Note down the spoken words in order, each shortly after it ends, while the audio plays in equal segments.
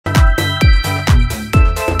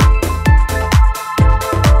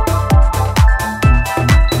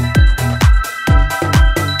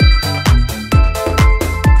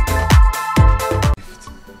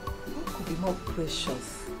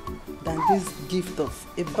gift of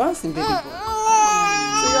a bouncing baby boy. To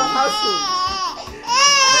your husband.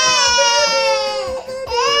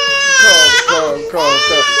 Come.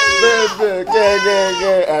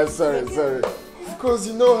 Baby, I'm sorry. Of course,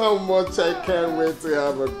 you know how much I can't wait to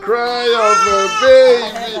have a cry of a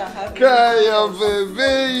baby. Cry of a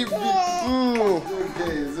baby.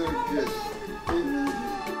 It's okay.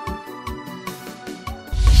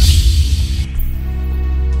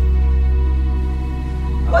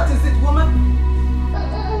 What is it, woman?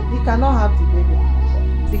 He cannot have the baby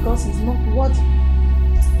because he's not worthy.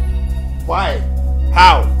 Why?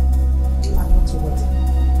 How? I'm not worthy.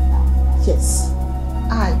 Yes,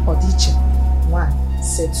 I, Odiche, one,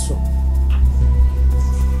 said so.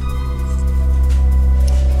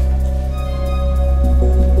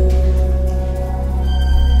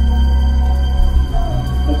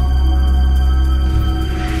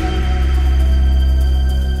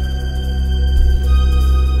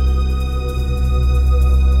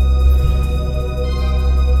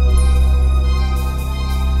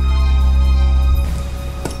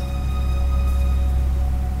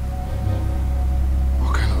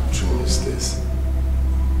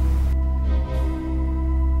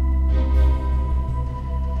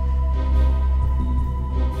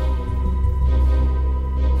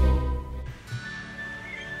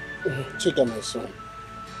 Chika, my son.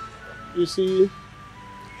 You see,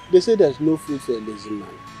 they say there's no food for a lazy man.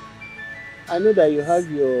 I know that you have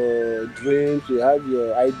your dreams, you have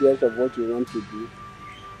your ideas of what you want to do.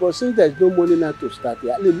 But since there's no money now to start, you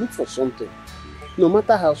have to look for something. No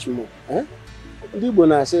matter how small. The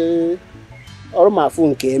bona say, all my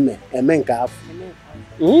phone came,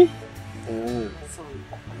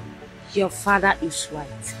 Your father is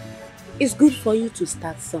right. It's good for you to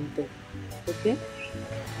start something. Okay?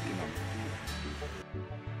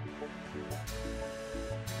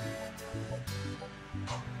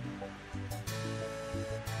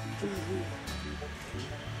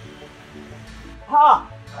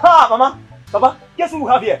 Ha, Mama, Papa, guess who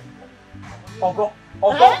we have here? Uncle,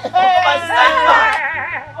 my sister.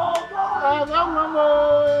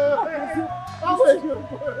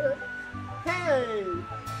 Hey,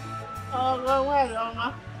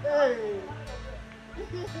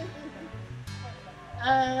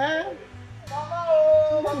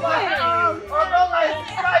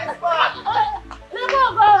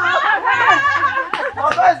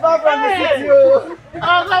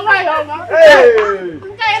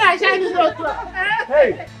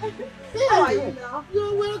 Hey! How are you now?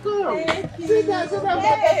 You're welcome. Sit down.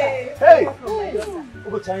 Hey!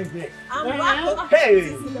 What time is it?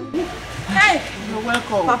 Hey! You're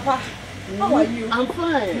welcome. Papa, how are you? I'm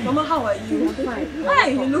fine. Mama, how are you? I'm fine. Hi,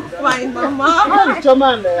 you look fine, Mama.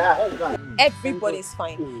 Everybody's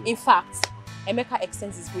fine. In fact, Emeka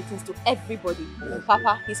extends his greetings to everybody.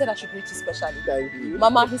 Papa, he said I should greet you specially. Thank you.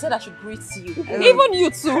 Mama, he said I should greet you. Even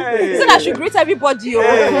you too. He said I should greet everybody.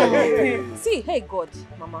 See, hey God,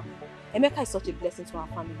 Mama, Emeka is such a blessing to our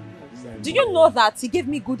family. Do you know that he gave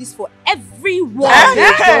me goodies for everyone?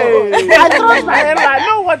 I trust my head. I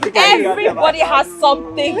know what to do. Everybody has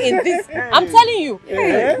something in this. I'm telling you.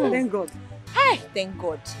 Thank God. Hey, thank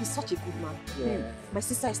God. He's such a good man. My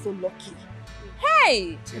sister is so lucky.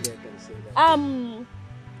 Hey!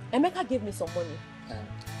 Emeka gave me some money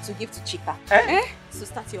to give to Chika. To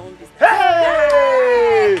start your own business.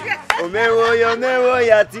 Hey! Omewo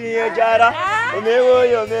ya tinye jara. Omewo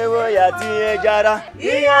ya tinye jara.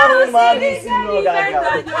 Iya huma misi no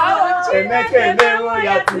gaga. Emeka omewo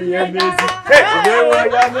ya tinye mezi. Hey! Omewo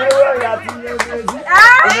ya tinye mezi.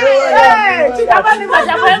 Omewo ya Chika bani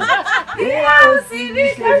majabu. Iya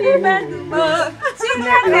usiri kani mendumo.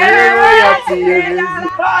 Chika omewo ya tinye mezi.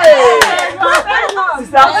 Hey!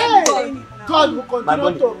 Sister. God will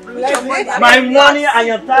continue to bless me. My money, I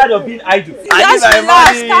am tired of being idle. Just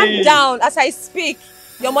relax, calm down. As I speak,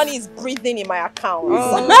 your money is breathing in my account.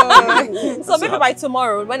 So maybe by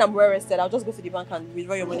tomorrow, when I'm well rested, I'll just go to the bank and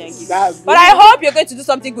withdraw your money and give you. But I hope you're going to do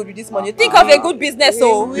something good with this money. Think of a good business.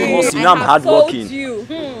 So you know I'm hardworking.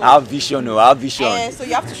 I have vision. I have vision. So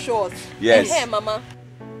you have to show us. Yes. Hey, Mama.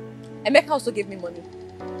 Emeka also gave me money.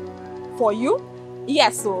 For you?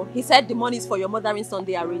 Yes, so he said the money is for your mothering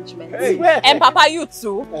Sunday arrangement. Hey. And Papa, you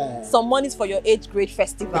too. Some money is for your 8th grade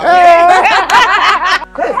festival. Hey!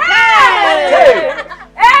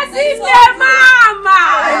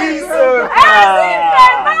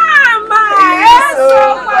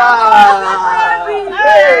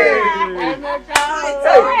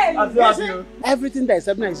 Everything that is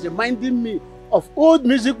happening is reminding me of old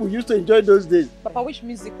music we used to enjoy those days. Papa, which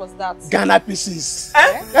music was that? Ghana pieces.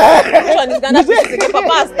 Which one is Ghana pieces again?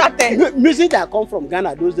 Papa has started. Music that come from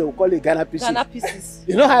Ghana those days, we call it Ghana pieces. Ghana pieces.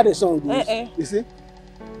 You know how the song goes? You see?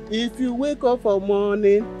 If you wake up for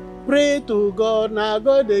morning, pray to God, now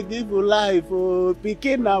God they give you life, oh,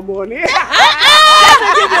 picking the money.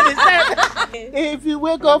 If you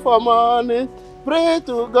wake up for morning, pray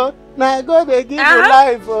to God, now God they give you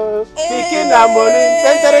life, oh, picking the money.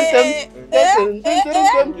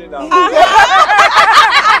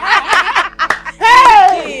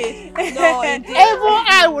 No, indeed. Even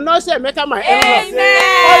I will not say make my enemy.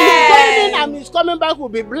 Or he's going in and he's coming back will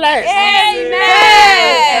be blessed.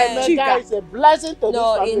 Amen. Chica is a blessing to this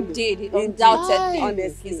family. Indeed, undoubtedly.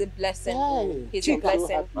 Honestly. He's a blessing. Aye. He's a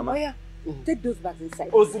blessing. Oh yeah. Take those bags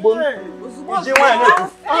inside. Osubon.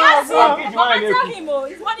 Yes, tell him, oh,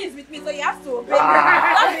 his money is with me, so he has to obey.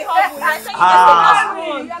 Don't be humble. I say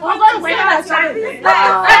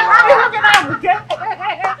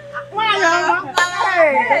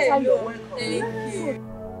you Thank you.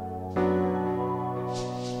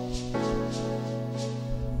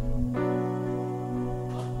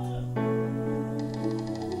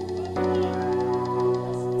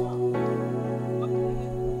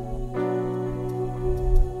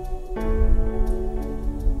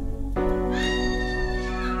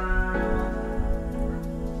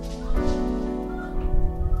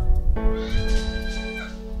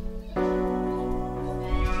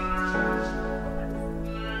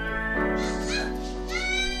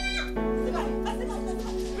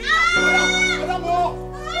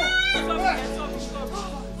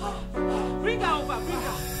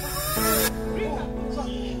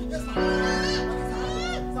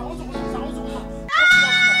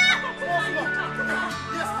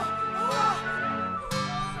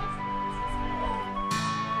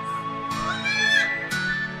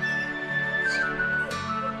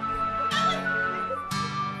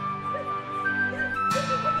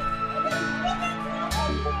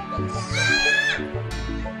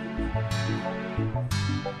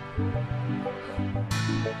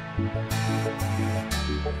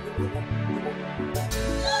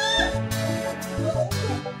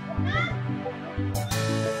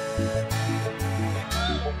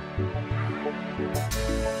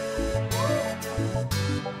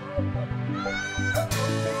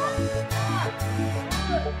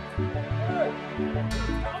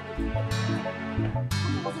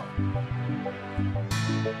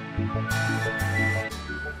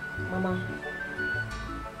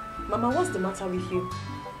 Mama, what's the matter with you?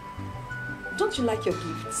 Don't you like your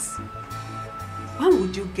gifts? When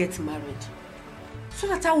would you get married? So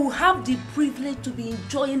that I will have the privilege to be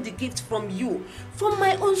enjoying the gift from you. From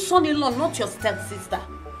my own son-in-law, not your stepsister.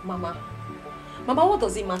 Mama, what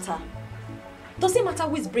does it matter? Does it matter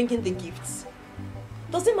who is bringing the gifts?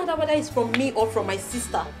 Does it matter whether it's from me or from my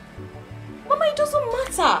sister? Mama, it doesn't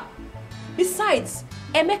matter. Besides,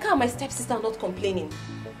 Emeka and my stepsister are not complaining.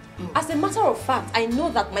 As a matter of fact, I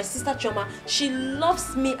know that my sister Chioma, she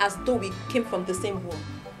loves me as though we came from the same womb.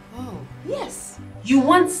 Oh. Yes. You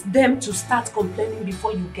want them to start complaining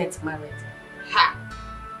before you get married? Ha!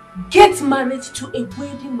 Get married to a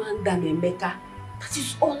wealthy man than Emeka. That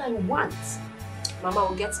is all I want. Mama,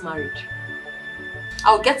 I'll get married.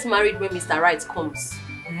 I'll get married when Mr. Right comes.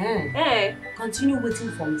 Continue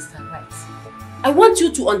waiting for Mr. Right. I want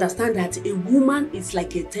you to understand that a woman is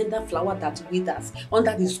like a tender flower that withers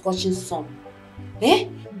under the scorching sun.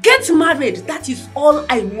 Get married. That is all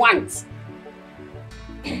I want.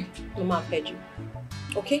 Mama, I've heard you.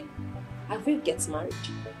 Okay? I will get married.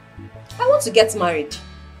 I want to get married.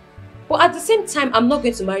 But at the same time, I'm not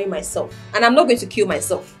going to marry myself. And I'm not going to kill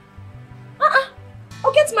myself.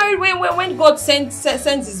 I'll get married when God sends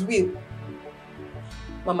his will.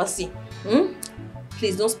 Mama, see.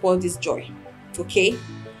 Please don't spoil this joy. Okay?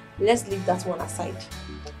 Let's leave that one aside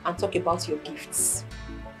and talk about your gifts.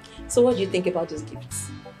 So what do you think about those gifts?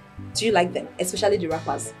 Do you like them? Especially the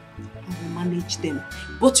wrappers? I will manage them.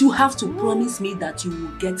 But you have to promise me that you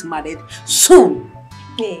will get married soon.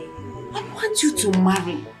 Hey. I want you to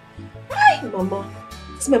marry. Hi, Mama.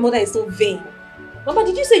 This my mother is so vain. Mama,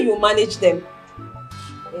 did you say you will manage them?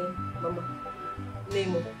 Mama.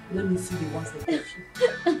 Nemo. Let me see the ones that get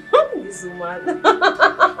you. This woman.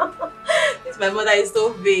 This my mother is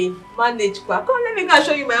so vain. Manage kwa. Come, let me go and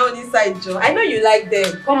show you my own inside, Joe. I know you like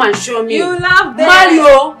them. Come and show me. You love them.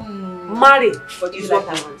 Mario. Marry. But you is like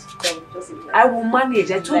what I them. want. I will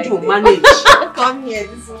manage. I told you manage. Come here,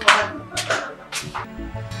 this woman.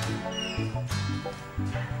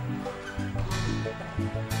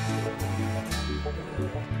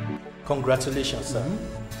 Congratulations, sir.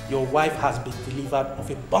 your wife has been delivered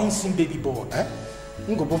of a bouncing baby boy.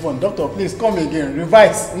 Doctor, please come again.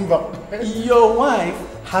 Revise. Your wife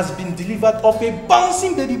has been delivered of a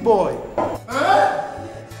bouncing baby boy.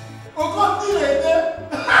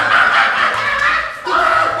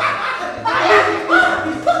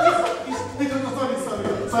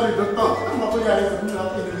 Sorry, doctor.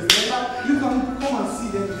 You can come and see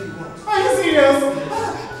them if you want. Are you serious?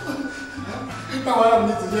 Now I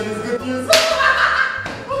need to hear this good news.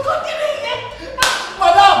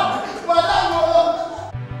 Madam!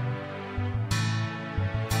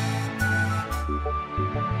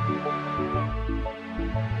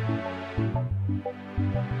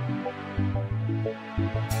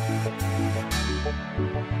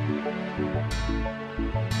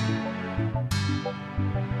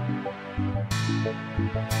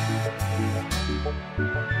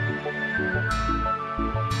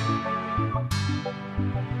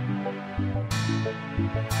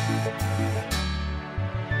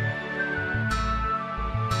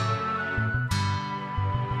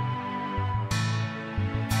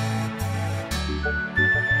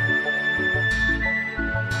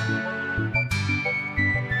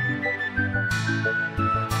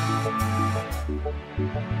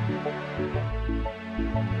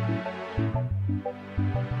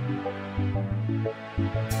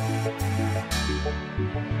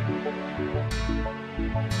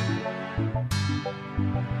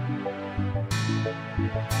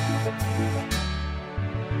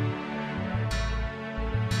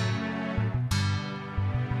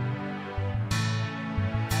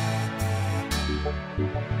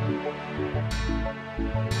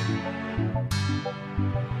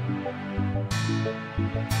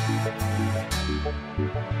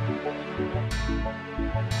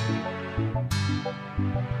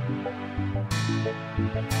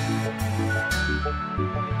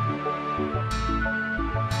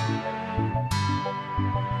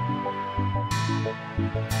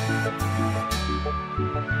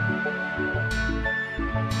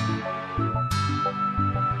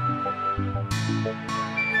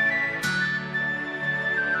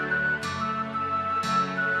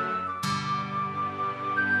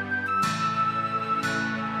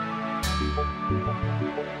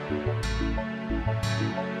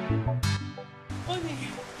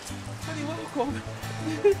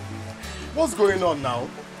 What's going on now?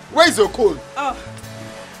 Where is Okon?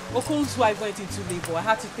 Okon's wife went into labor. I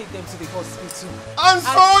had to take them to the hospital. And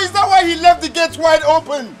so is that why he left the gate wide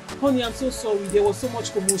open? Honey, I'm so sorry. There was so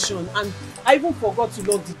much commotion and I even forgot to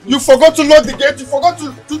lock the gate. You forgot to lock the gate? You forgot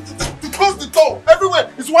to close the door? Everywhere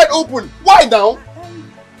is wide open. Why now?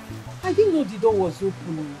 I didn't know the door was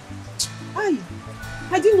open. I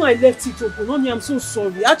didn't know I left it open. Honey, I'm so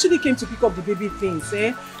sorry. I actually came to pick up the baby things.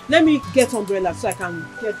 Let me get umbrella so I can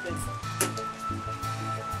get them.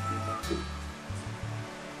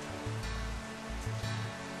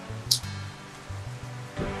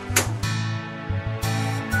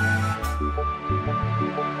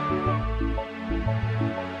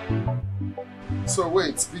 So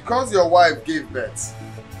wait, because your wife gave birth,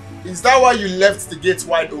 is that why you left the gate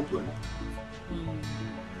wide open?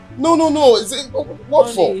 No. Is it, what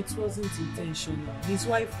for? It wasn't intentional. His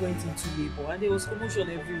wife went into labor and there was commotion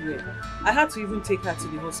everywhere. I had to even take her to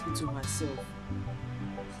the hospital myself.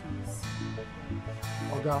 Please.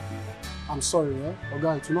 Oga, I'm sorry,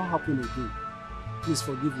 Oga, it will not happen again. Please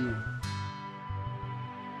forgive me.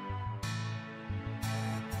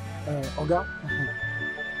 Oga,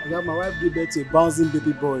 my wife gave birth to a bouncing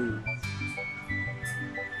baby boy.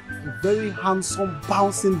 A very handsome,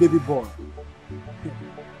 bouncing baby boy.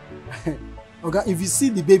 Oga, if you see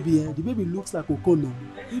the baby looks like Okono.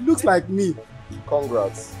 It looks like me.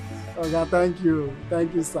 Congrats. Oga, thank you.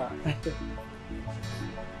 Thank you, sir.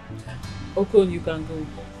 Okon, you can go.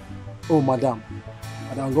 Oh, madam.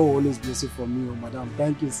 Madam, God will always bless you for me, oh, madam.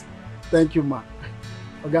 Thank you, sir. Thank you, ma.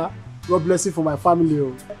 Oga, God bless you for my family,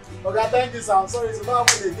 oh. Oga, thank you, sir. I'm sorry, it's not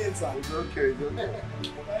happening again, sir. It's okay.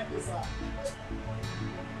 Thank you, sir.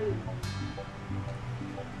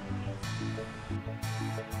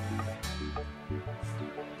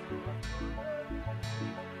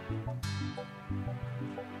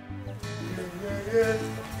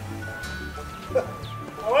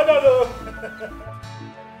 I want to know.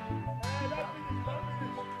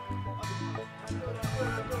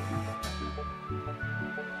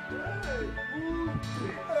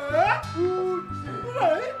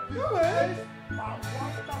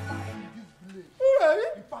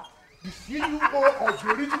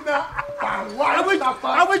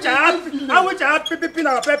 I wish I had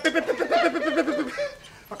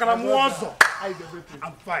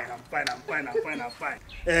I'm fine.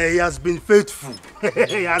 He has been faithful.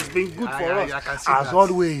 He has been good for us, I can see as that.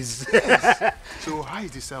 always. So how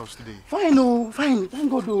is the sales today? Fine, oh, fine.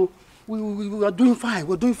 Thank God, oh. We are doing fine.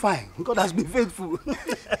 We're doing fine. God has been faithful.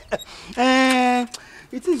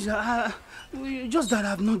 It is just that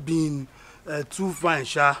I've not been too fine,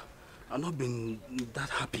 Sha. I've not been that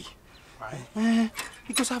happy. Right?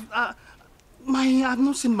 Because I've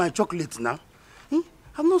not seen my chocolate now.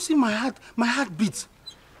 I've not seen my heart beat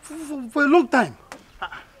for a long time.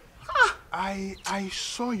 I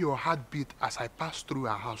saw your heartbeat as I passed through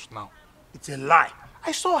her house now. It's a lie.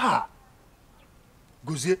 I saw her.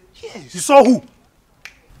 Gozie? Yes. You saw who?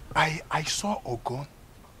 I saw Ogon.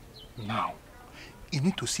 Now, you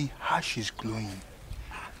need to see how she's glowing.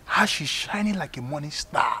 How she's shining like a morning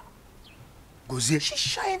star. Gozie? She's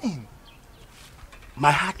shining.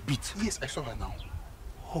 My heartbeat? Yes, I saw her now.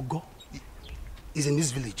 Ogo is in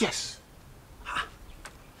this village? Yes.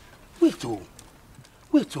 Wait,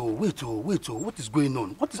 what is going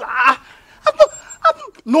on? What is...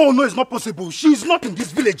 No, it's not possible. She's not in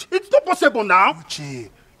this village. It's not possible now. Uche,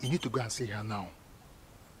 you need to go and see her now.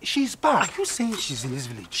 She's back. Are you saying she's in this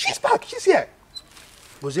village? She's back. She's here.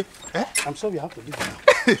 Gozie? Eh? I'm sorry, I have to leave now.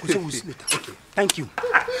 Gozie, we'll see later. Okay. Thank you.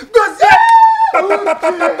 Gozie!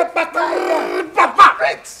 Papa!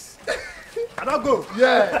 I don't go.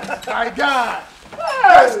 Yeah, my God.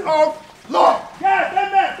 Best of luck.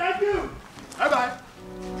 Yeah, thank you. Bye-bye.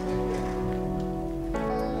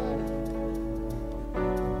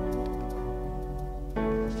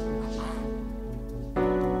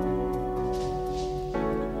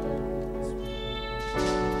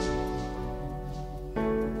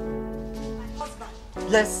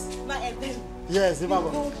 Yes. Yes,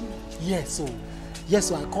 Imabo. Yes,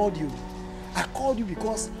 so I called you. I called you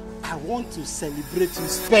because I want to celebrate you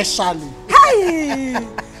specially. Hey!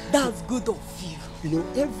 That's good of you. You know,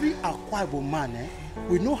 every Akwa Ibom man,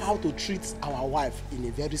 we know how to treat our wife in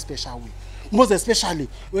a very special way. Most especially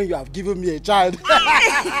when you have given me a child.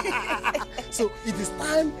 So it is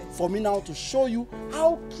time for me now to show you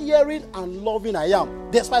how caring and loving I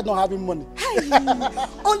am, despite not having money. Hey!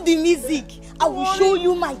 On the music, I will show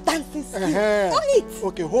you my dancing skills. On it.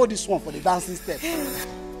 Okay, hold this one for the dancing step.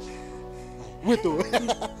 Wait, oh.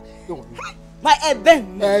 Don't worry. My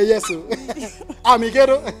Eben. Yes, sir.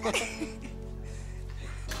 Amiguero.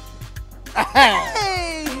 Hey!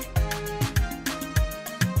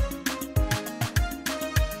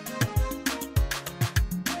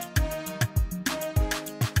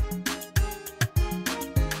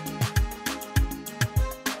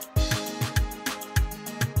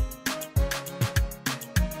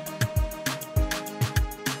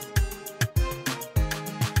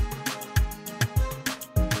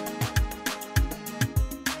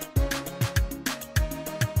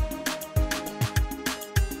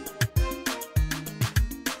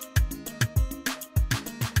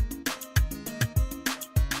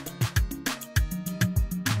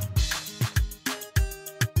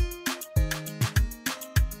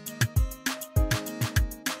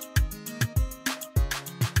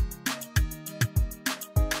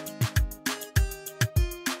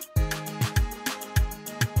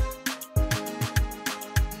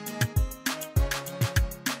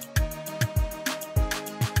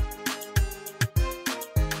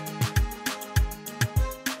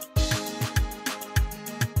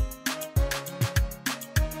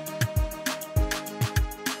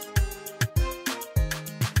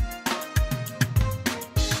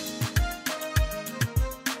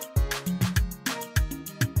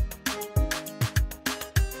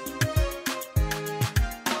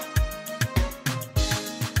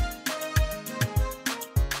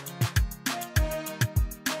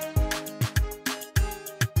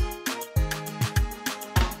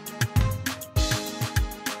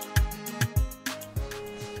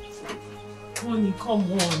 Honey,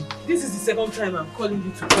 come on. This is the second time I'm calling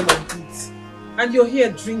you to come and eat. And you're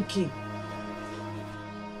here drinking.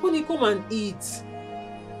 Honey, come and eat.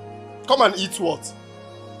 Come and eat what?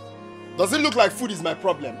 Does it look like food is my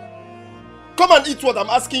problem? Come and eat what I'm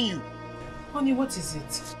asking you. Honey, what is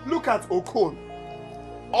it? Look at Okon.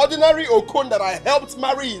 Ordinary Okon that I helped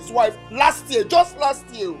marry his wife last year, just last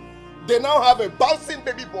year. They now have a bouncing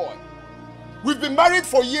baby boy. We've been married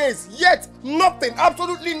for years, yet nothing,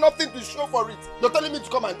 absolutely nothing to show for it. You're telling me to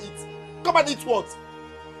come and eat. Come and eat what?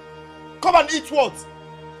 Come and eat what?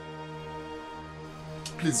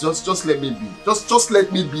 Please, just let me be. Just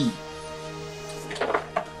let me be.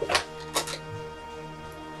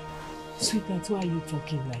 Sweetheart, why are you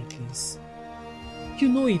talking like this? You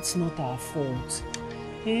know it's not our fault.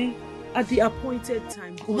 Eh? At the appointed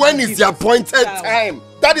time. When is the appointed time?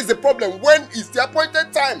 That is the problem. When is the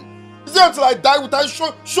appointed time? Is it until I die without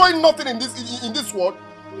showing nothing in this world?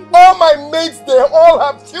 All my mates, they all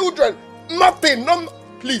have children. Nothing. No,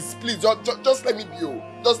 please, just let me be. Oh.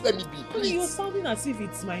 Just let me be, please. You're sounding as if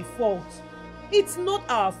it's my fault. It's not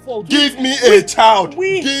our fault. Give me a child.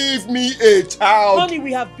 Give me a child. Honey,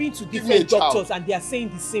 we have been to different doctors and they are saying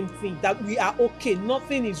the same thing, that we are okay.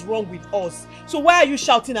 Nothing is wrong with us. So why are you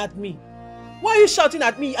shouting at me? Why are you shouting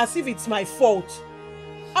at me as if it's my fault?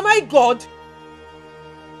 Am I God?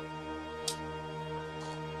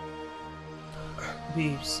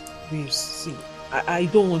 Babes, see, I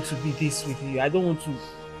don't want to be this with you. I don't want to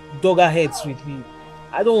dog our heads with you.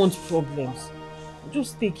 I don't want problems.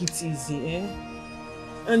 Just take it easy, eh?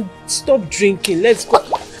 And stop drinking. Let's go.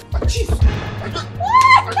 Chief! Are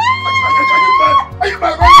you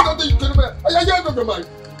mad? Are you out of your mind?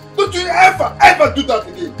 Don't you ever do that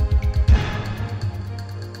again?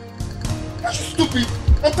 Are you stupid?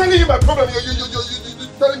 I'm telling you my problem. You're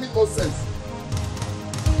telling me nonsense.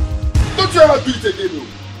 Don't you ever do it again, though.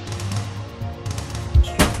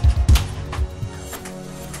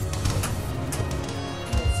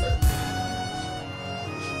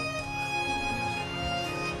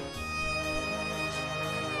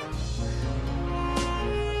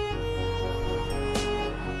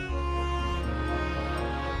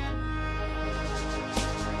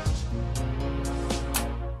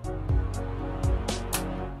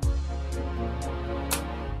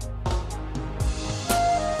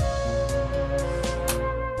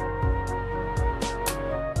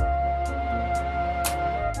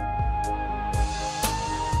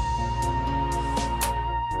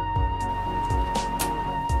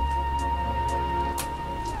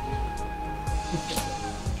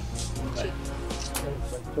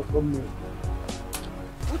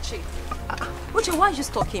 Uche, why are you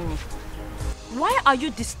stalking me? Why are you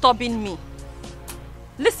disturbing me?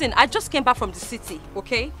 Listen, I just came back from the city,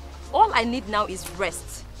 okay? All I need now is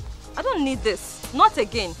rest. I don't need this. Not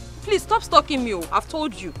again. Please stop stalking me. I've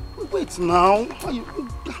told you. Wait now.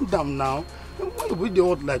 Calm down now. Why are we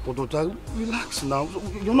all like Odota? Relax now.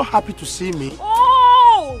 You're not happy to see me.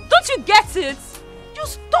 Oh, don't you get it? You're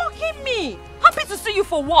stalking me. Happy to see you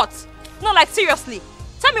for what? No, like seriously.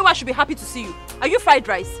 Tell me why I should be happy to see you. Are you fried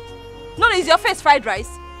rice? No, is your face fried rice?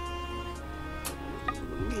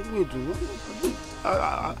 Wait,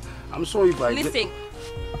 I'm sorry if I... Listen,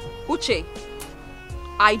 Uche,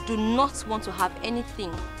 I do not want to have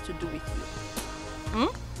anything to do with you.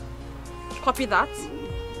 Copy that?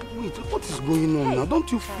 Wait, what is going on now?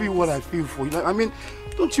 Don't you feel what I feel for you? I mean,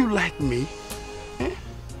 don't you like me? Eh?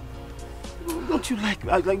 Don't you like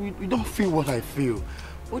me? You don't feel what I feel.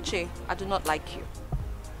 Uche, I do not like you.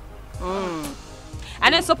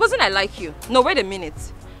 And then supposing I like you. No, wait a minute.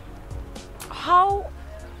 How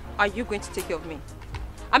are you going to take care of me?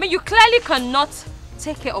 I mean, you clearly cannot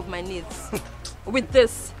take care of my needs with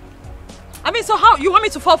this. I mean, so how? You want me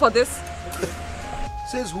to fall for this?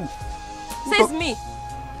 Says who? Says me.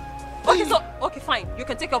 Okay, so, okay, fine. You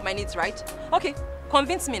can take care of my needs, right? Okay,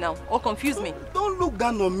 convince me now, or confuse me. Don't look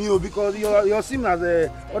down on me, because you're seen as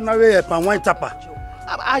a ordinary palm wine tapper.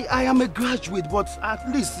 I am a graduate, but at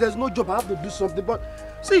least there's no job. I have to do something. But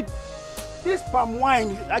see, this palm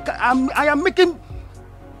wine, I am making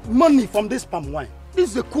money from this palm wine. This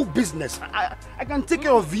is a cool business. I can take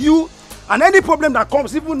care of you and any problem that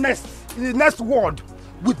comes, even in the next world,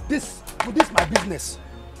 with this my business.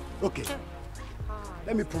 Okay,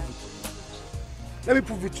 let me prove it. Let me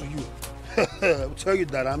prove it to you. I'll tell you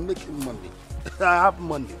that I'm making money. I have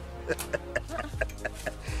money.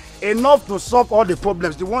 Enough to solve all the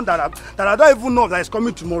problems. The one that I don't even know that is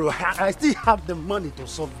coming tomorrow. I still have the money to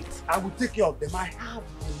solve it. I will take care of them. I have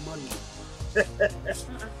the money.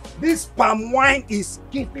 This palm wine is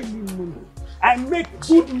giving me money. I make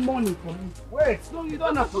good money for you. Wait, no, you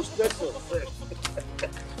don't have to stress yourself.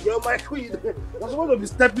 You're my queen. You're supposed to be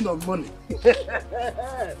stepping on money. Put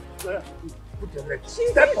your leg.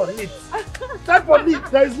 Step on it. Step on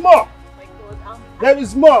it. There is more. There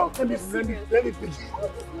is more. Let me put it.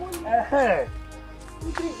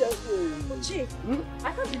 Uche,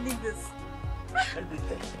 I can't believe this.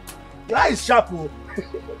 Your eye is sharp.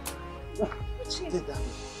 Take that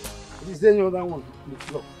one. Is there any other one on the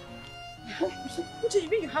floor? Uche, you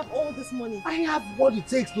mean you have all this money? I have what it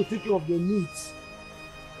takes to take care of your needs.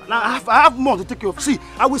 And I have more to take care of. See,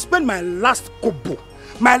 I will spend my last kobo,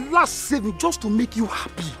 my last saving, just to make you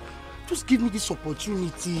happy. Just give me this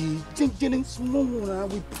opportunity. Getting small, I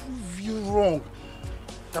will prove you wrong.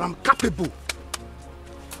 That I'm capable.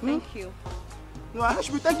 Thank you. No, I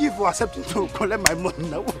should be thanking you for accepting to collect my money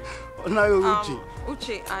now. Now, Uche.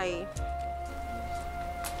 Uche, I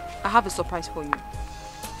have a surprise for you.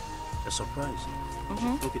 A surprise?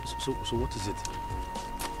 Mm-hmm. Okay, so what is it?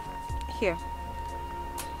 Here.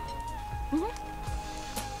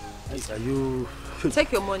 Mm-hmm. Are you...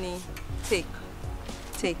 Take your money. Take.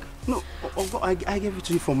 No, I gave it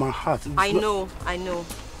to you from my heart. I know.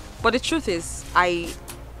 But the truth is,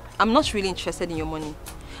 I'm not really interested in your money.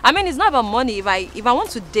 I mean, it's not about money. If I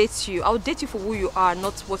want to date you, I'll date you for who you are,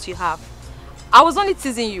 not what you have. I was only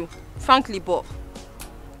teasing you, frankly, but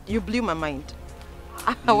you blew my mind.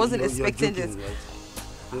 I wasn't expecting this.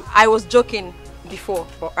 Right? I was joking before,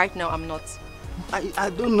 but right now I'm not. I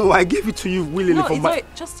don't know. I gave it to you willingly no, from it's my...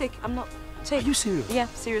 alright. Just take. I'm not. Take. Are you serious? Yeah,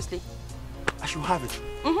 seriously. I should have it.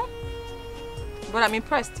 But I'm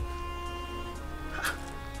impressed.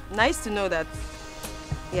 Nice to know that.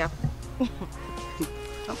 Yeah.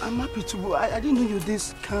 I'm happy to. I didn't know you're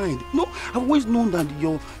this kind. No, I've always known that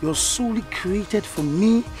you're solely created for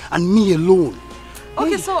me and me alone.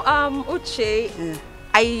 Okay, so Uche,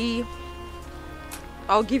 yeah.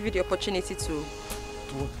 I'll give you the opportunity to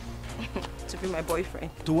what? To be my boyfriend.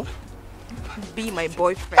 To what? Be my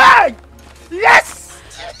boyfriend. Hey! Yes!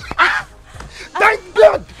 Thank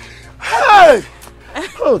God! Hey!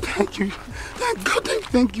 Oh, thank you. Thank God,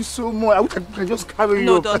 thank you so much. I wish I could just carry you.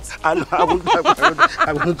 No, don't. I won't try that.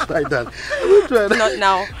 I won't try that. Not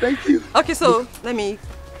now. Thank you. Okay, so let me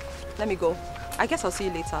go. I guess I'll see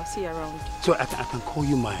you later. I'll see you around. So I can call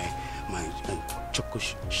you my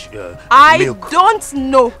chocolate milk. Don't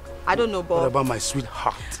know. I don't know, Bob. What about my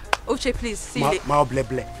sweetheart? Uche, please, see you later. My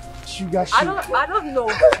ble. Sugar. I don't know.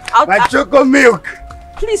 My chocolate milk.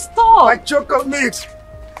 Please stop. My chocolate milk.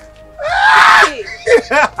 Okay.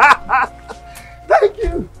 Thank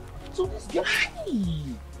you. So this guy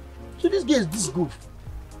is this good.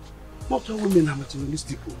 Not all women are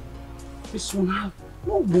materialistic. This one have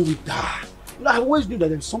no worry that. I always knew that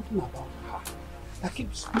there's something about her that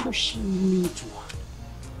keeps pushing me to her.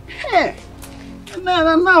 Hey,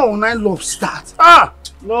 now love starts.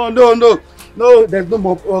 No, there's no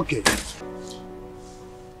more. Okay.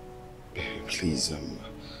 Please,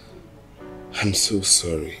 I'm so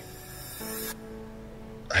sorry.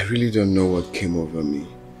 I really don't know what came over me.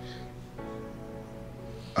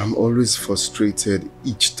 I'm always frustrated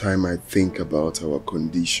each time I think about our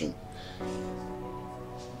condition.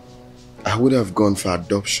 I would have gone for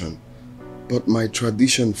adoption, but my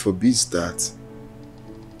tradition forbids that.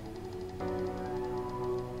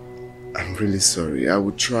 I'm really sorry. I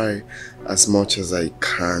will try as much as I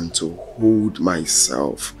can to hold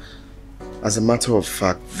myself. As a matter of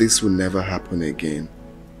fact, this will never happen again.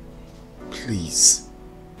 Please.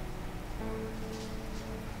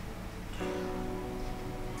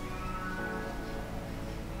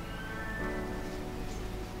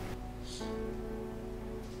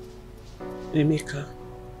 Emeka,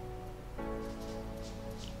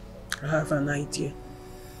 I have an idea.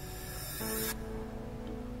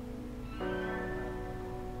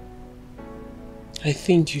 I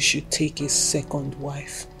think you should take a second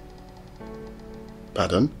wife.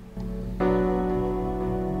 Pardon?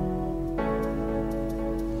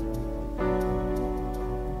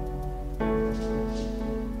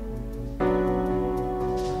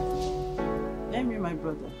 My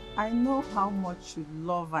brother, I know how much you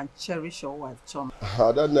love and cherish your wife, Choma.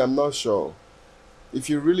 I'm not sure. If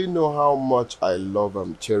you really know how much I love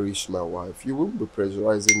and cherish my wife, you won't be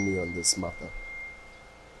pressurizing me on this matter.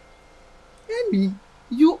 Amy,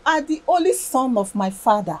 you are the only son of my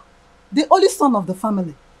father, the only son of the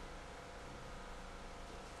family.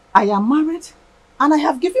 I am married and I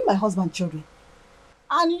have given my husband children.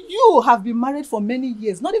 And you have been married for many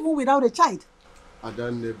years, not even without a child.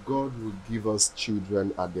 Adane, God will give us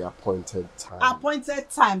children at the appointed time.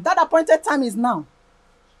 Appointed time. That appointed time is now.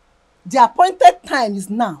 The appointed time is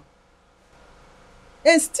now.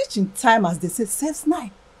 And stitching time, as they say, saves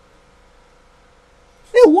 9.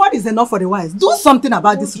 A word is enough for the wise. Do something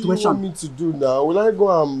about this situation. What do you want me to do now? Will I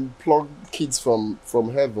go and plug kids from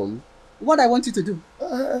heaven? What I want you to do?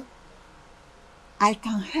 I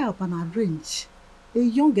can help and arrange a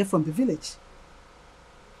young girl from the village.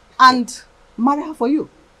 And marry her for you.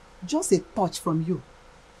 Just a touch from you.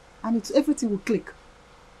 And everything will click.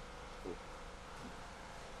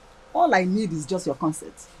 All I need is just your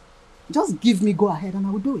consent. Just give me go ahead and I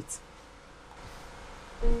will do it.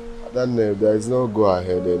 There is no go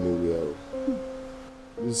ahead anywhere.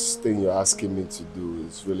 This thing you're asking me to do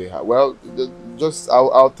is really hard. Well,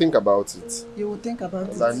 I'll think about it. You will think about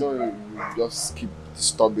it? I know you just keep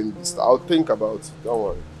disturbing this. I'll think about it. Don't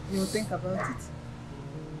worry. You will think about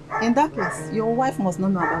it? In that case, your wife must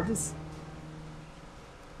not know about this.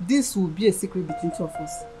 this will be a secret between two of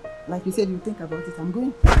us. Like you said, you think about it. I'm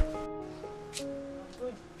going.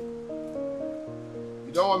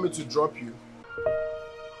 You don't want me to drop you?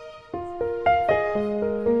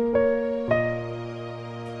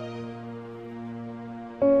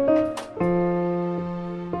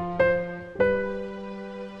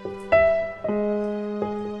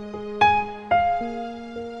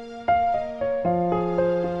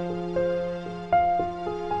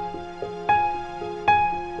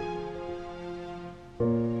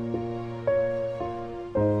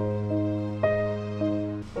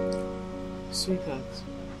 Sweetheart,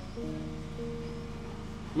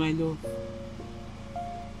 my love,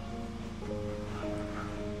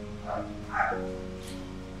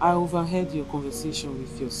 I overheard your conversation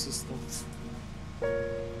with your sister,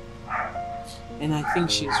 and I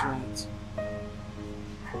think she's right.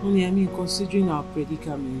 Only, I mean, considering our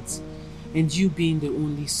predicament and you being the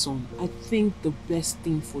only son, I think the best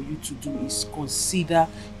thing for you to do is consider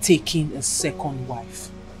taking a second wife.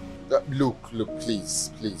 Look,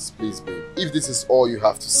 please, babe. If this is all you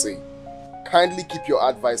have to say, kindly keep your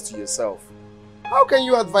advice to yourself. How can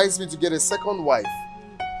you advise me to get a second wife?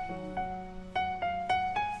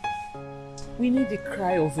 We need the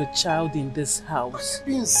cry of a child in this house.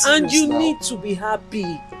 And you need to be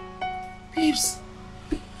happy. Babes.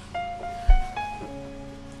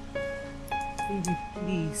 Baby,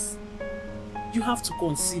 please. You have to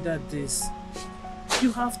consider this.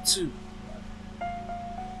 You have to.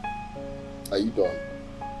 Are you done?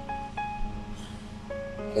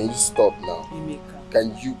 Can you stop now? Emeka.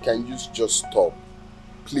 Can you just stop?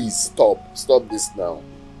 Please stop. Stop this now.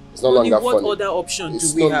 It's no longer funny. What other option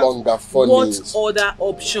it's do we have? It's no longer funny. What other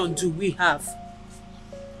option do we have?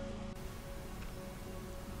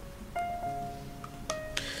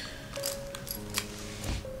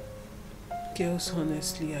 Girls,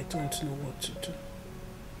 honestly, I don't know what to do.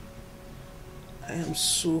 I am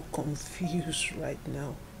so confused right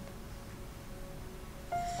now.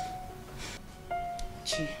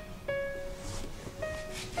 Chi,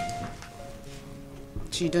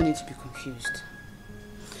 you don't need to be confused.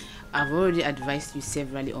 I've already advised you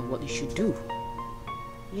severally on what you should do.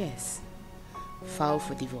 Yes, file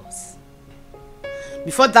for divorce.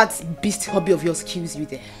 Before that beast hobby of yours kills you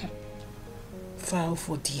there. File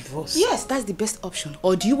for divorce? Yes, that's the best option.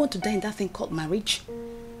 Or do you want to die in that thing called marriage?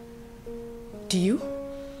 Do you?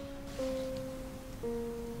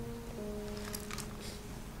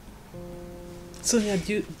 Sonia,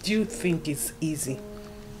 do you think it's easy?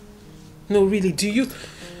 No, really, do you?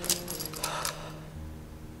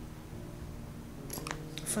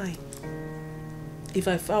 Fine. If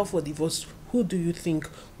I file for divorce, who do you think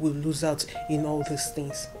will lose out in all these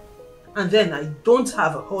things? And then I don't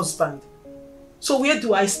have a husband. So where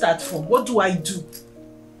do I start from? What do I do?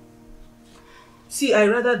 See, I'd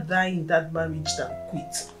rather die in that marriage than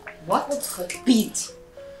quit. What? Forbid.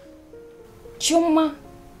 Chioma,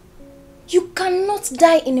 you cannot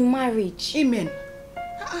die in a marriage. Amen.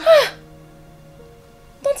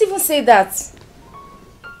 Don't even say that.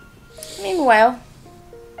 Meanwhile,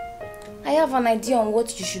 I have an idea on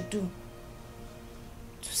what you should do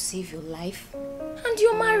to save your life and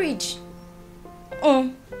your marriage.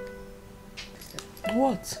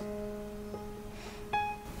 What?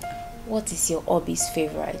 What is your hobby's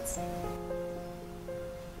favorite?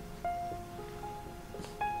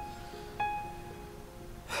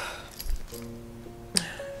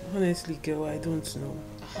 Honestly, girl, I don't know.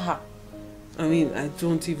 I mean, I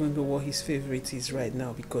don't even know what his favorite is right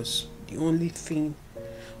now, because the only thing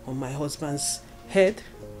on my husband's head,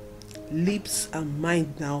 lips and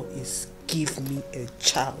mind now is give me a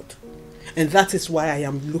child. And that is why I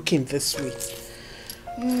am looking this way.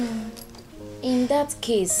 In that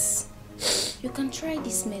case, you can try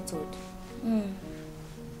this method.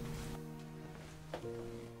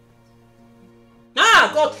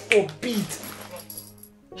 God forbid!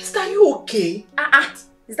 Esther, are you okay?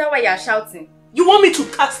 Is that why you are shouting? You want me to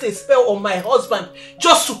cast a spell on my husband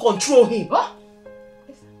just to control him? What?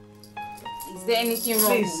 Is there anything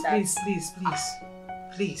wrong with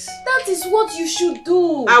that? Please. That is what you should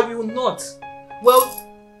do. I will not. Well,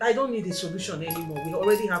 I don't need a solution anymore. We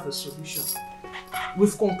already have a solution.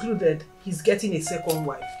 We've concluded he's getting a second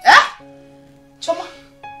wife. Choma,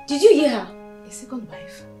 did you hear her? A second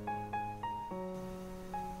wife?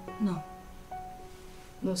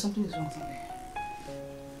 No, something is wrong somewhere.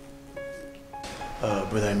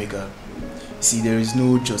 Brother Emeka, see, there is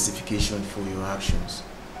no justification for your actions,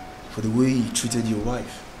 for the way you treated your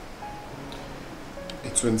wife.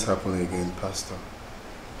 It won't happen again, Pastor.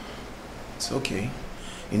 It's okay.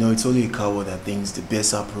 You know, it's only a coward that thinks the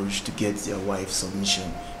best approach to get their wife's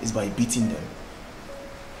submission is by beating them.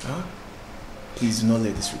 Huh? Please do not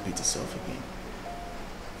let this repeat itself again.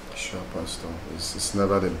 Sure, Pastor. It's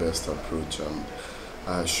never the best approach, and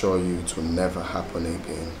I assure you it will never happen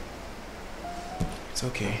again. It's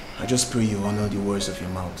okay. I just pray you honor the words of your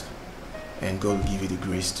mouth, and God will give you the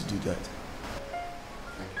grace to do that.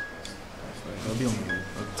 I'll be on my way.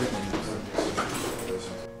 I'll take my leave.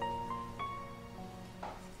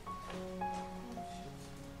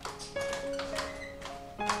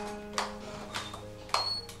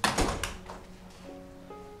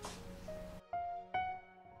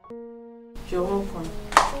 You're welcome.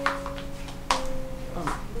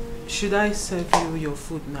 Should I serve you your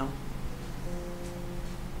food now?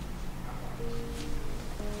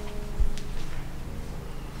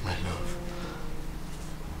 My love.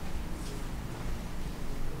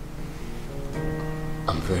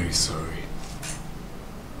 I'm very sorry.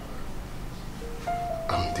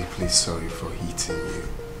 I'm deeply sorry for hitting you.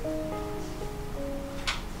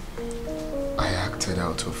 I acted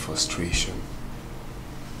out of frustration.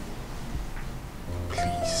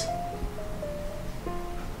 Please.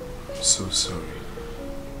 I'm so sorry.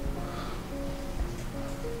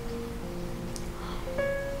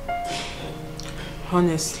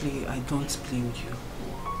 Honestly, I don't blame you.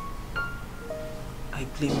 I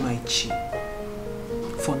blame my chi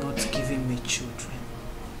for not giving me children.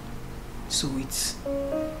 So it's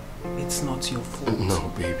not your fault.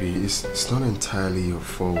 No, baby, it's not entirely your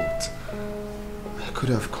fault. I could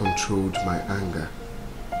have controlled my anger.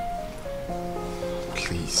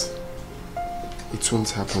 Please, it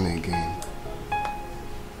won't happen again.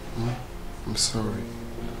 I'm sorry.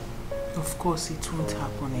 Of course it won't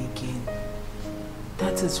happen again.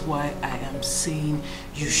 That is why I am saying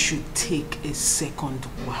you should take a second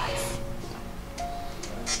wife.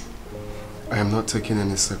 I am not taking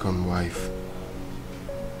any second wife.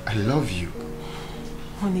 I love you.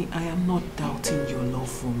 Honey, I am not doubting your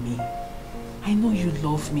love for me. I know you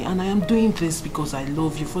love me, and I am doing this because I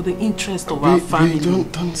love you for the interest of our family.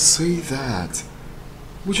 Don't say that.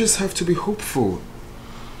 We just have to be hopeful.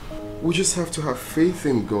 We just have to have faith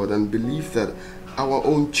in God and believe that our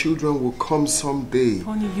own children will come someday.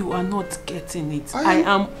 Honey, you are not getting it. I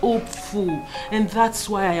am hopeful, and that's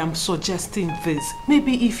why I am suggesting this.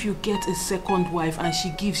 Maybe if you get a second wife and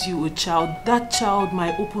she gives you a child, that child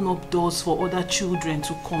might open up doors for other children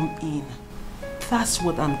to come in. That's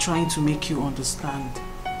what I'm trying to make you understand.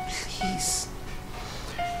 Please.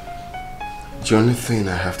 The only thing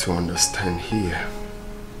I have to understand here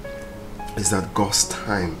is that God's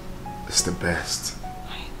time is the best.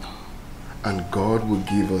 And God will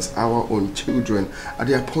give us our own children at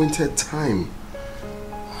the appointed time.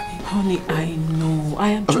 Honey, I know. I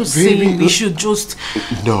am just saying we should just...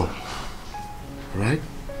 No. Right?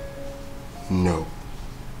 No.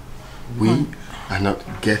 We are not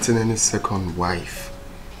getting any second wife.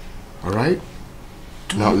 Alright?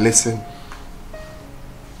 Now listen.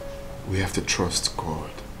 We have to trust God.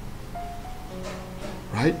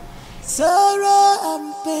 Right? Sorrow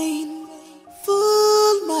and pain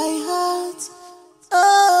full my heart.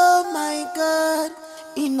 Oh my God,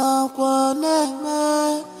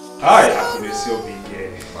 Hi, I'm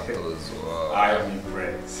I am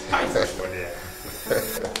impressed.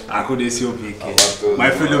 My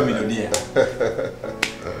fellow millionaire.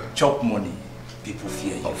 Chop money, people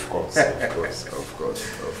fear you. Of course, of course, of course,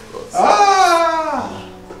 of course.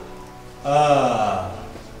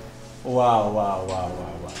 Wow.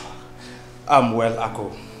 I'm well,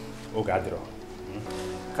 Ako Ogadro.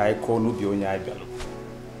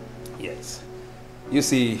 Yes. You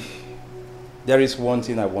see, there is one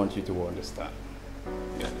thing I want you to understand.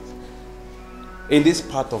 In this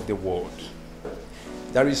part of the world,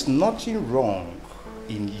 there is nothing wrong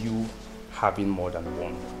in you having more than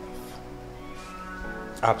one wife.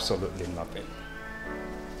 Absolutely nothing.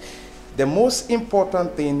 The most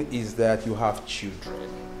important thing is that you have children.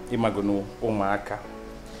 Imagono Omaka.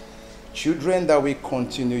 Children that will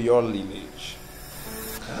continue your lineage.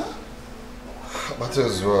 But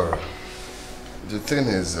as well, the thing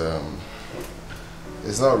is,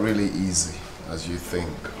 it's not really easy as you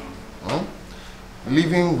think.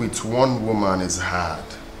 Living with one woman is hard.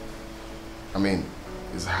 I mean,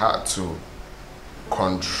 it's hard to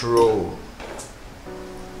control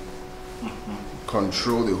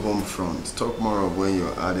the home front. Talk more of when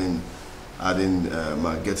you're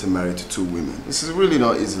getting married to two women. This is really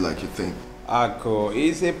not easy like you think. Ako,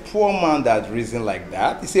 it's a poor man that reason like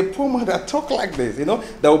that. It's a poor man that talk like this,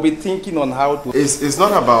 that will be thinking on how to... It's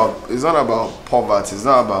not about poverty, it's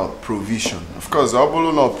not about provision. Of course,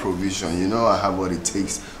 Obolo not provision, I have what it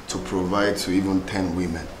takes to provide to even 10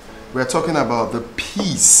 women. We're talking about the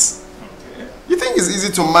peace. Okay. You think it's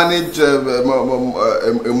easy to manage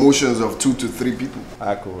emotions of 2 to 3 people?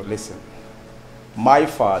 Ako, listen. My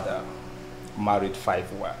father married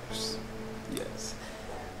 5 wives. Yes.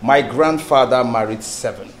 My grandfather married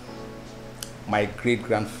 7. My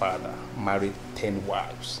great-grandfather married 10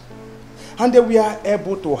 wives. And we are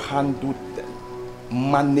able to handle them,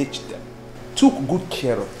 manage them, took good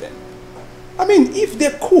care of them. I mean, if they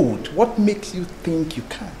could, what makes you think you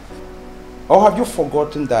can? Or have you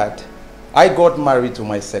forgotten that I got married to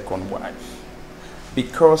my second wife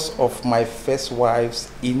because of my first wife's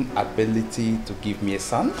inability to give me a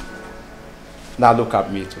son? Now look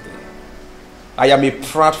at me today. I am a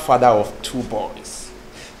proud father of 2 boys.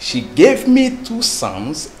 She gave me 2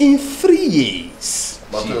 sons in 3 years.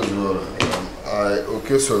 But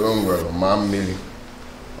okay, so long, well, man, Millie.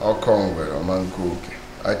 I'll come, well, man, go, okay.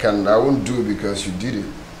 I won't do it because you did it.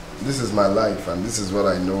 This is my life, and this is what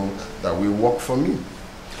I know that will work for me.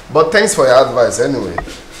 But thanks for your advice anyway.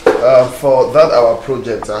 For that our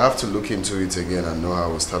project, I have to look into it again and know how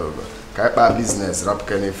we'll start over. Business, let's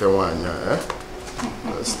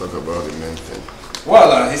talk about the main thing.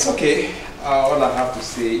 Well, it's okay. All I have to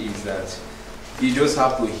say is that you just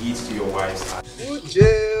have to heed to your wife's heart.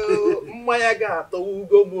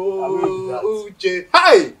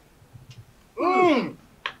 Hi!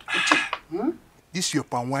 This your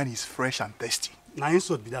palm wine is fresh and tasty. Now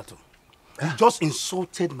insult be that. You just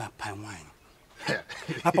insulted my palm wine.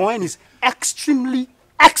 My palm wine is extremely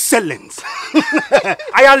excellent.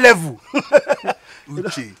 Higher level.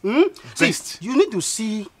 Uche. See, you need to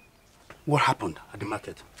see what happened at the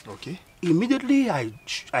market. Okay. Immediately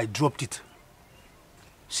I dropped it.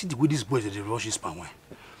 See the way these boys they rush this palm wine.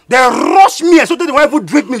 They rush me so that they won't even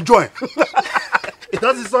drink me joy. It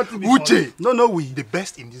doesn't start to be Uche. No, we. The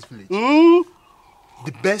best in this village.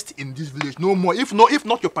 The best in this village. No more. If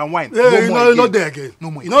not your palm wine. Yeah, no, not there again. No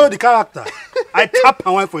more. You know the character. I tap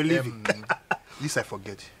palm wine for a living. This I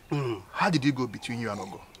forget. How did it go between you and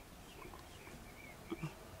Ogo?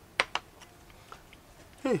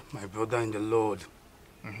 Hey, my brother in the Lord.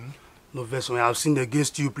 No vessel I have sinned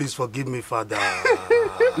against you. Please forgive me, Father.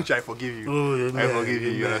 Which I forgive you. Oh, amen, I forgive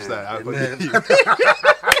you. You understand? I forgive you.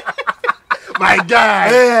 My guy.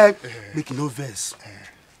 Hey, make no verse.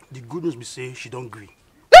 The good news be say she don't agree.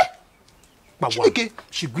 But one,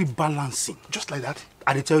 she agree balancing. Just like that.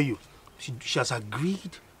 I tell you, she has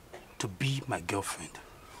agreed to be my girlfriend.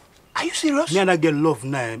 Are you serious? Me and that girl love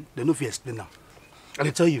now. They know if you explain now. I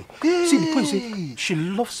tell you. See the point is, she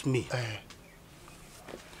loves me.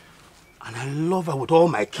 And I love her with all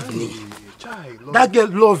my kidney. That girl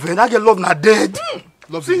love her. That girl love not dead.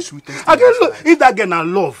 Love is the sweetest. If that girl not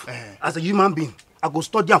love, as a human being, I go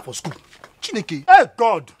study her for school. Chineke. Hey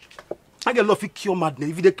God. I get love, he cure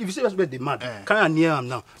madness. If you say they mad, can I near him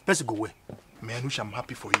now? Person go away. Man, wish I'm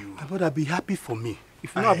happy for you. My brother, be happy for me.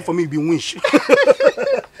 If you're not happy for me, you be wish.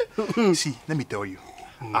 See, let me tell you.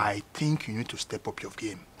 I think you need to step up your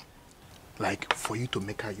game. Like, for you to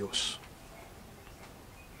make her yours.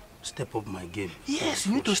 Step up my game? Yes,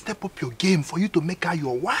 you need to step up your game for you to make her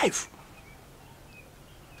your wife.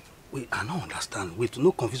 Wait, I don't understand. Wait,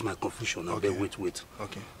 no confuse my confusion. Okay. Wait.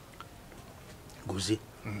 Okay. Gozi.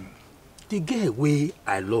 The girl way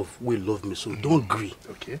I love, will love me, so don't agree.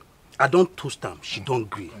 Okay. I don't toast her, she don't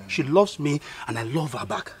agree. She loves me and I love her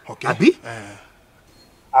back. Okay. Abi?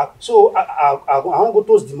 So I won't go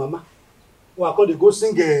toast the mama. Or I call they go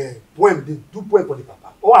sing a poem, they do poem for the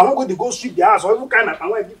papa. Or I won't go they go sweep the house or every kind of I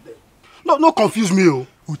want to give them. No confuse me, oh.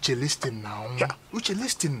 Uche, listen now. Yeah. Uche,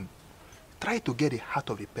 listen. Try to get the heart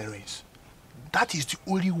of the parents. That is the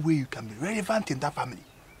only way you can be relevant in that family.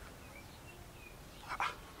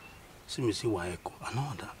 See me see why echo. I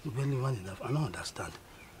don't understand.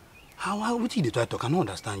 How what you try to talk? I don't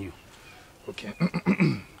understand you. Okay.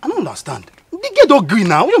 I don't understand. The girl don't agree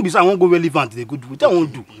now. We don't be say I won't go relevant. They good. What I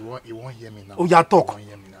won't do. You won't hear me now. Oh, yeah, talk. You won't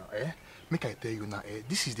hear me now. Make I tell you now.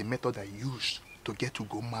 This is the method I use to get to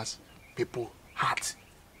Goma's people heart.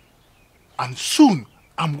 And soon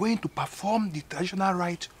I'm going to perform the traditional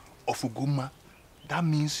rite of Ugoma. That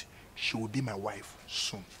means she will be my wife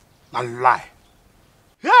soon. A lie.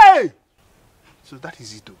 Hey! So that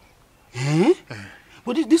is it, though.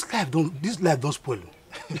 But this life don't spoil.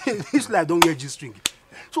 This life don't get G-string.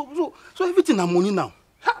 So everything is money now.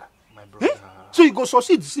 My brother. So you go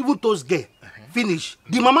succeed, even those gay. Finish.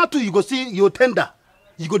 The mama too, you go see your tender.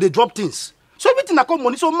 You go they drop things. So everything I come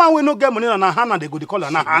money. So man will not get money on her hand and they go they call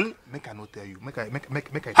her hand. Make I not tell you.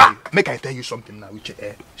 Make I tell you something now. Which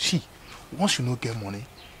see, once you not get money,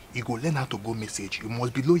 you go learn how to go message. You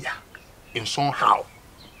must be loyal in somehow.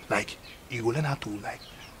 Like you go learn how to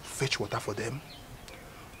fetch water for them,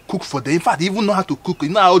 cook for them. In fact, you even know how to cook. You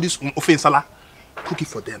know how this offense sala. cook it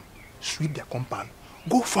for them, sweep their compound,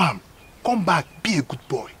 go farm, come back, be a good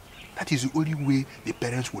boy. That is the only way the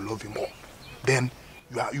parents will love you more. Then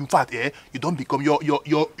you are, in fact, you don't become your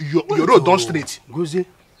road done straight. Gozie,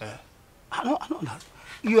 I don't understand.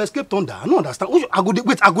 You escaped thunder. I don't understand. I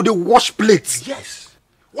go to wash plates. Yes.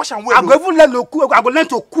 Wash and wear. I go even learn to cook. I go learn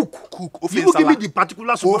to cook. You give me the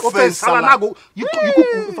particular offense salad. You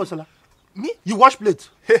cook offense salad. Me? You wash plates.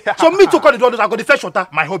 So me to call the doors. I go to fetch water.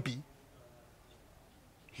 My hobby.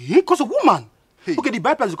 Because a woman. Hey. Okay, the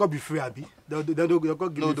bypass is going to be free, Abi. They'll give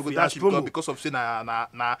free as promo. Because of say na.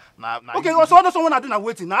 Okay, so other someone I didn't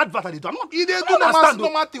waiting. Na advert I did. I'm not. They do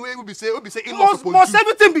normal thing. We be say in-law suppose do. Must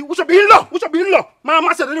everything be? We should be in-law. We should be in-law. My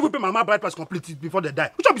mama said they will pay my mama bypass completely before they die.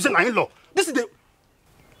 We should be saying in-law. This is the.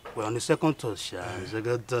 Well, on the second thought, you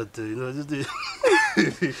know, this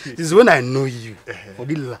is when I know you for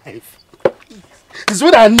the life. This is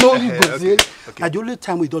when I know you, okay. And the only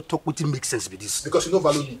time we don't talk with it makes sense with this. Because you don't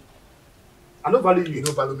value me. I don't value you. You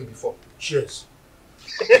don't value me before. Cheers.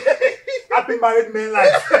 Happy married man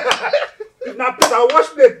life. If not, please, I'll wash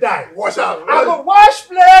plate die. Wash out. I will wash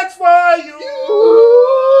plate for you.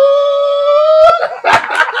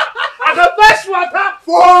 I will fetch water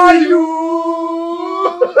for you.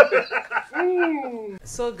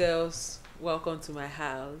 So, girls, welcome to my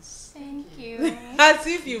house. Thank you. As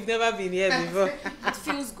if you've never been here before. It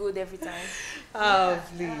feels good every time. Oh,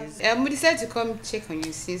 please. We decided to come check on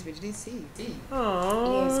you since we didn't see it.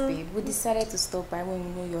 Aww. Yes, babe. We decided to stop by when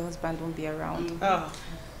we know your husband won't be around. Oh.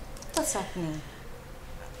 What's happening?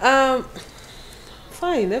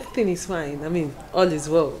 Fine. Everything is fine. I mean, all is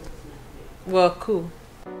well. Well, cool.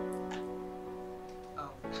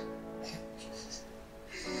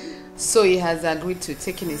 So he has agreed to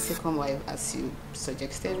taking a second wife as you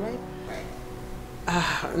suggested, right?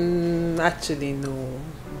 Actually, no.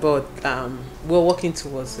 But we're working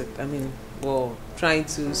towards it. I mean, we're trying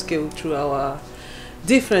to scale through our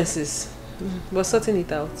differences. We're sorting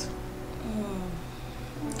it out.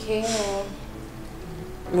 Okay.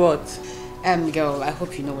 What? Girl, I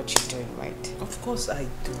hope you know what you're doing, right? Of course I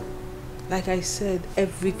do. Like I said,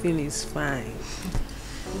 everything is fine.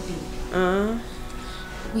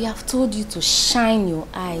 We have told you to shine your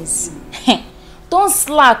eyes. Don't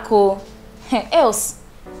slack, oh. Else,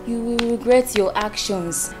 you will regret your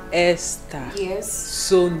actions. Esther. Yes.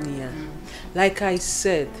 Sonia. Like I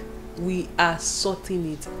said, we are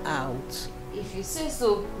sorting it out. If you say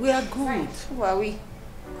so. We are good. Who are we?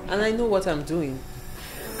 And I know what I'm doing.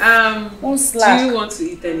 Don't slack. Do you want to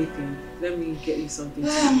eat anything? Let me get you something to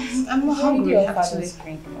eat. I'm not hungry, actually.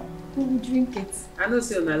 Who will drink it? I know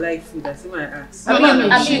say I like food. I see my ass. I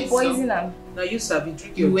mean, poison them. Now you sabi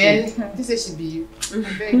drink your drink. Well, this should be you.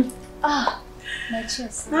 Ah, my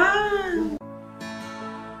chest.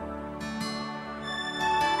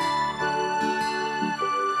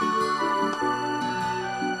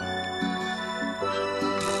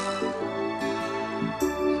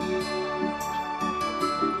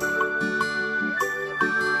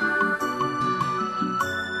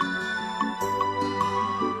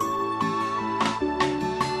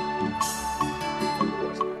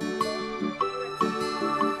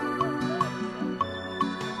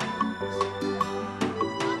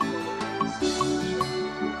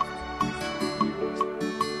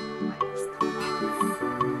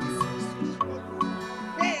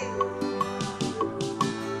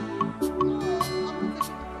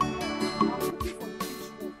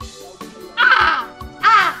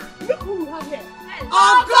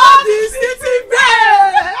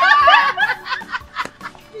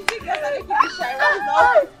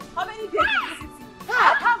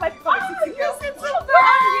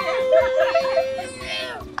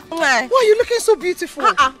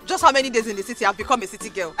 Just how many days in the city I've become a city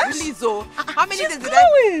girl? Please, oh. How many days did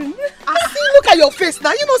I see, look at your face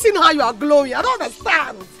now. You don't see how you are glowing. I don't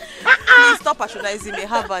understand. Please stop patronizing me.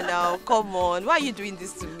 Hava now. Come on. Why are you doing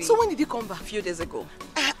this to me? So when did you come back? A few days ago.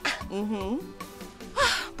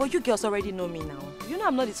 But you girls already know me now. You know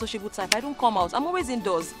I'm not the sociable type. I don't come out. I'm always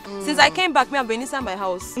indoors. Since I came back, I've been inside my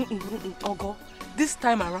house. Ogo, this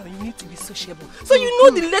time around you need to be sociable. So you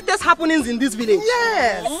know the latest happenings in this village?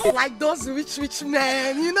 Yes. Like those rich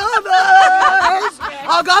men, you know those.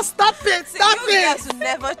 Ogo, stop it. Stop it. You guys will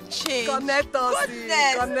never change. Connect us.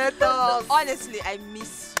 Goodness. Connect us. Honestly, I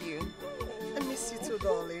miss you. I miss you too,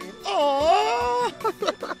 darling. Oh.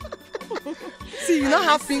 See, you don't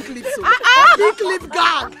have pink lips. Pink lip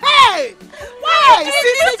girl. Hey! Hey!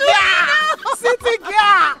 City girl! City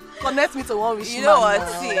girl! connect me to one wish. You know what?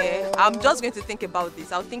 See, I'm just going to think about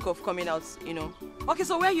this. I'll think of coming out, you know. Okay,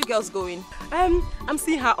 so where are you girls going? I'm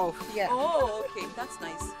seeing her off. Yeah. Oh, okay. That's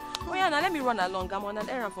nice. Oh yeah, now let me run along. I'm on an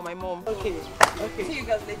errand for my mom. Okay. See you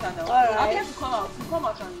guys later now. All right. I'm here to come out. You come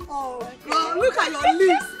out and... Oh, okay. Look at your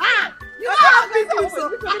lips. You know how big you so.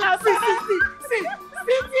 See,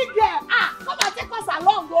 girl. Come and take us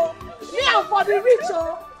along, go. Me and for the rich,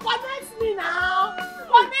 oh. Connect me now.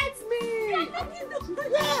 Connect me.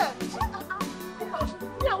 Yeah.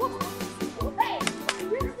 Yeah, what? Hey.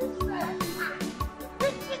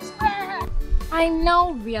 I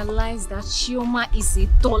now realize that Chioma is a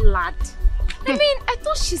dull lad. I mean, I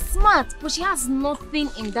thought she's smart, but she has nothing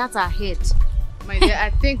in that her head. My dear,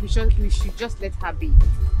 I think we should just let her be.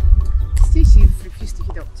 See, she refused to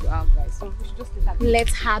hit up to our guys, so we should just let her be. Let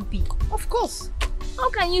her be? Of course. How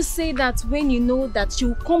can you say that when you know that she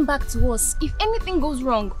will come back to us if anything goes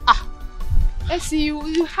wrong? Let's see,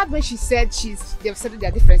 you heard when she said they've settled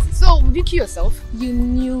their differences. So, would you kill yourself? You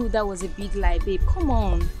knew that was a big lie, babe. Come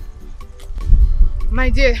on. My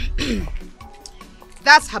dear,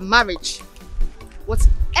 that's her marriage.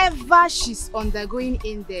 Whatever she's undergoing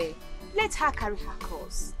in there, let her carry her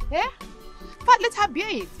course. Yeah? But let her bear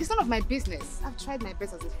it. It's none of my business. I've tried my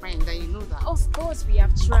best as a friend, and you know that. Of course we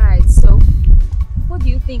have tried. So, what do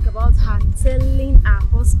you think about her telling her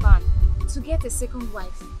husband to get a second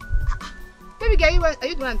wife? Baby girl, are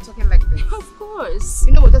you the one talking like this? Of course.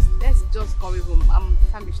 You know what, let's just go home. I'm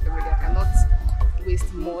famished already. I cannot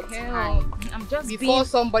waste more time. I'm just before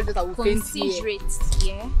somebody that will faint here.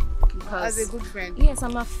 Yeah? Because as a good friend. Yes,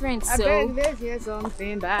 I'm a friend, so... I beg, let's hear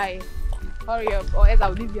something. Bye. Hurry up, or else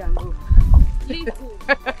I'll leave you and go. Leave who?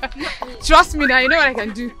 Trust me now, you know what I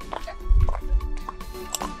can do.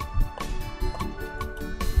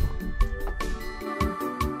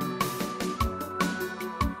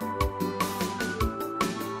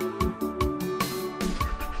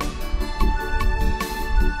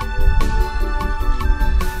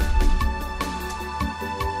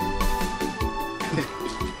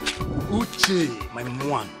 Uche, my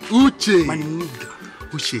one. Uche. My nigga.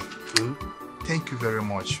 Uche, thank you very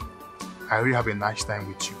much. I really have a nice time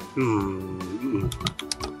with you.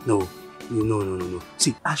 No.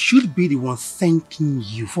 See, I should be the one thanking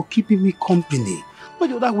you for keeping me company. But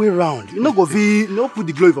the other way around. You know, put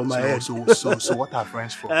the glory on my head. So what are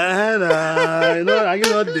friends for? You know, are you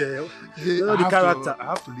not there? You know the character. I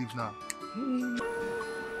have to leave now.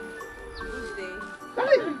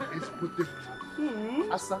 It's good day.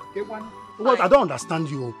 Asa, get one. What? I don't understand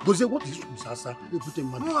you. But say, what is Asa?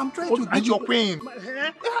 No, I'm trying to get your queen.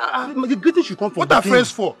 The greeting should come from what are friends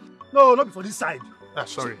for? No, not before this side.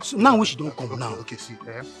 Sorry. So now when she don't come now. Okay, see.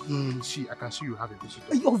 See, I can see you have a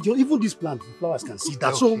visitor. Even this plant, the flowers can see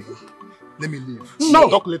that. So let me leave. No,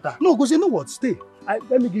 talk later. No, because you know what? Stay.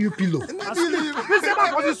 Let me give you pillow. Let me leave.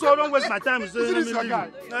 Don't waste my time. Is this your guy?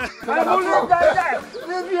 I will leave that.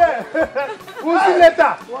 Leave here. We'll see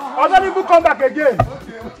later. Other people come back again.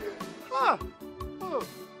 Okay.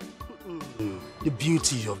 The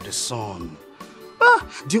beauty of the sun.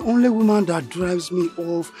 The only woman that drives me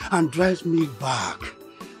off and drives me back.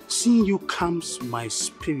 Seeing you calms my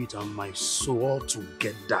spirit and my soul all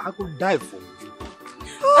together. I could die for you.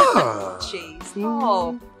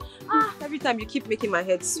 Jeez. Every time you keep making my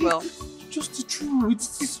head swell. Just the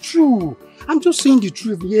truth. It's true. I'm just saying the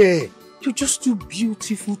truth. Yeah. You're just too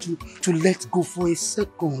beautiful to let go for a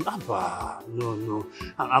second. Abba. No.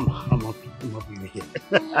 I'm happy you're here.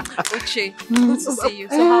 Uche, good to see you.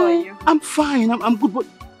 So how are you? I'm fine. I'm good, but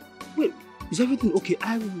wait, is everything okay?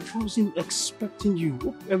 I wasn't expecting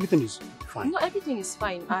you. Everything is fine. No, everything is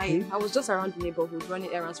fine. Okay. I was just around the neighborhood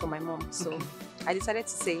running errands for my mom, so I decided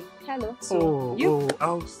to say hello to you.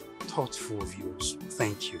 How thoughtful of you.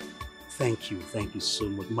 Thank you. Thank you so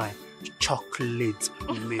much. My chocolate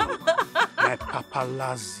milk, my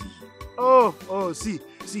paparazzi. See,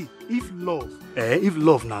 if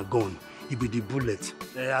love now gone, it be the bullet.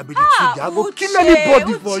 I be the trigger. I go kill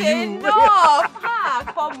anybody for you. No,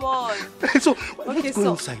 come on. So, okay, let's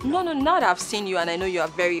go inside. No, now that I've seen you and I know you are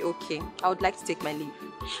very okay, I would like to take my leave.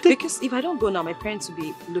 Because if I don't go now, my parents will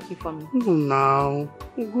be looking for me. No, now.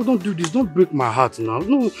 Don't do this. Don't break my heart now.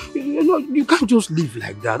 No, you can't just live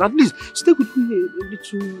like that. At least stay with me a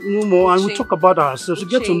little more and we'll talk about ourselves.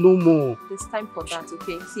 Get to know more. There's time for that,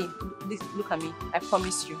 okay? See, look at me. I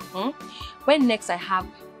promise you. When next I have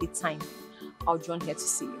the time, I'll join here to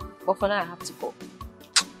see you. But for now, I have to go.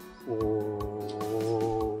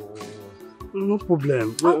 No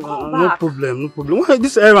problem. No problem. Why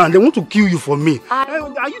this errand? They want to kill you for me.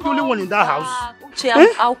 Are you the only one in that house?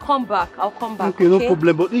 I'll come back. Okay, no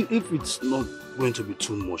problem. But if it's not going to be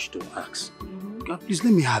too much to ask, Please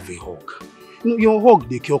let me have a hug. You know, your hug,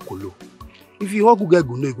 they cure Kolo. If you hug get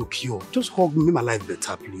go, no, it go cure. Just hug me, make my life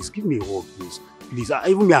better, please. Give me a hug, please. Please,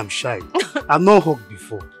 even me, I'm shy. I've not hugged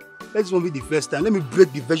before. This won't be the first time. Let me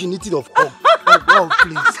break the virginity of hug. Oh,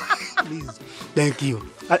 please. Please. Thank you.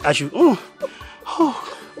 I should... Oh.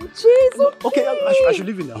 Jesus. Okay, I should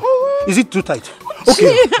leave it now. Is it too tight?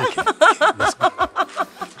 Okay. Let's go.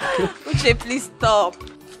 Uche, please stop.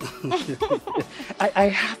 I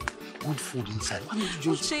have good food inside. Why don't you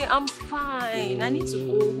just... Uche, I'm fine. I need to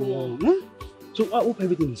go home. So I hope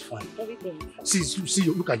everything is fine. Everything. See,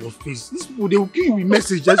 look at your face. These people, they will give you a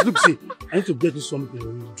message. Just look, say, I need to get you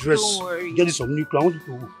something, dress, Don't worry. get you some new clothes.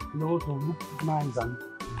 I want you to look nice and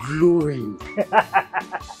glowing.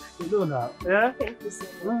 You know now, yeah? Thank you so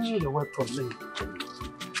much. You're welcome.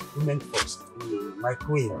 Women first. My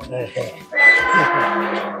queen.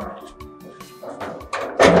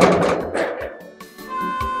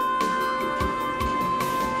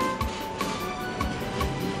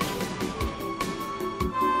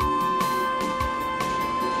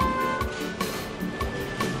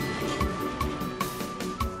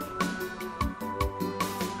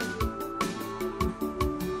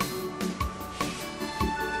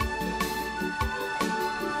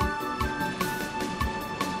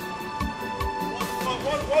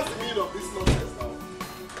 What's the meaning of this nonsense now?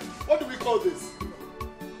 What do we call this?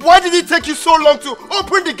 Why did it take you so long to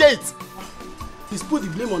open the gate? He's put the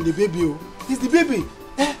blame on the baby. Oh. It's the baby.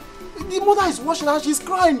 The mother is watching her. She's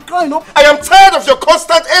crying. I am tired of your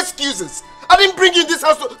constant excuses. I didn't bring you in this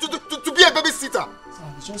house to be a babysitter.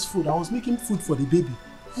 Sir, it's just food. I was making food for the baby.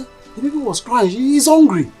 The baby was crying. He's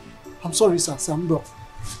hungry. I'm sorry, sir. Sir,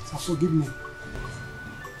 forgive me.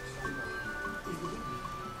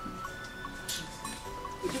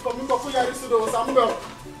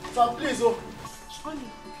 Please,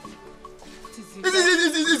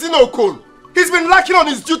 Is he not cool? He's been lacking on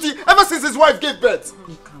his duty ever since his wife gave birth.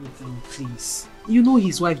 Calm down, please. You know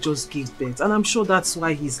his wife just gave birth, and I'm sure that's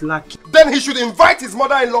why he's lacking. Then he should invite his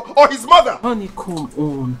mother-in-law or his mother. Honey, come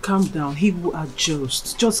on. Calm down. He will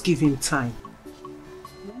adjust. Just give him time.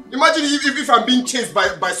 Imagine if I'm being chased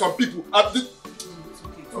by some people at the...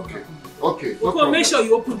 Okay. No, make sure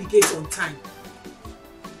you open the gate on time.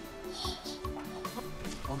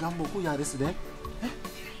 Ogambo, who are this there?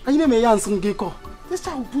 And you may answer Geko. This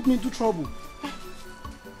child will put me into trouble.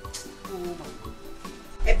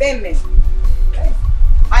 Ebeme.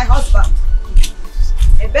 My husband.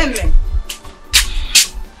 Ebeme.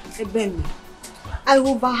 Ebeme. I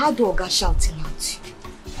overheard Oga shouting at you.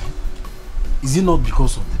 Is it not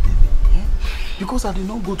because of the baby? Because I did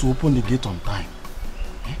not go to open the gate on time.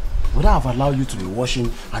 Would I have allowed you to be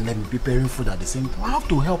washing and then preparing food at the same time? I have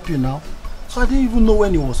to help you now. So I didn't even know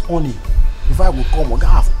when he was on it. If I would come, Oga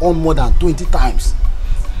have on more than 20 times.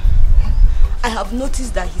 I have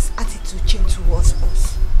noticed that his attitude changed towards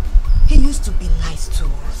us. He used to be nice to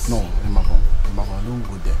us. No, Imaba, don't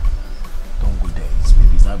go there. Don't go there.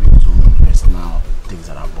 Maybe he's having his own personal things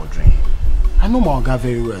that are bothering him. I know my Oga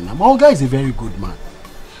very well now. My Oga is a very good man.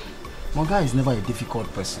 My Oga is never a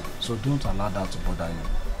difficult person. So don't allow that to bother you.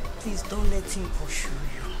 Please don't let him pursue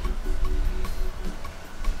you.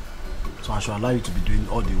 So I should allow you to be doing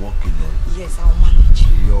all the work alone? Yes, I'll manage.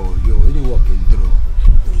 Yo, any work you do.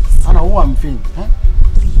 Please. I know who I'm feeling.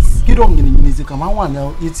 Please. You don't get music. I want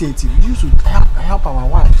to 80. You should help our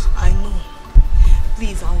wives. I know.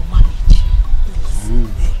 Please, I'll manage. Please.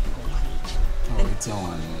 I'll manage. Oh, it's your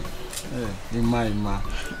one. Hey,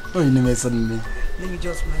 oh, you never said me. Let me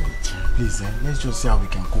just manage. Please, let's just see how we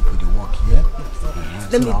can cope with the work here.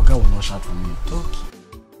 So that our guy will not shout for me. Okay.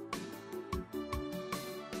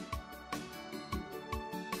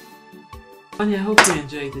 Honey, I hope you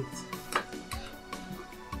enjoyed it.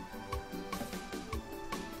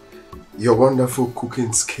 Your wonderful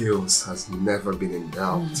cooking skills has never been in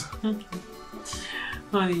doubt.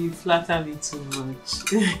 Honey, you flatter me too much.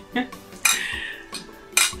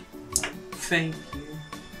 Thank you.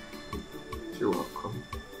 You're welcome.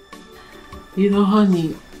 You know,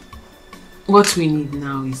 honey, what we need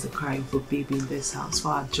now is the cry of a baby in this house for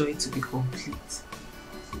our joy to be complete.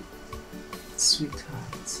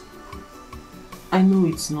 Sweetheart, I know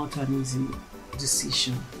it's not an easy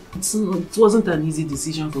decision. It wasn't an easy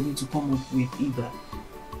decision for me to come up with either.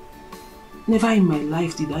 Never in my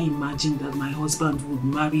life did I imagine that my husband would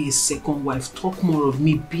marry a second wife, talk more of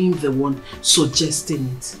me being the one suggesting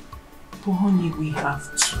it. But honey, we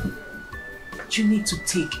have to. You need to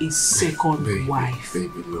take a second wife.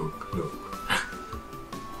 Baby, look.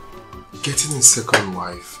 Getting a second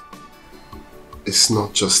wife is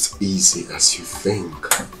not just easy as you think.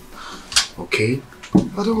 Okay?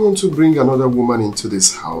 I don't want to bring another woman into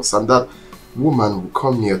this house, and that woman will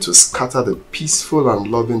come here to scatter the peaceful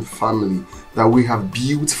and loving family that we have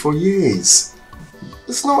built for years.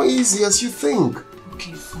 It's not easy as you think.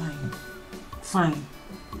 Okay, fine. Fine.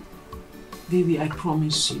 Baby, I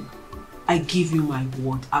promise you. I give you my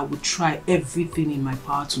word. I will try everything in my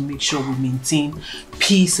power to make sure we maintain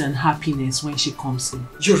peace and happiness when she comes in.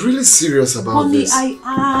 You're really serious about this? Honey,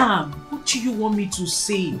 I am. What do you want me to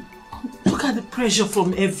say? Look at the pressure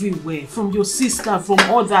from everywhere. From your sister, from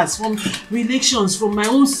others, from relations, from my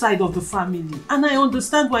own side of the family. And I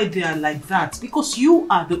understand why they are like that. Because you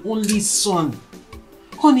are the only son.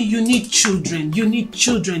 Honey, you need children. You need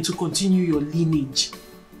children to continue your lineage.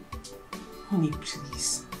 Honey,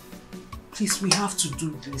 please. Please, we have to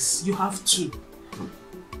do this. You have to.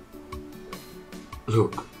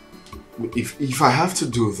 Look, if I have to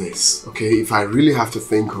do this, okay, if I really have to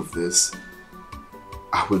think of this,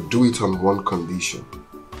 I will do it on one condition.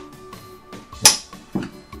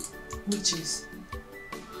 Which is?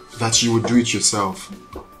 That you will do it yourself.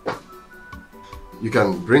 You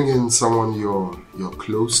can bring in someone you're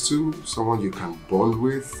close to, someone you can bond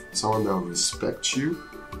with, someone that will respect you,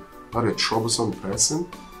 not a troublesome person.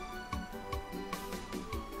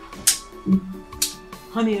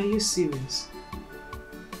 Honey, are you serious?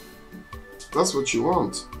 That's what you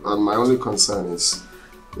want. And my only concern is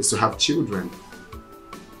to have children.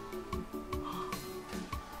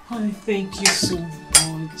 Honey, thank you so much.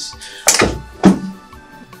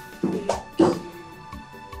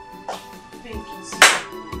 Thank you so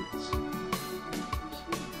much.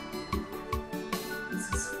 This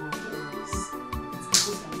is for us.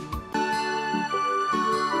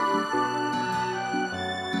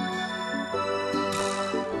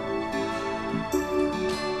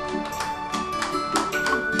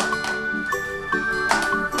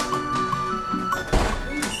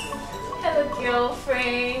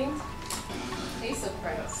 Girlfriend. Are you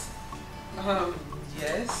surprised?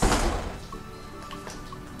 Yes.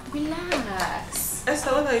 Relax.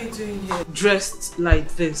 Esther, what are you doing here? Dressed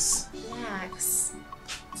like this. Relax.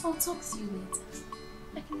 I'll talk to you later.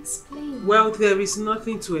 I can explain. Well, there is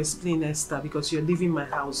nothing to explain, Esther, because you're leaving my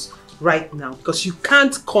house right now. Because you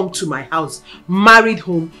can't come to my house, married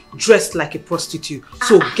home, dressed like a prostitute.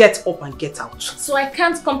 So get up and get out. So I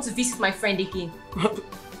can't come to visit my friend again?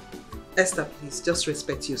 Esther, please, just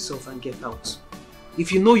respect yourself and get out.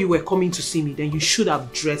 If you know you were coming to see me, then you should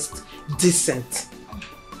have dressed decent.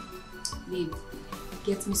 Babe,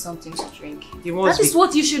 get me something to drink. That is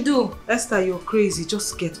what you should do. Esther, you're crazy.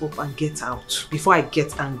 Just get up and get out before I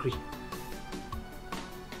get angry.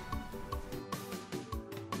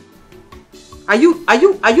 Are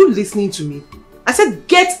you listening to me? I said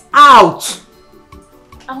get out!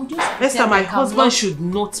 I'll just Esther, my husband should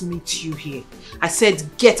not meet you here. I said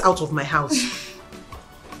get out of my house.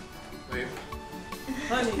 Babe.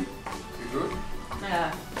 Honey. You good?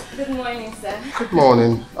 Good morning, sir. Good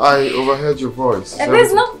morning. I overheard your voice.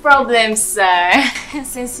 There's no problem, sir.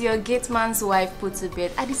 Since your gate man's wife put to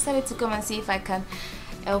bed, I decided to come and see if I can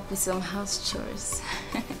help with some house chores.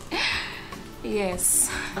 Yes.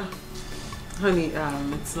 Honey,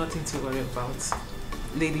 it's nothing to worry about.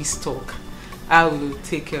 Ladies talk. I will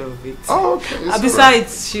take care of it. Oh, okay. Besides, right.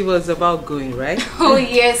 She was about going, right? Oh,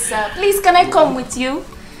 yes, sir. Please, can I come with you?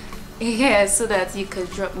 Yeah, so that you could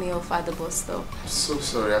drop me off at the bus stop. I'm so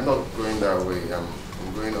sorry. I'm not going that way. I'm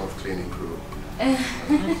going off cleaning crew.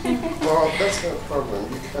 Well, that's no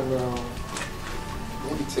problem. You can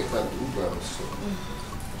maybe take an Uber or so.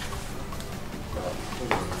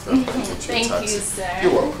 Thank you, sir.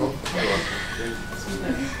 You're welcome. You're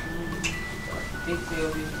welcome. Thank you.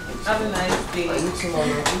 Have a nice day. You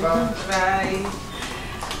tomorrow. Bye.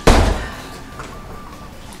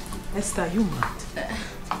 Esther, are you mad?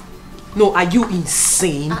 No, are you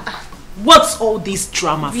insane? What's all this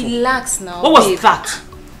drama for? Relax now. What was that?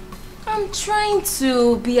 I'm trying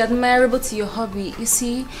to be admirable to your hobby. You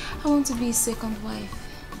see, I want to be a second wife.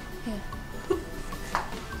 Yeah.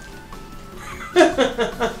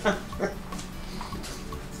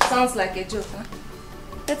 Sounds like a joke, huh?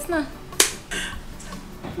 It's not.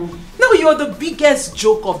 No, you're the biggest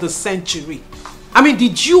joke of the century. I mean,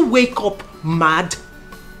 did you wake up mad?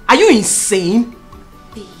 Are you insane?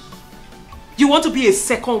 You want to be a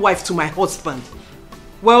second wife to my husband?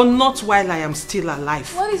 Well, not while I am still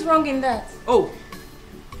alive. What is wrong in that? Oh,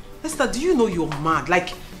 Esther, do you know you're mad?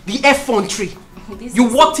 Like the effrontery. You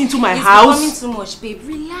walked into my house. It's becoming too much, babe.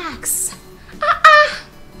 Relax.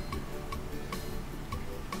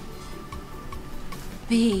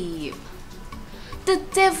 Babe, the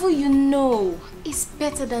devil you know is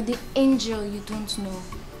better than the angel you don't know.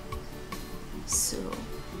 So,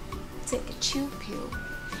 take a chill pill.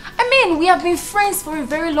 I saying we have been friends for a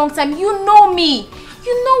very long time. You know me.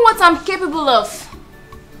 You know what I'm capable of.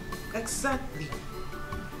 Exactly.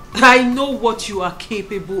 I know what you are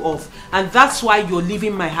capable of, and that's why you're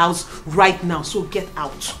leaving my house right now, so get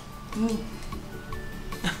out. Me?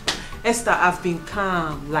 Esther, I've been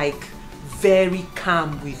calm, like very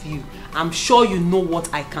calm with you. I'm sure you know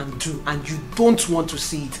what I can do and you don't want to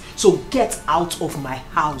see it, so get out of my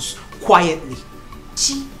house quietly.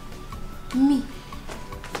 Chi, me?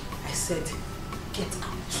 I said get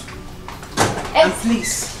out. And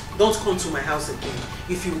please, don't come to my house again.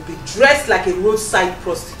 If you will be dressed like a roadside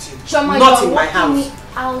prostitute, Choma, not in my house. Me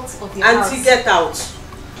out of the house. Auntie, get out.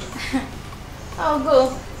 I'll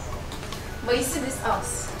go. But you see this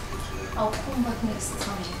house, I'll come back next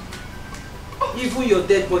time. Even your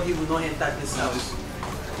dead body will not enter this house.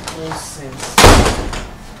 Nonsense.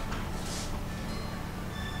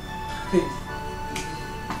 Hey.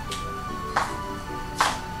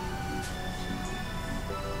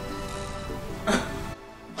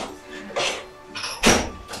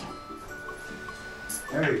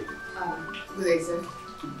 Good day, sir.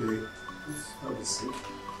 Good day. Have a seat.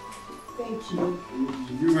 Thank you.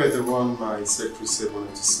 You were the one my secretary said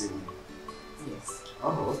wanted to see me. Yes.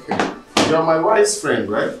 Oh, okay. You're my wife's friend,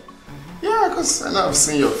 right? Yeah, because I know I've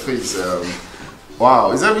seen your face.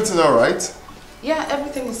 Wow, is everything alright? Yeah,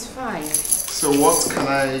 everything is fine. So what can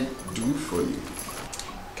I do for you?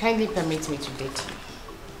 Kindly permit me to date you.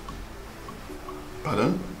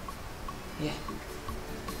 Pardon? Yeah.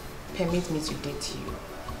 Permit me to date you.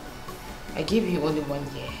 I give you only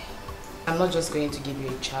 1 year. I'm not just going to give you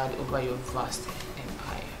a child over your vast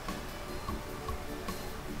empire.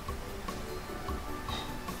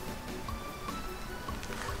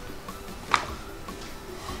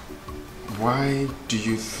 Why do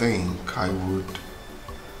you think I would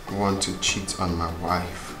want to cheat on my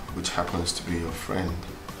wife, which happens to be your friend?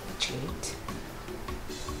 Cheat?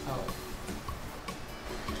 Oh.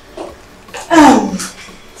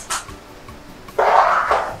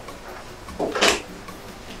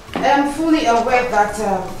 I am fully aware that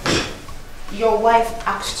your wife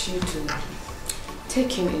asked you to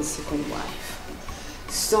take in a second wife.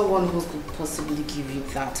 Someone who could possibly give you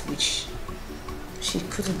that which she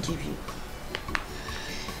couldn't give you.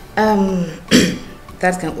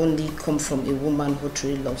 That can only come from a woman who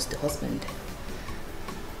truly loves the husband.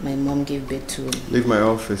 My mom gave birth to... Leave my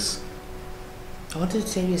office. I wanted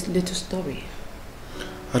to tell you a little story.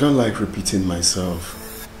 I don't like repeating myself.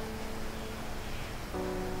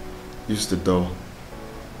 Use the door.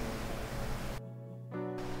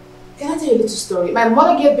 Can I tell you a little story? My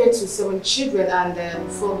mother gave birth to 7 children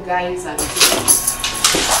and 4 guys and...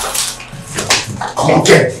 Come on,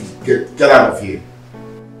 get out of here.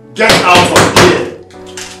 Get out of here.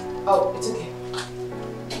 Oh, it's okay.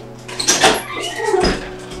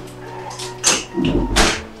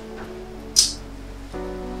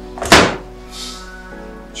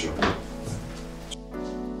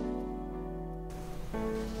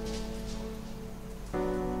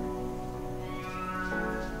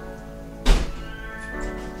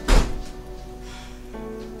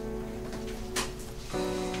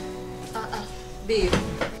 Babe.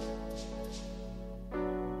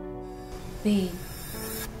 Babe,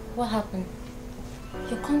 what happened?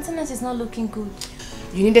 Your countenance is not looking good.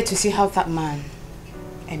 You needed to see how that man,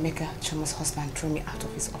 Emeka, Choma's husband, threw me out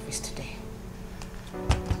of his office today.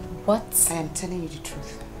 What? I am telling you the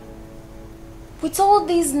truth. With all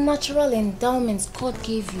these natural endowments God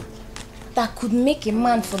gave you, that could make a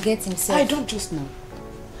man forget himself. I don't just know.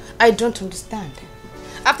 I don't understand.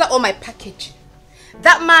 After all my packaging,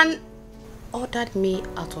 that man ordered me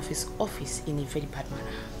out of his office in a very bad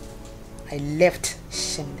manner. I left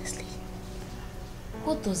shamelessly.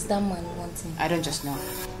 What does that man want him? I don't just know.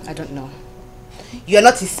 I don't know. You are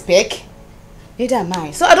not his spec. Neither am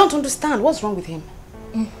I. So I don't understand. What's wrong with him?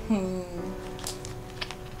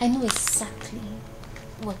 I know exactly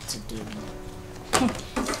what to do.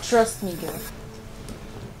 Trust me, girl.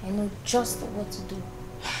 I know just what to do.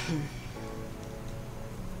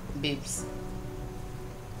 Babes,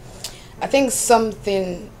 I think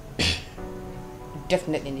something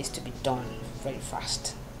definitely needs to be done very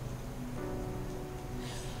fast.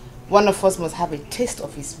 One of us must have a taste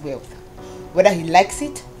of his wealth. Whether he likes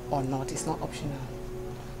it or not, it's not optional.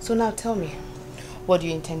 So now tell me, what do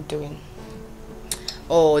you intend doing?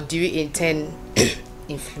 Or do you intend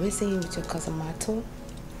influencing him with your cousin Marto?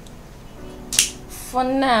 For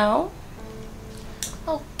now,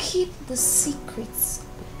 I'll keep the secrets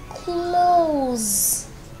close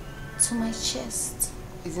to my chest.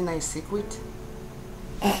 Isn't that a secret?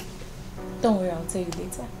 Don't worry, I'll tell you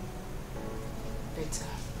later. Better.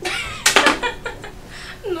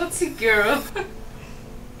 Naughty girl.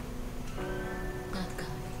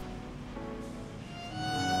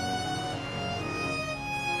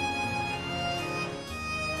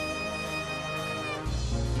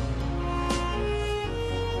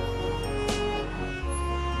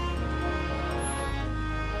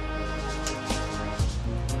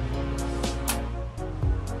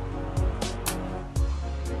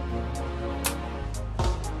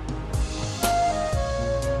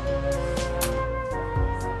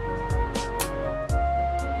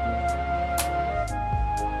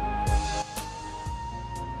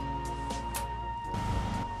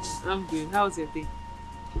 I'm good. How's your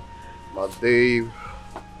day?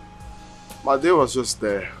 My day was just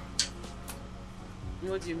there.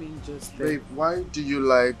 What do you mean just there? Babe, why do you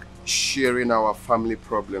like sharing our family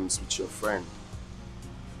problems with your friend?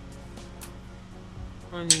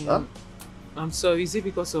 Honey, Huh? I'm sorry. Is it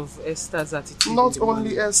because of Esther's attitude? Not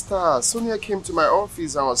only Esther. Sonia came to my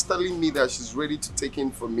office and was telling me that she's ready to take in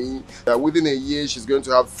for me. That within a year she's going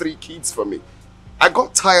to have 3 kids for me. I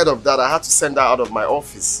got tired of that. I had to send her out of my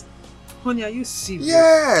office. Honey, are you serious?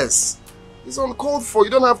 Yes! It's uncalled for.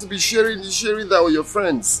 You don't have to be sharing that with your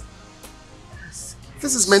friends.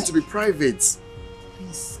 This is meant to be private.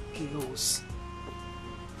 These girls.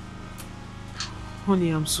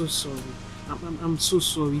 Honey, I'm so sorry. I'm so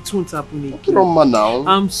sorry. It won't happen again. Okay, Mama, now.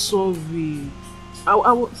 I'm sorry.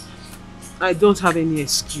 I don't have any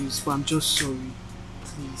excuse, but I'm just sorry.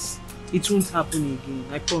 Please. It won't happen again.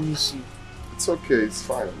 I promise you. It's okay. It's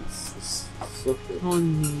fine. It's okay.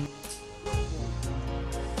 Honey.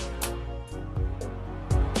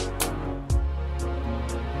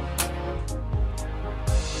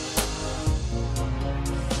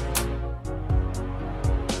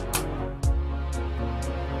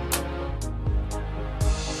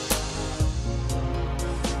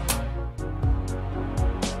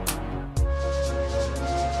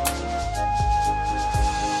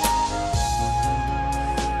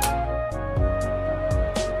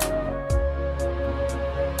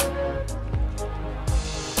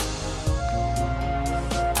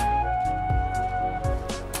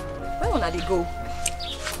 Go.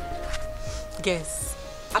 Guess.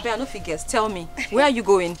 I no fit guess. Tell me. Where are you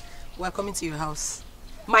going? We're coming to your house.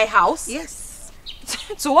 My house? Yes.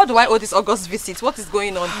 So what do I owe this August visit? What is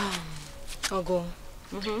going on? Ogo,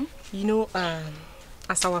 you know,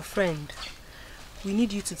 as our friend, we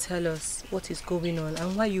need you to tell us what is going on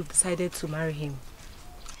and why you've decided to marry him.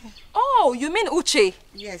 Oh, you mean Uche?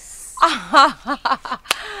 Yes.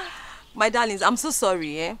 My darlings, I'm so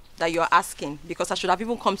sorry that you're asking, because I should have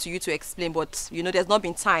even come to you to explain, but you know, there's not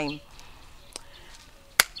been time.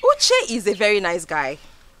 Uche is a very nice guy.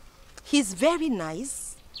 He's very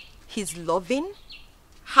nice. He's loving,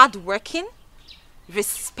 hardworking,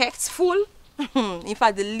 respectful. In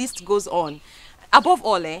fact, the list goes on. Above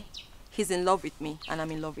all, he's in love with me and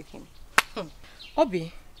I'm in love with him.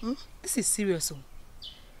 Obi, this is serious.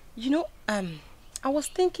 You know, I was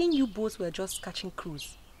thinking you both were just catching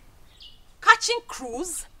cruise. Catching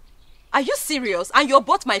cruise? Are you serious? And you're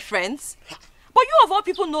both my friends? But you of all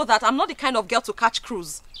people know that I'm not the kind of girl to catch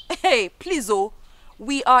cruise. Hey, please,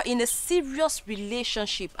 we are in a serious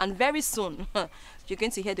relationship and very soon you're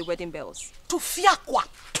going to hear the wedding bells. To fiakwa.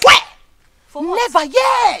 Never,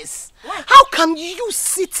 yes. Why? How can you,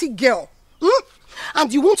 city girl,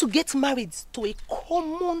 and you want to get married to a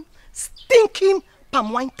common, stinking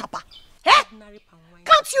palm wine tapper?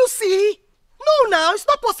 Can't you see? No, now it's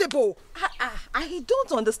not possible. I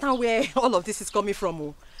don't understand where all of this is coming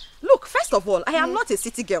from. Look, first of all, I am not a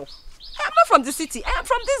city girl. I am not from the city. I am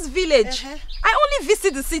from this village. I only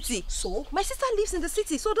visit the city. So? My sister lives in the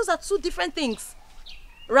city, so those are 2 different things.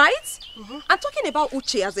 Right? I'm talking about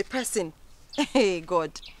Uche as a person. Hey,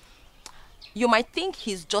 God. You might think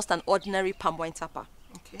he's just an ordinary palm wine tapper.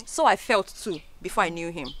 Okay. So I felt too before I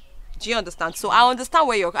knew him. Do you understand? So I understand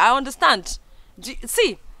where you're... I understand.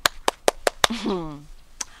 See...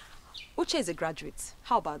 Uche is a graduate.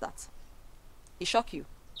 How about that? He shocked you.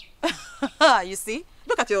 You see?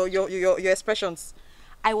 Look at your expressions.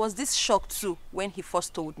 I was this shocked too when he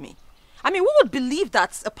first told me. I mean, who would believe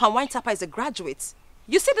that a palm wine tapper is a graduate?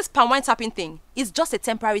 You see, this palm wine tapping thing is just a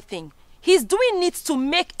temporary thing. He's doing it to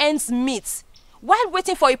make ends meet while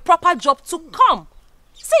waiting for a proper job to come.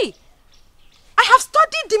 See, I have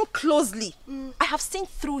studied him closely. I have seen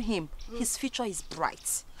through him. His future is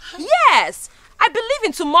bright. Yes, I believe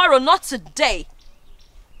in tomorrow, not today.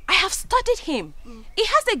 I have studied him. He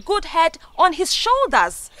has a good head on his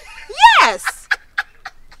shoulders. Yes.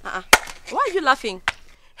 Why are you laughing?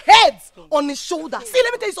 Heads on his shoulder. See,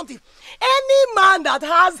 let me tell you something. Any man that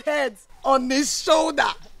has heads on his shoulder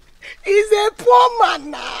is a poor man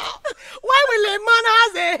now. Why will a man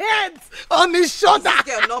has a head on his shoulder?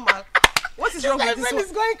 This girl normal. What is wrong with this one? My friend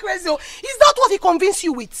is going crazy. Is that what he convinced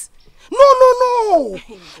you with? No.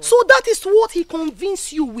 So that is what he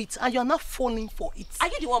convinced you with, and you're not falling for it. Are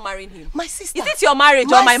you the one marrying him? My sister. Is it your marriage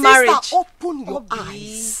or my marriage? My sister, open your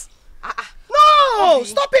eyes. No,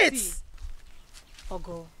 stop it.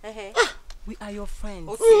 Ogo, we are your friends.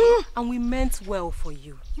 Okay. And we meant well for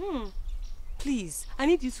you. Please, I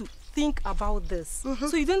need you to think about this.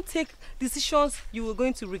 So you don't take decisions you were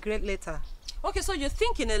going to regret later. Okay, so you're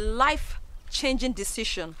thinking a life-changing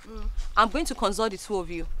decision. I'm going to consult the two of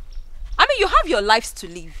you. I mean, you have your lives to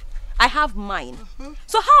live. I have mine.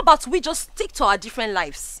 So how about we just stick to our different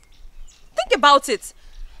lives? Think about it.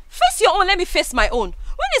 Face your own, let me face my own.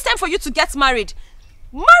 When it's time for you to get married,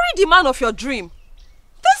 marry the man of your dream.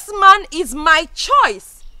 This man is my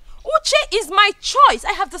choice. Uche is my choice.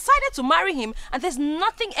 I have decided to marry him, and there's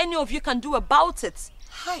nothing any of you can do about it.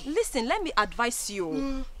 Listen, let me advise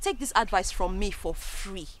you. Take this advice from me for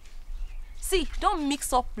free. See, don't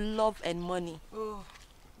mix up love and money.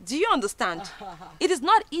 Do you understand? It is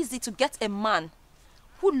not easy to get a man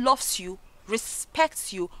who loves you,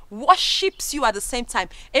 respects you, worships you at the same time.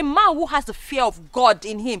 A man who has the fear of God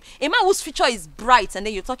in him. A man whose future is bright, and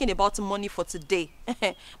then you're talking about money for today.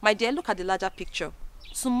 My dear, look at the larger picture.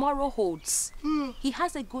 Tomorrow holds. He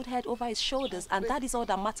has a good head over his shoulders, and that is all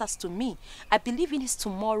that matters to me. I believe in his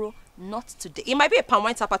tomorrow, not today. It might be a palm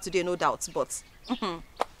wine tapper today, no doubt, but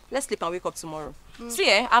let's sleep and wake up tomorrow.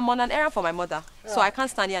 See, I'm on an errand for my mother, so I can't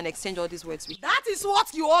stand here and exchange all these words with you. That is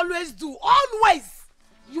what you always do. Always.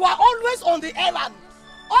 You are always on the errand.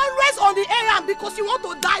 Always on the errand because you want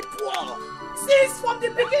to die poor. Since from the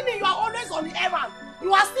beginning, you are always on the errand.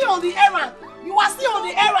 You are still on the errand. You are still on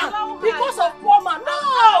the errand because of poor man.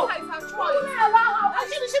 No! Can you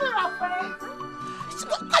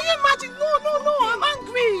imagine? No, I'm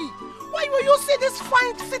angry. Why will you see this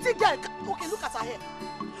fine city girl? Okay, look at her hair.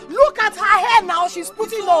 Look at her hair now she's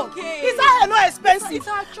putting on. Is her hair not expensive?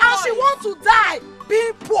 And she wants to die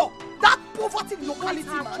being poor. That poverty locality,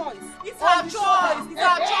 man. It's her choice. It's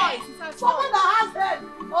her choice. Someone that has head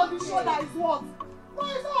on the shoulder is what? No,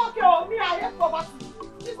 it's not okay. Oh, me, I hate poverty.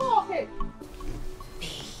 It's not okay.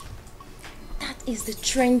 That is the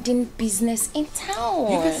trending business in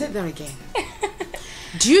town. You can say that again.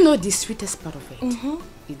 Do you know the sweetest part of it?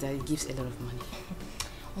 Is that it gives a lot of money.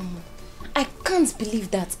 I can't believe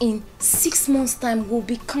that in 6 months' time we'll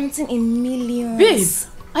be counting in millions.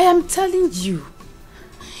 Babe, I am telling you.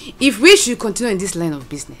 If we should continue in this line of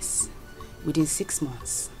business, within 6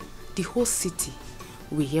 months, the whole city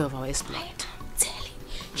will hear of our exploit. I'm telling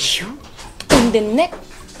you. In the next...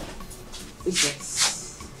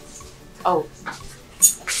 Yes. Oh.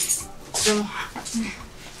 So...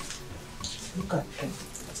 Look at them.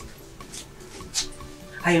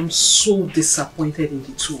 I am so disappointed in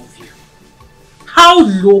the two of you. How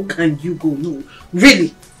low can you go? No,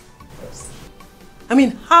 really. I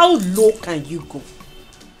mean, how low can you go?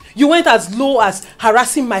 You went as low as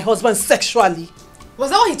harassing my husband sexually. Was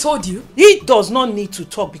that what he told you? He does not need to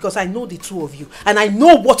talk because I know the two of you. And I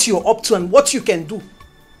know what you're up to and what you can do.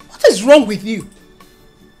 What is wrong with you?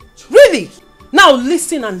 Really? Now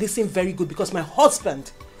listen and listen very good because my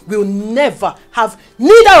husband will never have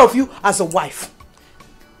neither of you as a wife.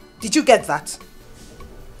 Did you get that?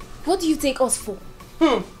 What do you take us for?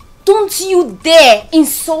 Don't you dare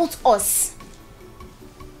insult us.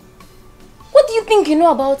 What do you think you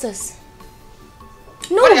know about us?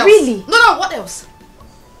 No, really. No, what else?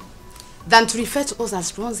 Than to refer to us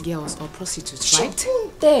as bronze girls or prostitutes, right?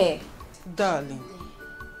 Don't dare. Darling,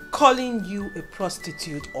 calling you a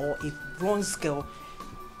prostitute or a bronze girl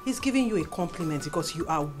is giving you a compliment because you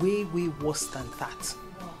are way, way worse than that.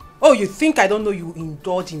 Oh, you think I don't know you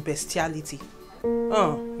indulge in bestiality?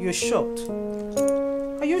 Oh, you're shocked.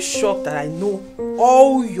 Are you shocked that I know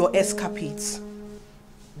all your escapades?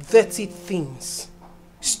 Dirty things.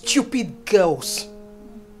 Stupid girls.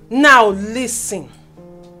 Now listen.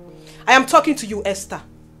 I am talking to you, Esther.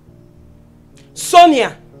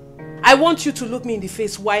 Sonia, I want you to look me in the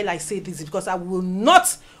face while I say this because I will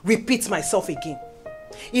not repeat myself again.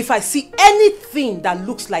 If I see anything that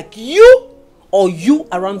looks like you or you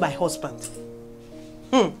around my husband,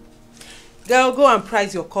 girl, go and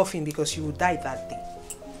price your coffin because you will die that day.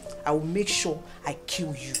 I will make sure I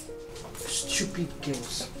kill you. Stupid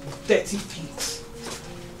girls. Dirty pigs.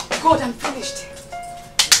 God, I'm finished.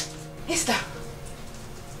 Esther.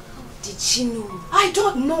 How did she know? I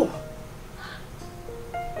don't know.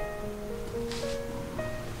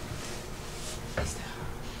 Esther.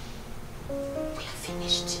 We are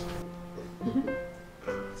finished.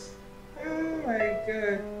 Oh my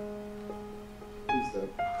God. Who's that?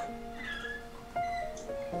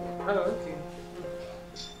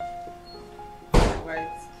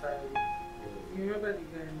 white tie. You remember the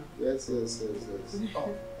guy now? Yes.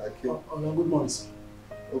 Oh, okay. Good morning, sir.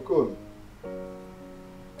 Okon.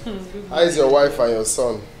 How is your wife and your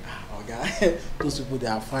son? Okay. Those people, they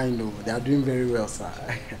are fine, though. They are doing very well, sir.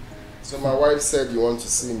 So my wife said you want to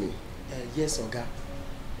see me. Yes, Oga.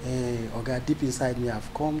 Oga, deep inside me,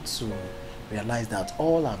 I've come to realize that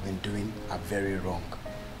all I've been doing are very wrong.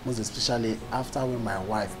 Most especially after when my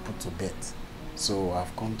wife put to bed. So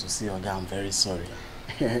I've come to see Oga, I'm very sorry.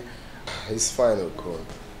 It's fine, Okon.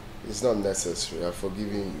 It's not necessary. I've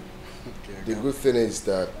forgiven you. Okay, the good thing is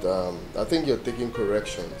that I think you're taking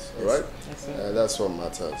corrections, Yes. right? Yes, sir. That's what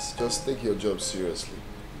matters. Just take your job seriously.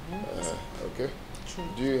 Okay? True.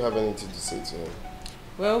 Do you have anything to say to him?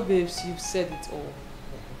 Well, babes, you've said it all.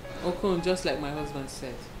 Okon, just like my husband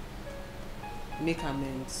said, make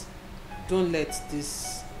amends. Don't let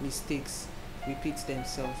these mistakes repeat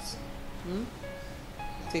themselves.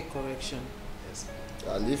 Take correction. Yes.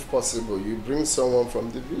 And if possible, you bring someone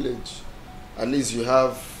from the village. At least you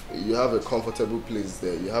have a comfortable place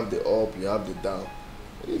there. You have the up, you have the down.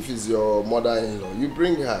 If it's your mother-in-law, you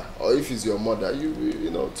bring her. Or if it's your mother, you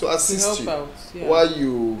know, to assist to help you out, yeah. while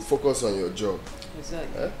you focus on your job.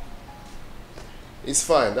 Exactly. It's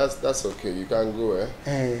fine. That's okay. You can go.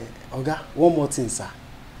 Oga, one more thing, sir.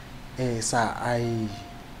 Sir,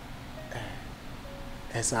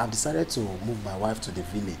 sir, I've decided to move my wife to the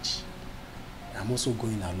village. I'm also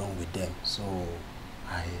going along with them, so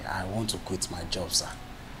I want to quit my job, sir.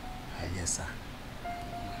 Yes, sir.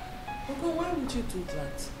 Okon, why would you do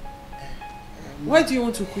that? Why do you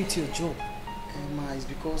want to quit your job? It's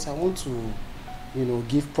because I want to, you know,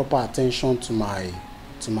 give proper attention to my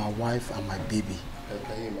wife and my baby.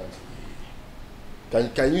 Can you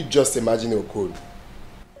imagine? Can you just imagine Okon?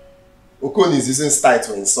 Okon is using style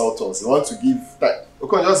to insult us. He wants to give style.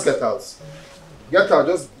 Okon, just get out. Get out.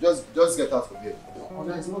 Just get out from here. Oh,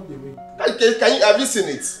 that is not the way. Have you seen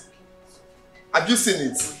it? Have you seen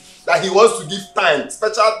it? That he wants to give time,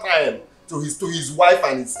 special time to his wife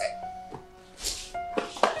and his son.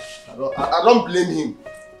 I don't blame him.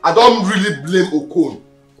 I don't really blame Okon.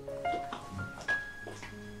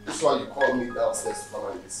 That's why you called me downstairs to come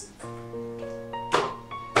and listen.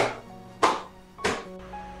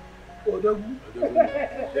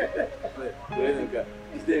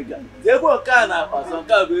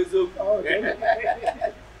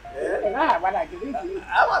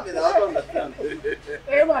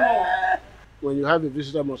 When you have a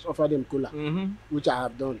visitor, must offer them cola, which I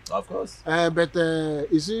have done. Of course. But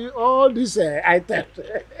you see, all these items,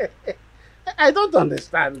 I don't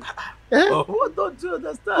understand. What don't you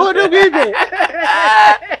understand? What do you mean?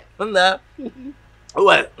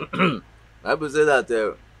 Well, Bible say that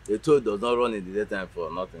the toad does not run in the daytime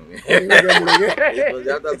for nothing. It was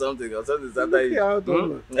after something or something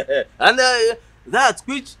after it. And that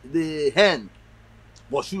which the hen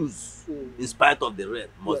pursues in spite of the rain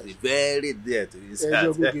must be very dear to his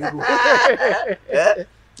heart.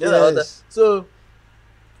 Yes. So,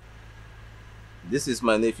 this is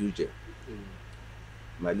my nephew, Jay.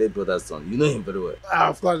 My late brother's son. You know him very well.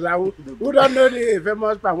 Of course, who don't know the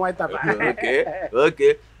famous pan white tapa?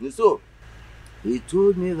 Okay. So, he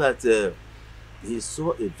told me that he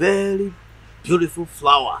saw a very beautiful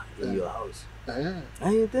flower in your house. And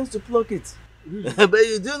he intends to pluck it. But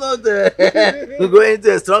you do not go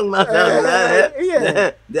into a strong man.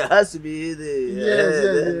 There has to be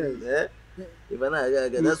the... Yes.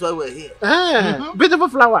 That's why we're here. Beautiful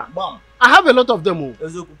flower. Bomb. I have a lot of them.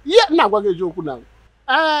 Yeah, now what is joke now?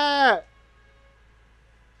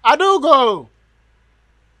 Adugo.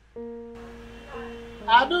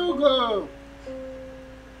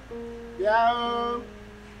 Yeah.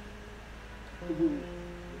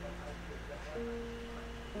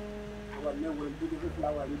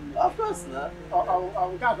 Of course, not.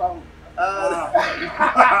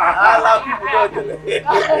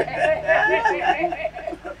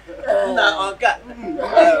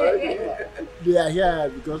 They are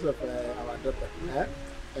here because of our daughter.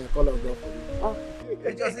 Call of God for me.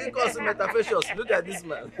 It just equals metaphysics. Look at this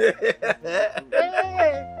man.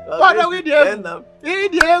 What are we doing? You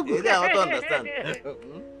don't understand.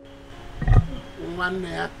 One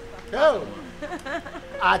there. Oh.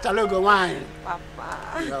 Achalogo wine.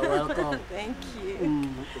 Papa. You're welcome. Thank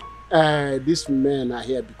you. These men are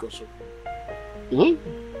here because of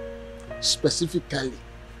specifically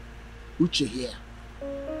Uche here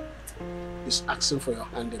is asking for your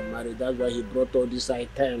hand in marriage. That's why he brought all these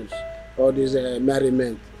items, all these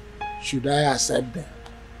merriment. Should I accept them?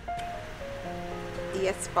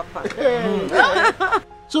 Yes, Papa.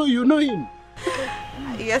 So you know him?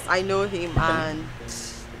 Yes, I know him, and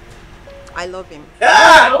I love him.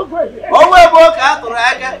 Oh, my book,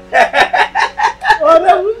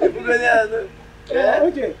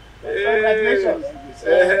 Okay. Congratulations.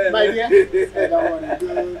 My dear. I don't want to do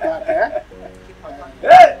that,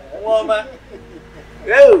 Hey, woman.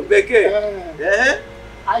 Oh, Becky.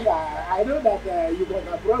 I know that you got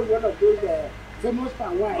abroad one of those famous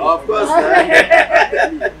palm wine. Of course.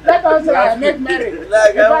 Let us make merry.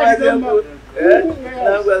 Like I don't know.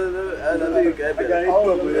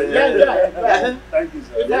 Thank you,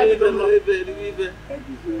 sir.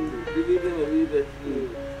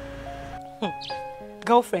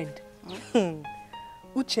 Girlfriend,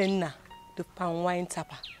 Uchenna, the palm wine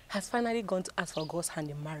tapper, has finally gone to ask for God's hand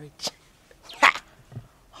in marriage.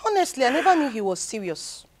 Honestly, I never knew he was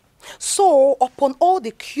serious. So, upon all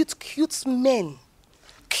the cute men,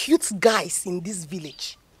 cute guys in this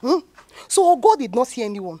village, so God did not see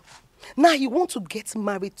anyone. Now he wants to get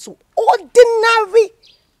married to ordinary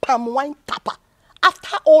palm wine tapper.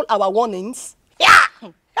 After all our warnings,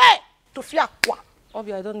 hey, to fiakwa.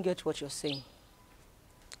 Obi, I don't get what you're saying.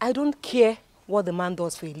 I don't care what the man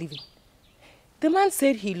does for a living. The man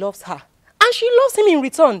said he loves her, and she loves him in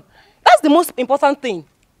return. That's the most important thing.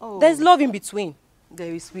 Oh. There's love in between.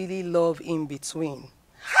 There is really love in between.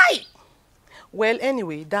 Hi! Well,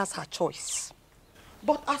 anyway, that's her choice.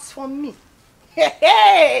 But as for me,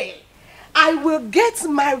 I will get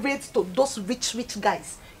married to those rich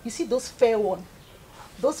guys. You see those fair ones?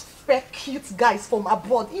 Those fair, cute guys from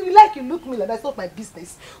abroad. If you like, you look me like that's not my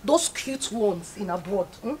business. Those cute ones in abroad.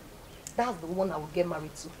 That's the one I will get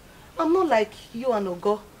married to. I'm not like you and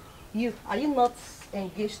Ogo. Are you not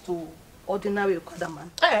engaged to ordinary Okada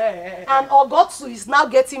man? And Ogotsu is now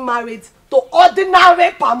getting married to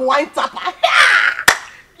ordinary palm wine tapper.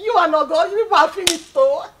 You and Ogo, you people are finished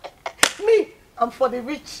though. Me, I'm for the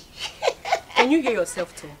rich. Can you hear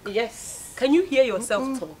yourself talk? Yes. Can you hear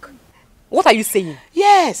yourself talk? What are you saying?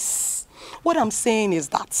 Yes. What I'm saying is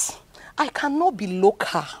that I cannot be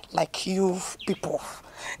local like you people.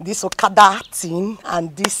 This Okada thing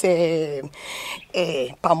and this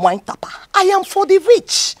palm wine tapper. I am for the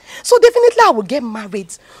rich. So definitely I will get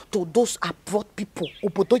married to those abroad people.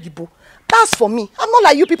 Obodoyibo. That's for me. I'm not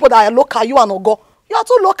like you people that are local, you and Ogo. You are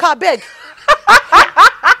too local, beg.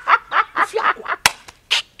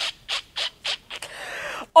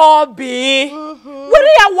 Obi,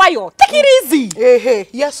 where are you? Take it easy. Hey,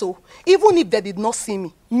 yes, so even if they did not see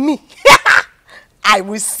me, I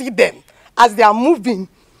will see them as they are moving.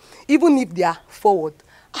 Even if they are forward,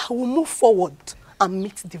 I will move forward and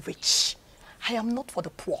meet the rich. I am not for the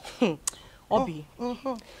poor. Obi,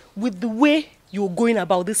 with the way you're going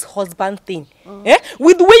about this husband thing,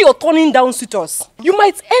 with the way you're turning down suitors, you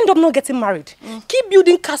might end up not getting married. Keep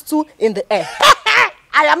building castle in the air.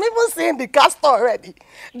 I am even seeing the castle already.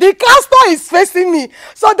 The castle is facing me.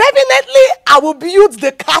 So definitely I will build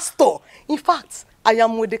the castle. In fact, I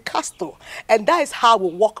am with the castle. And that is how I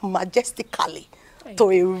will walk majestically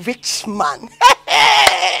to a rich man.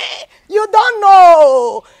 You don't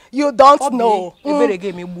know. You don't know.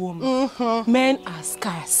 Men are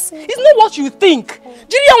scarce. It's not what you think.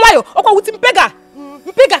 You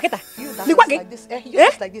like this.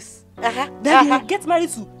 Like this. Then you get married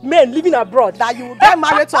to men living abroad. That you will get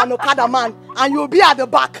married to an Okada man and you will be at the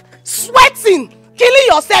back, sweating, killing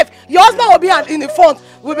yourself. Your husband will be in the front,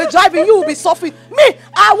 will be driving, you will be suffering. Me,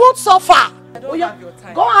 I won't suffer. I don't have your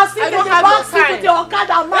time. Go and sit in the back seat with your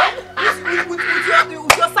Okada man. With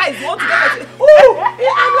your size, you want to get it.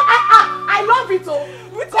 I love it.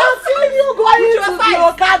 Continue going to the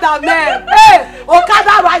Okada man. Hey,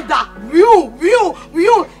 Okada rider.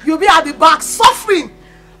 You'll be at the back suffering.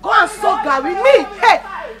 Go and soak that with me. Hey,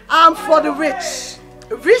 I'm for the rich.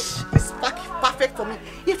 Rich is perfect for me.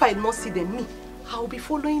 If I not see them, I will be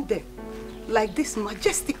following them like this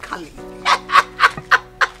majestically.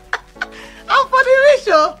 I'm for the rich,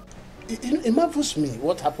 oh. It marvels me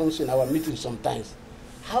what happens in our meetings sometimes.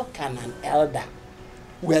 How can an elder,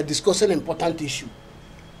 we are discussing an important issue,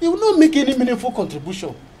 they will not make any meaningful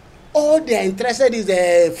contribution? All they are interested is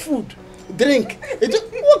food, drink.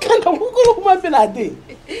 What kind of human being are they?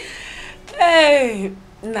 Hey,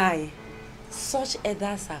 Nai, such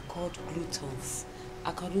elders are called gluttons,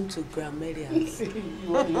 according to grammarians.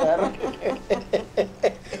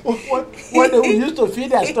 What they used to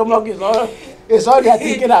feed their stomach is all they are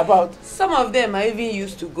thinking about. Some of them are even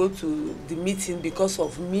used to go to the meeting because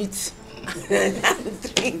of meat and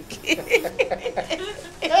drink.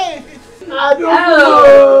 Hey, I don't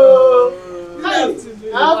know.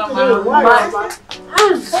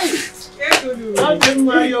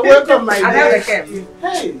 You're welcome, my dear.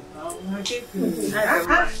 Hey.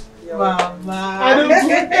 Mama. I don't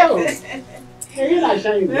know. You're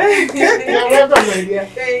welcome, my dear.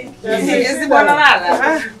 Thank you.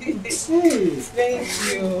 Thank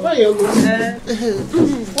you.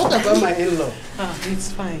 What about my in-law?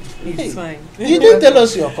 It's fine. It's fine. You didn't tell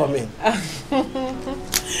us you're coming.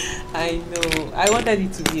 I know. I wanted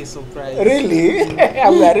it to be a surprise. Really?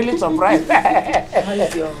 We are really surprised. How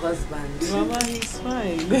is your husband? Mama, he's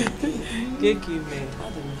fine. Thank you, man.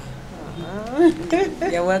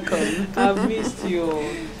 You're welcome. I've missed you.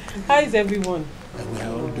 How is everyone? We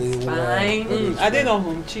are all doing fine. well. Are they not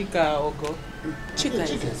home? Chika, Ogo? Chika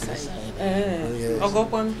is inside.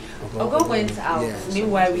 Ogo went out. Yes.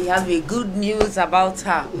 Meanwhile, we have a good news about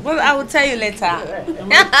her. Well, I will tell you later.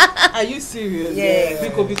 Are you serious? Yeah.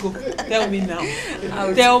 Biko, tell me now.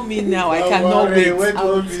 Tell me now. I cannot wait. I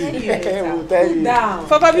will tell you later. We'll tell you. Down.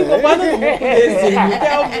 Papa Biko, tell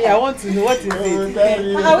me. I want to know what is it.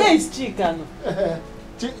 Where is Chika?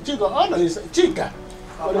 Chica, oh no, it's Chica.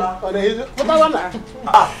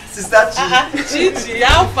 Sister Chi. Chichi,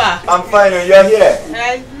 how far? I'm fine, and you're here.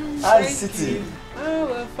 How's the city? Oh,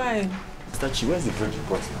 we're fine. Sister Chi, where's the bread you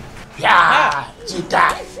brought now? Yeah,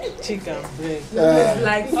 Chica. Chicken bread.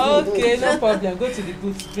 Like okay, no problem. Go to the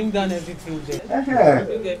booth, bring down everything there.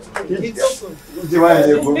 It's open.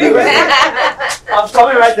 I'm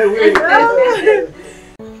coming right away.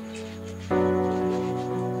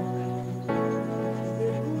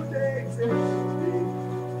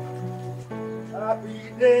 Happy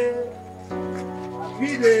day.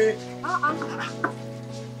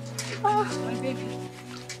 My baby.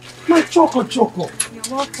 My choco. You're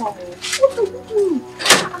welcome. What are you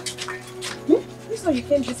doing? This one you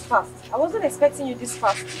came this fast. I wasn't expecting you this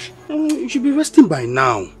fast. You should be resting by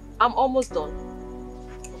now. I'm almost done.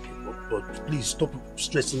 But please stop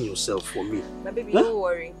stressing yourself for me. My baby, don't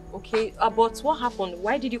worry. Okay? But what happened?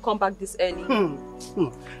 Why did you come back this early?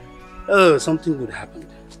 Something good happened.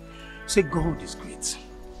 Say God is great.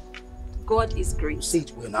 God is great. Say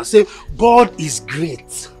it well now. Say God is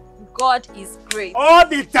great. God is great. All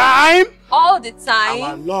the time. All the time.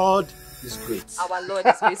 Our Lord is great. Our Lord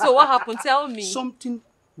is great. So what happened? Tell me. Something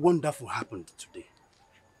wonderful happened today.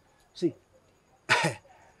 See,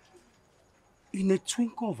 in a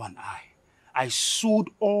twinkle of an eye, I sold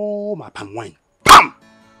all my palm wine. Bam!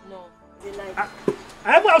 No, they like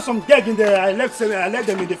I even have some egg in there. I left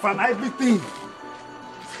them in the farm. Everything.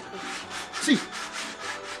 See,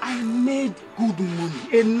 I made good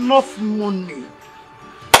money, enough money.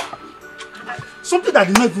 Something that I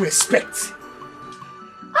did not even expect.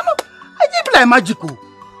 I didn't play magical.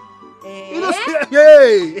 You know,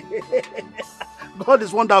 yay! God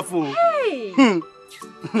is wonderful. Hey!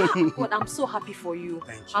 But I'm so happy for you.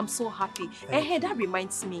 Thank you. I'm so happy. Hey, that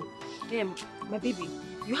reminds me. My baby,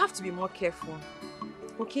 you have to be more careful.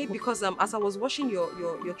 Okay? Because as I was washing your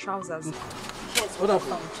trousers, here's what I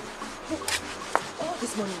found. All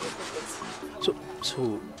this money in your pockets.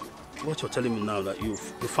 So what you're telling me now that you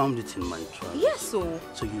found it in my trousers? Yes, so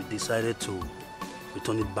you decided to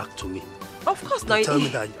return it back to me. Of course not. Tell me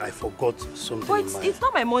that I forgot something. But it's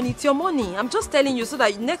not my money, it's your money. I'm just telling you so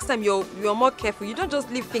that next time you're more careful. You don't just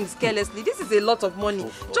leave things carelessly. This is a lot of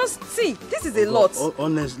money. Just see, this is a lot.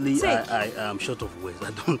 Honestly, I am short of words.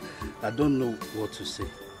 I don't know what to say.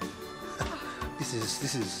 This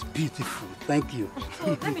is beautiful. Thank you.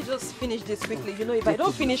 So let me just finish this quickly. You know, if I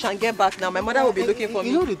don't finish and get back now, my mother will be looking for me.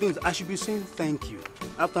 You know the things, I should be saying thank you.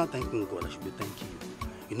 After thanking God, I should be thanking you.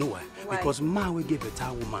 You know why? Because man will give a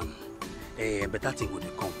better woman, a better thing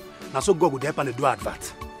would come. Now so God would help and do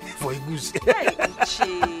advert for a goose. Hey,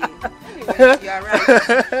 anyway, you are right.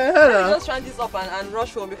 Let me just run this up and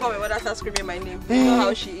rush home before my mother starts screaming my name. You know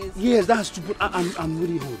how she is. Yes, that's true. But I'm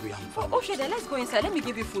really hungry. Okay, then let's go inside. Let me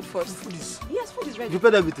give you food first. Food is ready. You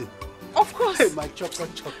prepared everything? Of course. Hey, my choco.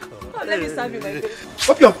 Oh, let me serve you my baby.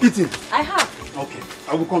 Hope you have eaten. I have. Okay,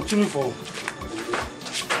 I will continue for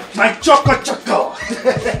my choco.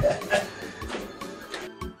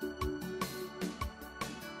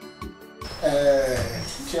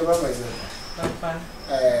 Chairman, myself. Papa.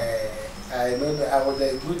 I know that I was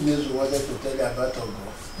the good news we wanted to tell you about Ogo.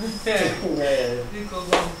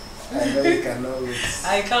 I know you cannot wait.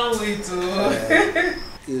 I can't wait to.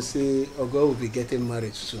 You see, Ogo will be getting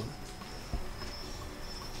married soon.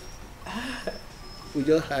 We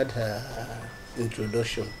just had her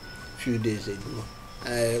introduction a few days ago.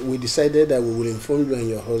 We decided that we will inform you and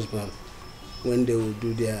your husband when they will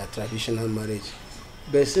do their traditional marriage.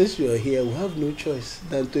 But since you are here, we have no choice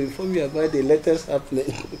than to inform you about the latest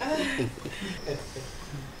happening.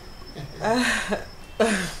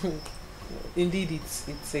 Indeed,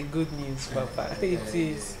 it's a good news, Papa. It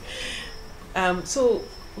is. So,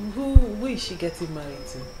 who is she getting married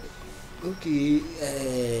to? Okay,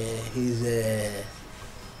 he's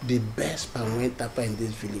the best palm tapper in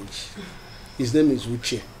this village. His name is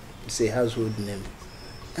Uche. It's a household name.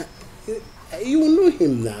 You know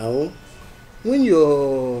him now. When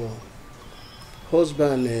your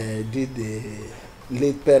husband did the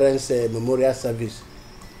late parents' memorial service,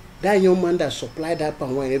 that young man that supplied that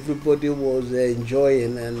palm wine, everybody was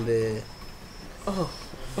enjoying and... Oh,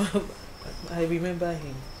 I remember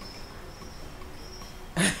him.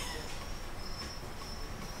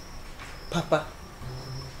 Papa,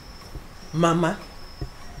 Mama,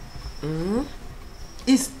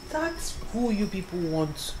 is that who you people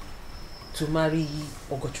want to marry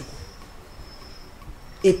Ogochukwu?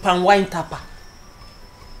 A palm wine tapper?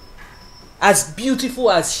 As beautiful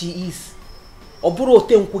as she is, Oburu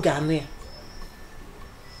Otenku Ghanaian.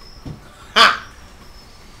 Ha!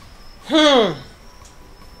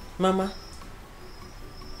 Mama,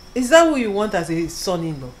 is that who you want as a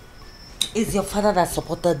son-in-law? It's your father that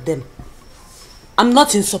supported them. I'm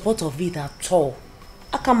not in support of it at all.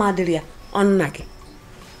 Akamaderia on Nagi.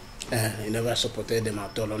 He never supported them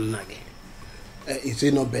at all on Nagi. Is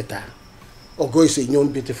it not better? Ogo is a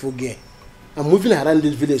young, beautiful girl. And moving around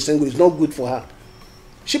this village single is not good for her.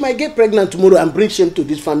 She might get pregnant tomorrow and bring shame to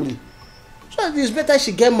this family. So it's better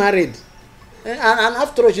she get married. And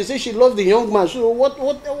after all, she says she loves the young man. So what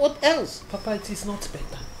else? Papa, it is not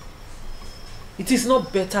better. It is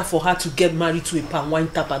not better for her to get married to a palm wine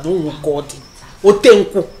tapper. Don't want God.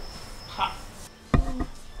 Otenku.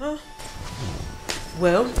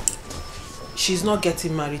 Well, she's not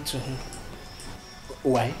getting married to him.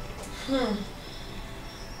 Why?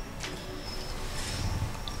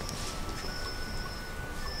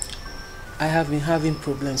 I have been having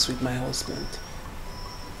problems with my husband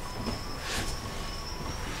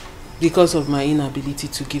because of my inability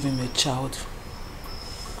to give him a child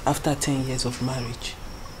after 10 years of marriage.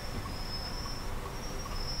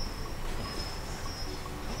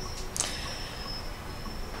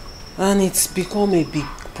 And it's become a big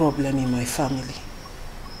problem in my family.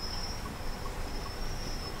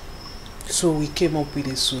 So we came up with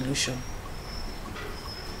a solution.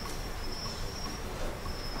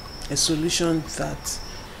 A solution that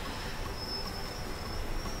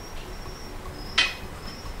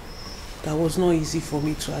was not easy for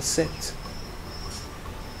me to accept.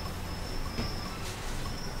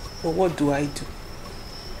 But what do I do?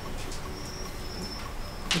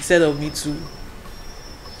 Instead of me to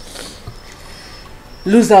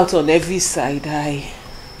lose out on every side, I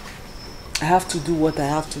have to do what I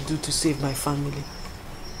have to do to save my family.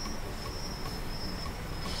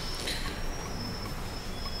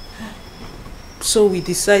 So we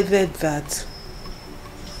decided that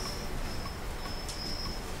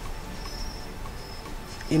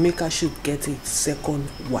Emeka should get a second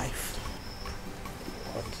wife.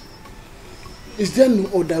 What? Is there no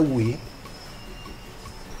other way?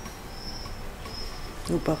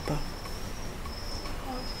 No, Papa.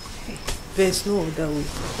 There's no other way.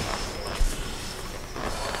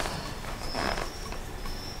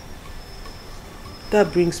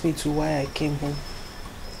 That brings me to why I came home.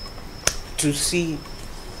 To see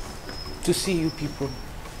you people.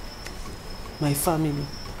 My family.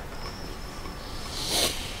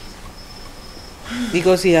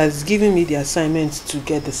 Because he has given me the assignment to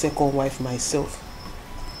get the second wife myself.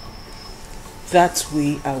 That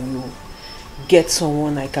way I will get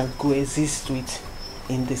someone I can coexist with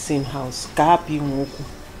in the same house.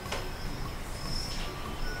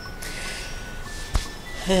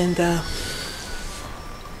 And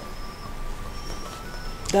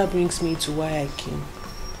that brings me to why I came.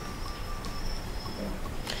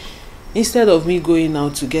 Instead of me going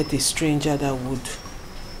out to get a stranger that would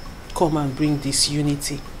come and bring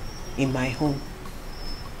disunity in my home,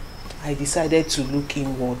 I decided to look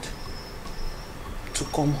inward to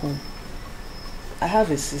come home. I have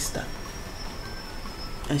a sister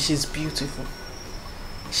and she's beautiful.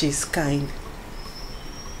 She's kind,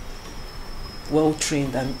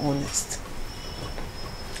 well-trained and honest.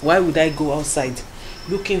 Why would I go outside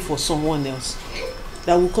looking for someone else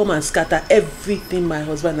that will come and scatter everything my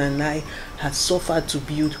husband and I had suffered to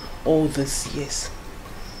build all these years?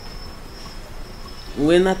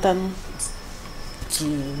 We're not to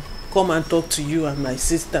come and talk to you and my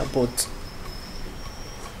sister, but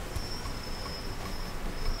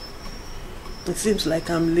it seems like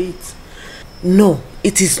I'm late. No,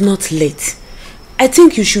 it is not late. I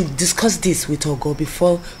think you should discuss this with Ogo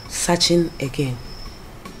before searching again.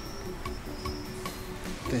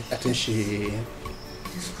 I think she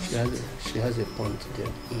has a point there.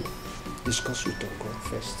 Discuss with Ogo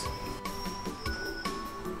first.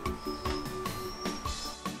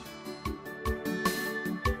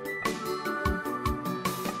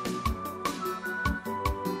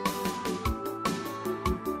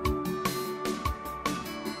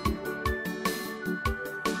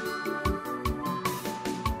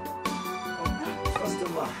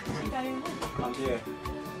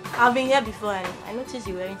 I've been here before and I noticed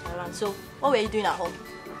you weren't around. So, what were you doing at home?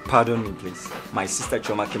 Pardon me, please. My sister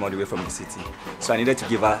Choma came all the way from the city, so I needed to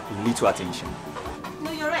give her a little attention.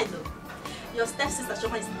 No, you're right though. Your stepsister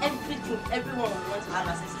Choma is everything everyone would want to have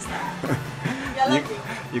as a sister. You're lucky.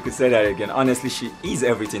 You could say that again. Honestly, she is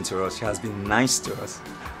everything to us. She has been nice to us.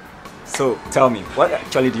 So, tell me, what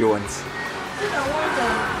actually do you want? I think I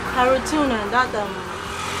want carotene and that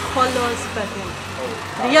colors perfume.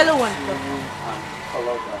 The yellow one perfume.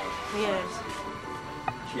 Color Yes.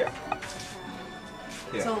 Yeah.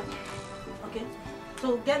 Yeah. So, okay.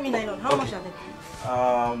 So get me nylon. How much are they?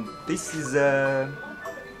 This is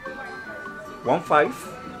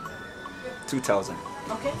 1,500, 2,000.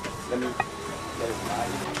 Okay. Let me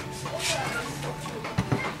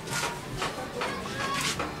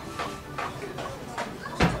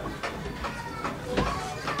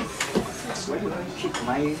Where do I keep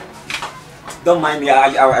my? Don't mind me.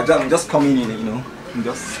 I'm just coming in. You know. I'm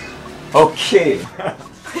just. Okay. Is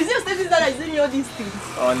your stepsister that is doing all these things?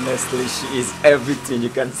 Honestly, she is everything. You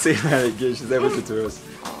can say her again. She's everything to us.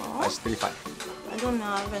 That's 3,500. I don't know.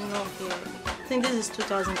 I don't know. I think this is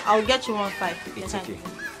 2,000. I'll get you 1,500. It's okay.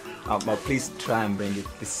 But please try and bring it.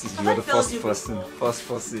 You're the first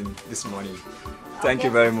person this morning. Thank you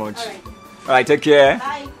very much. All right, take care.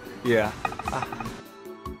 Bye. Yeah.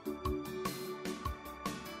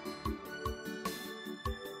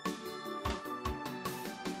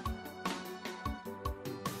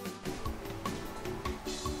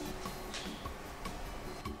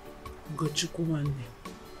 Gochukwuwanne,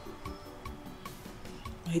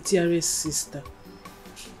 my dearest sister,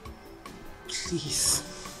 please,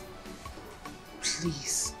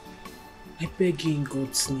 I beg you in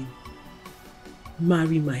God's name,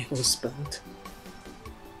 marry my husband.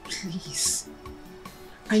 Please.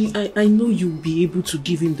 I know you'll be able to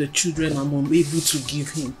give him the children I'm unable to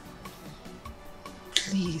give him.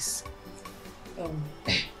 Please.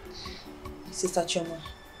 Sister Chioma,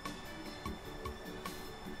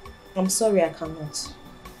 I'm sorry I cannot.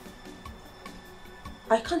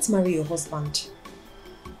 I can't marry your husband.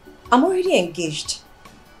 I'm already engaged.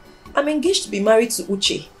 I'm engaged to be married to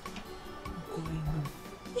Uche.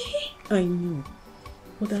 I know.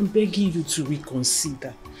 But I'm begging you to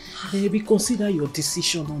reconsider. Reconsider your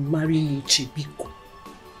decision on marrying Uche, Biko.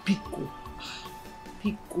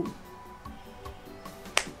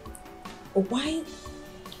 Why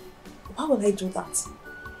would I do that?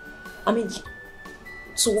 I mean,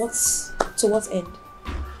 to what end?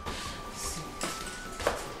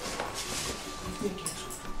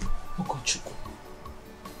 Ogochukwu,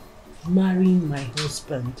 marrying my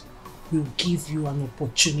husband will give you an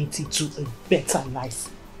opportunity to a better life.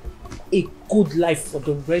 A good life for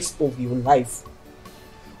the rest of your life.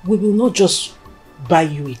 We will not just buy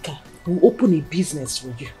you a car. We'll open a business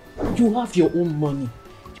for you. You have your own money.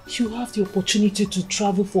 You have the opportunity to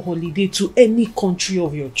travel for holiday to any country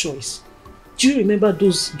of your choice. Do you remember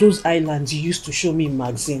those islands you used to show me in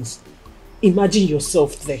magazines? Imagine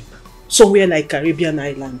yourself there. Somewhere like Caribbean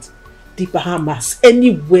island, the Bahamas,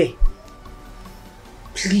 anywhere.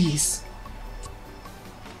 Please.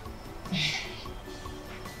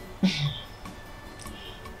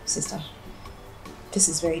 Sister, this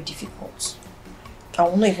is very difficult. I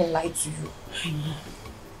will not even lie to you. I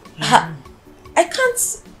know. I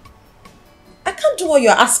can't do what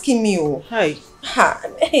you're asking me. Oh. Hi.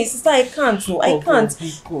 Hey, sister, I can't. Oh, I can't.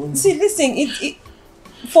 See, listen,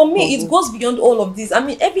 for me, it goes beyond all of this. I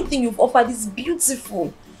mean, everything you've offered is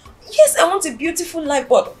beautiful. Yes, I want a beautiful life,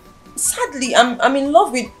 but sadly, I'm in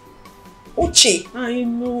love with Uche. I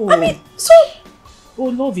know. I mean, so... Oh,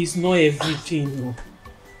 love is not everything. No.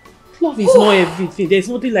 Love is not everything. There's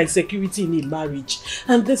nothing like security in a marriage.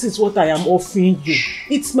 And this is what I am offering you.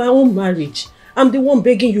 It's my own marriage. I'm the one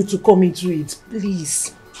begging you to come into it.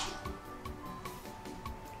 Please.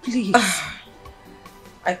 Please.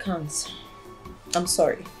 I can't. I'm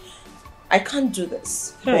sorry. I can't do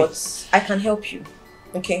this. Hey. But I can help you.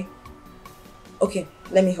 Okay? Okay,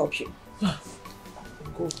 let me help you. Oh,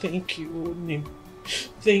 thank you, Onim.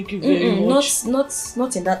 Thank you very much.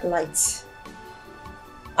 Not in that light.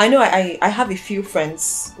 I know I have a few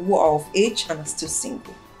friends who are of age and are still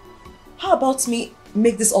single. How about me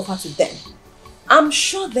make this offer to them? I'm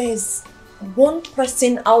sure there's one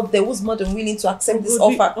person out there who's more than willing to accept this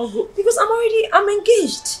offer. Because I'm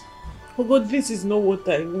engaged. Oh God, this is not what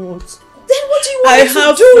I want. Then what do you want I me to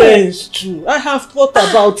have do? friends too. I have thought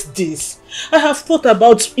about this. I have thought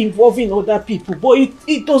about involving other people, but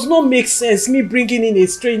it does not make sense me bringing in a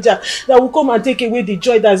stranger that will come and take away the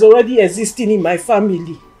joy that's already existing in my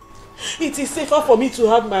family. It is safer for me to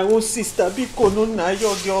have my own sister. Because no,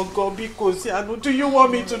 because do you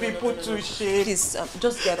want me to be put to shame? Please,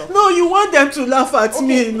 just get up. No, you want them to laugh at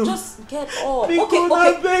me. No. Just get up.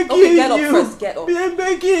 Because Okay, get up first. Get up. I'm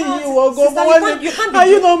begging you, Sister, you can't be. Are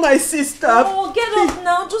you not my sister? Oh, get up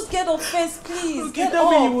now. Just get up first, please. Okay, get tell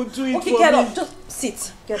up. me you will do it okay, for get me. up. Just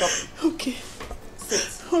sit. Get up. Okay.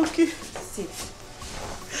 Sit. Okay. Sit.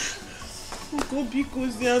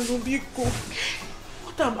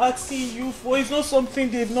 What I'm asking you for is not something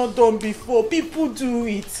they've not done before. People do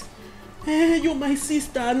it. You're my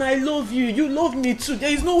sister and I love you. You love me too.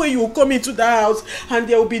 There is no way you will come into that house and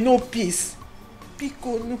there will be no peace.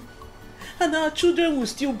 Biko, and our children will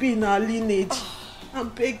still be in our lineage. I'm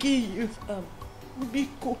begging you.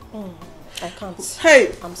 Biko. I can't.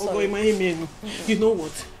 Hey, I'm sorry.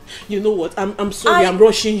 You know what? I'm sorry. I'm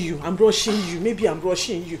rushing you. Maybe I'm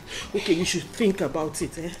rushing you. Okay, you should think about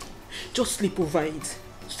it. Just sleep over it.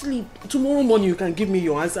 Sleep. Tomorrow morning you can give me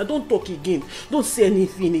your answer. Don't talk again. Don't say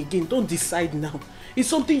anything again. Don't decide now. It's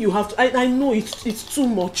something you have to. I know it's too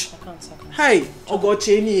much. I can't. Hi,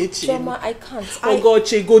 Ogoche. Choma, I can't.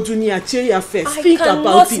 Ogoche, go dunia cheya first. Think about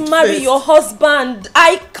it first. I cannot marry your husband.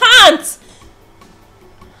 I can't.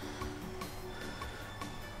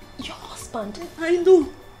 Your husband. I know.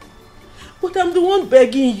 But I'm the one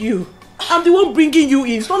begging you. I'm the one bringing you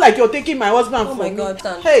in. It's not like you're taking my husband from me. Oh my God,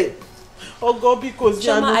 Dan. Hey. Oh God, because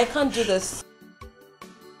Choma, I can't do this.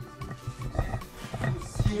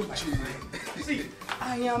 See,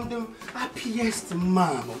 I am the happiest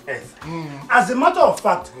man on earth. As a matter of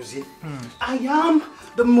fact, Guzi, I am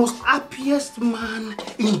the most happiest man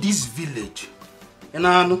in this village.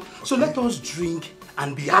 So let us drink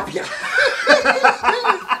and be happier.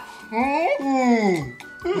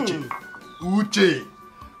 Uche,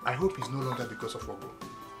 I hope it's no longer because of Ogo.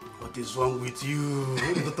 What is wrong with you?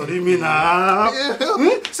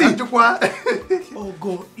 See,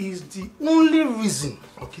 Ogo is the only reason.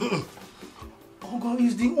 Okay. Ogo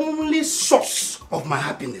is the only source of my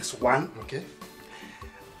happiness. One. Okay.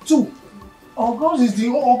 Two. Ogo is the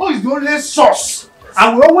only source.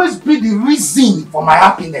 And will always be the reason for my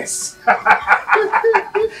happiness.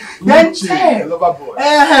 Then Uche, lover boy.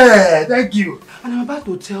 Thank you. And I'm about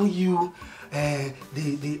to tell you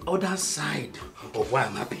the other side of why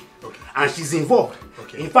I'm happy. Okay. And she's involved.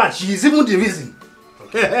 Okay. In fact, she is even the reason.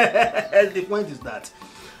 Okay. The point is that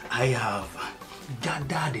I have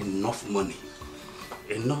gathered enough money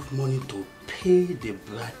to pay the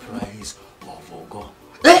bride price of Ogo.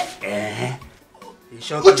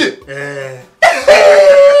 Uche!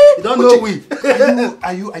 You don't know we.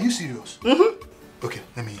 Are you serious? Mm-hmm. Okay,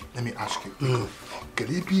 let me ask you.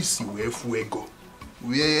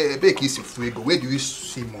 Where do you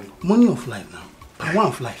see money? Money of life now. Power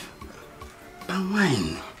of life.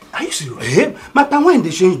 Wine. Are you serious? My wine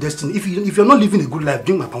they change destiny. If you're not living a good life,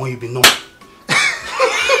 drink my wine, you'll be numb.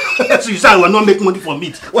 So you say I will not make money from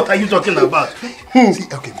it. What are you talking about? See,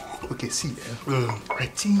 see. I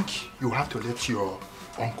think you have to let your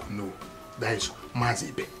uncle know that is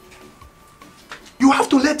Mazibe. You have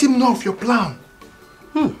to let him know of your plan.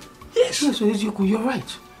 Yes. Yes, you're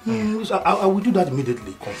right. I will do that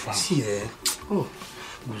immediately. Confirm. See, oh,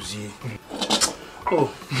 Uzi. Oh,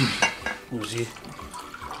 Uzi.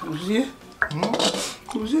 Uzi.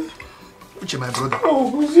 Uzi. Uche, my brother.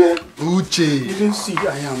 Oh, Uzi. Uche. You can see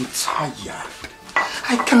I am tired.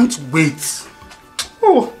 I can't wait.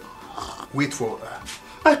 Oh. Wait for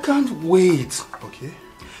I can't wait. Okay.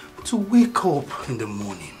 To wake up in the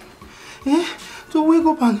morning. To wake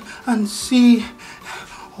up and see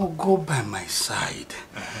Ogo by my side.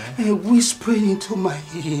 Whispering into my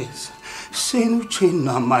ears. Saying,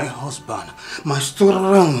 Uchenna, my husband, my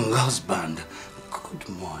strong husband, good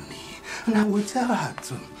morning. And I will tell her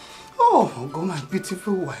to, oh, Ogo, my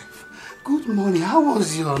beautiful wife, good morning, how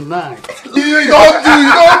was your night? You don't do.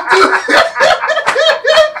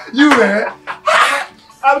 You,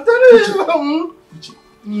 I'm telling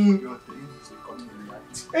you.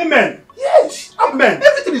 Amen. Yes. Amen.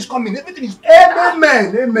 Everything is coming. Everything is.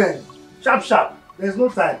 Amen. Amen. Sharp. There's no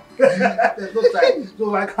time. There's no time.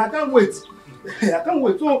 So I can't wait. I can't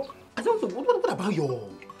wait. So I don't know. What about your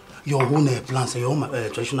own plans? Your own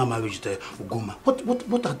traditional marriage, the Ugoma.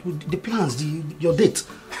 What are the plans? Your date?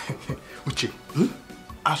 Uche.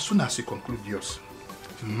 As soon as you conclude yours,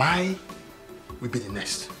 my will be the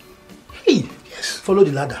next. Hey. Yes. Follow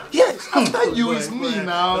the ladder. Yes. After you is me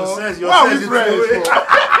now. Wow, we friends.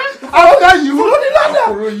 After you. Follow the ladder.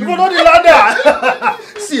 Follow the ladder.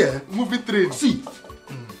 See, movie train. See.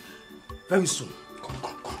 Very soon.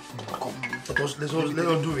 Come. Let's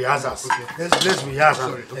do rehearsals. Okay. Let's rehearse.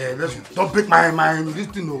 Don't break my this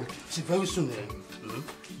thing. See, very soon.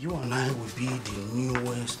 you and I will be the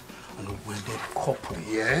newest and wedded couple.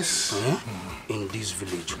 Yes. In this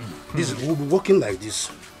village. This we'll be working like this.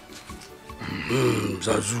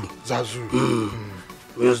 Zazu.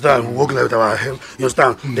 You understand? We work like with our help. You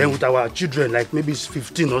understand? Then with our children, like maybe it's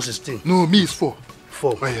 15 or 16. No, me is 4.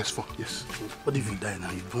 4. Oh, yes, 4. Yes. What if you die now?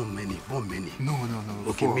 You born many. No.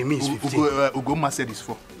 Okay, 4. me is 15. Ugoma said it's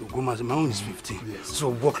 4. Ugoma, my own is 15. Yes. So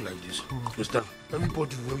work like this. You understand?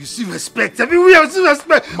 Everybody will see respect. Everywhere you see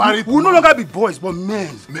respect. Married we will no longer be boys, but men.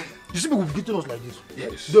 You see people beating us like this.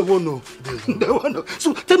 Yes. They won't know. They won't know.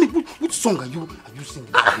 So tell me, which song are you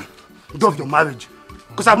singing? Day of your marriage.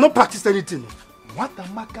 Because I've not practiced anything.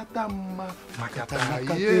 Makata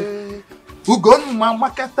yeah. Ugoma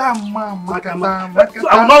makata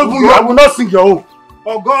I will not sing your own.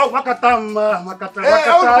 Oh God, makata.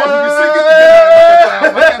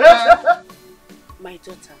 My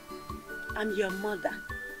daughter, I'm your mother,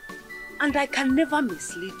 and I can never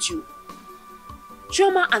mislead you.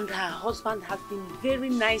 Chioma and her husband have been very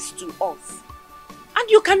nice to us, and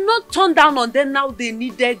you cannot turn down on them now they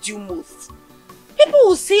needed you most. People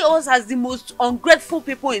will see us as the most ungrateful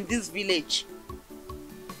people in this village.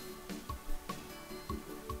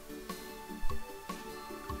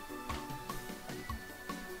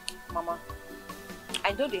 Mama,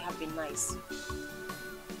 I know they have been nice.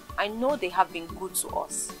 I know they have been good to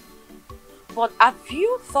us. But have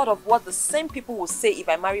you thought of what the same people will say if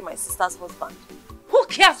I marry my sister's husband? Who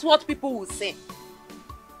cares what people will say?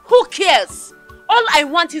 Who cares? All I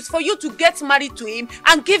want is for you to get married to him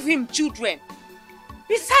and give him children.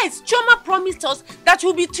 Besides, Chioma promised us that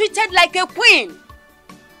you'll be treated like a queen.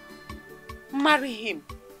 Marry him.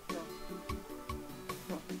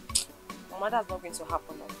 No. Mama, that's not going to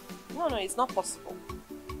happen. No, it's not possible.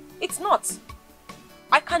 It's not.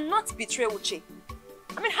 I cannot betray Uche.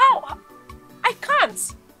 I mean, how? I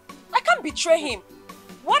can't betray him.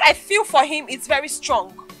 What I feel for him is very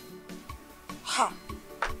strong. Ha!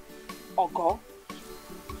 Ogo,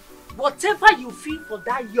 whatever you feel for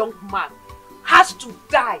that young man has to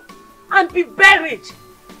die and be buried.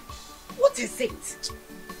 What is it?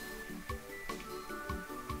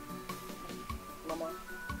 Mama,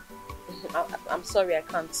 I'm sorry, I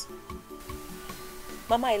can't.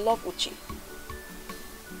 Mama, I love Uche.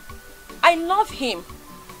 I love him.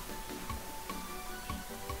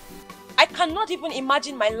 I cannot even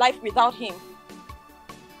imagine my life without him.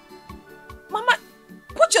 Mama,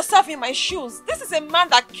 put yourself in my shoes. This is a man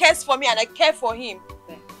that cares for me and I care for him.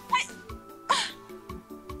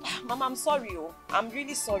 Mama, I'm sorry. I'm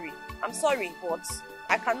really sorry. I'm sorry, but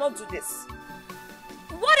I cannot do this.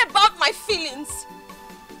 What about my feelings?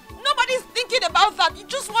 Nobody's thinking about that. You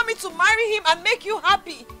just want me to marry him and make you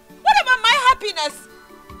happy. What about my happiness?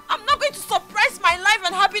 I'm not going to suppress my life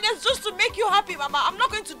and happiness just to make you happy, Mama. I'm not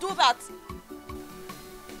going to do that.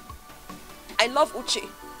 I love Uche,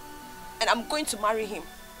 and I'm going to marry him.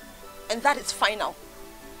 And that is final.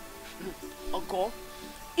 Ogo,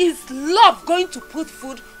 is love going to put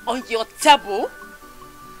food on your table?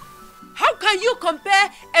 How can you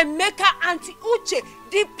compare Emeka and Uche,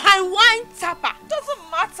 the pine wine tapper? Doesn't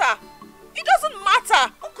matter. It doesn't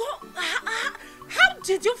matter. Ogo, how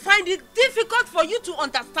did you find it difficult for you to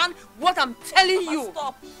understand what I'm telling Mama, you?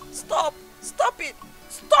 Stop it.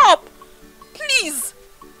 Stop. Please.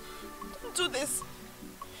 Don't do this.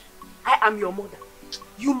 I am your mother.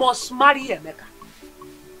 You must marry Emeka.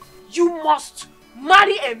 You must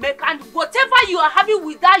marry Emeka, and whatever you are having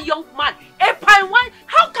with that young man, a pine wine,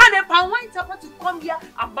 how can a pine wine tapper to come here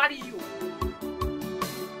and marry you?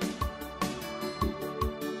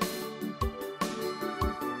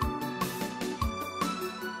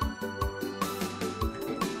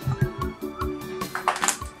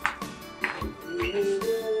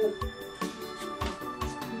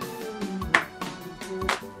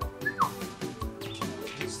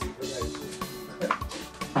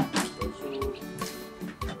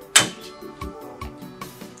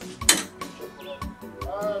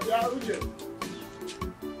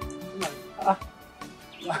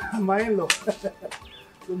 My in-law.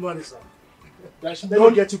 Good morning, sir. Let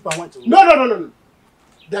me get you power to. No.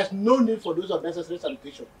 There's no need for those unnecessary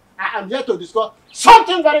salutation. I am here to discuss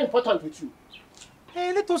something very important with you.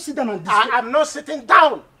 Hey, let us sit down and discuss. I am not sitting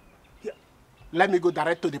down. Here. Let me go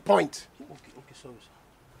direct to the point. Okay, sorry,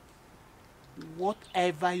 sir.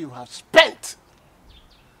 Whatever you have spent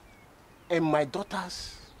in my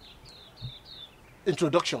daughter's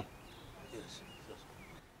introduction,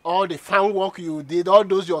 all the fan work you did, all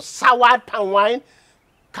those your soured pan wine,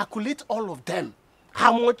 calculate all of them,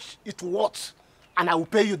 how much it worth, and I will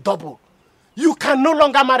pay you double. You can no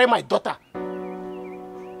longer marry my daughter.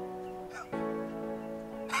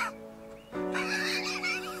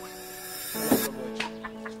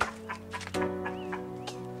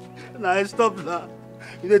 Nah, stop now.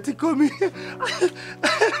 You dey tickle me.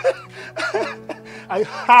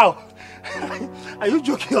 How? Are you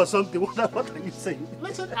joking or something? What are you saying?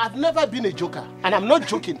 Listen, I've never been a joker, and I'm not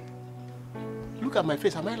joking. Look at my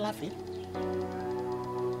face. Am I laughing?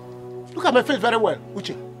 Look at my face very well,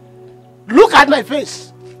 Uche. Look at my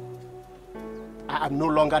face. I am no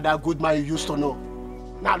longer that good man you used to know.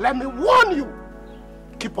 Now let me warn you.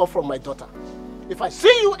 Keep off from my daughter. If I see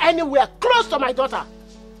you anywhere close to my daughter,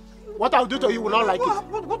 what I'll do to you will not like it.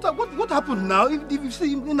 What happened now?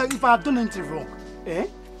 If I have done anything wrong, that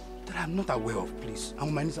I'm not aware of, please. I'm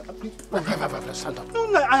on my knees. Please. Stand up.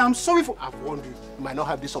 No, I am sorry for. I've warned you. You might not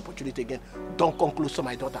have this opportunity again. Don't come close to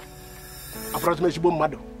my daughter.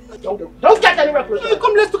 Don't get anywhere close.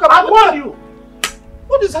 Come, let's talk about. I warned you.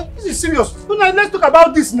 What is that? This is serious. No, let's talk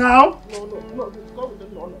about this now. No.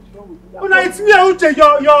 Oh, no, it's me, Uche.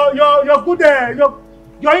 You're good.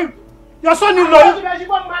 Your son-in-law.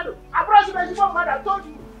 I told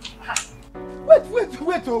you. Wait.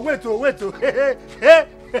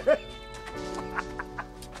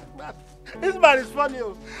 This man is funny.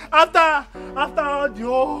 After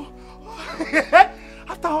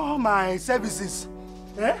all my services,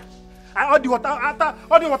 all the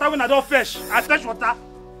water when I don't fetch, I fetch water,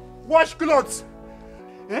 wash clothes,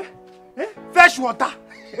 fetch water,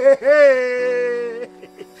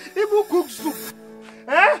 even cook soup,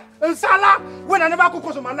 and salad when I never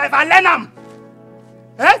cook in my life, I learn them.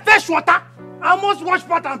 Fetch water, I almost wash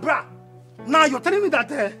pot and bra. Now you're telling me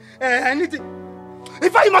that anything. In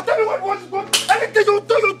fact, you must tell me what anything you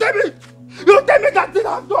do, you tell me. You tell me that thing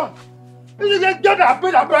I've done. You get that I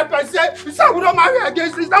paid a bribe and say, I will not marry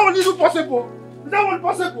against this. Is that one even possible? Is that one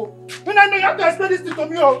possible? And I know you have to explain this thing to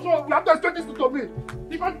me. So you have to explain this thing to me.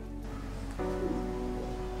 Because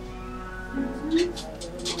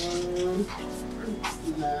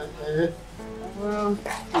well,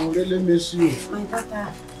 I really miss you. My daughter,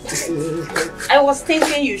 I was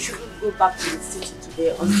thinking you should go back to the city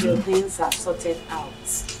today until things are sorted out.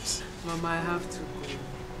 Mama, I have to go.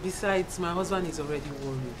 Besides, my husband is already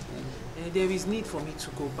worried. There is need for me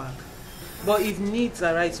to go back. But if needs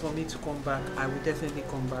arise for me to come back, I will definitely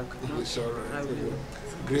come back. It's all right. I will.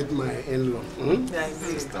 Great my in-law. Yeah, I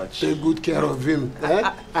will. Take good care of him.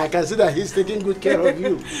 I can see that he's taking good care of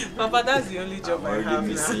you. Papa, that's the only job I have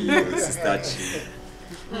now. See you, Sister Chi.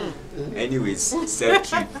 Anyways, safe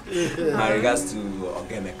trip. My regards to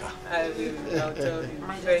Ogemeka. I will. I'll tell you.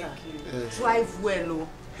 Thank you. Drive well, oh.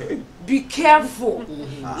 Be careful.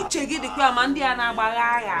 She's an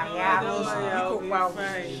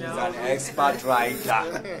expert rider.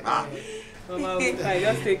 Mama,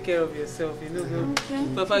 just take care of yourself, you know. Okay.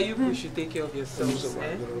 Papa, you should take care of yourself. So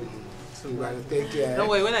take care. Don't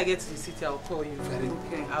worry, when I get to the city, I'll call you.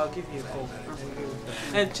 Okay. I'll give you a call.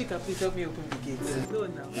 And Chika, please help me open the gate. No,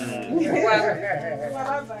 now.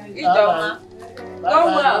 Go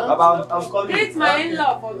well. I'm calling. Greet my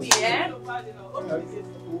in-law for me, I'm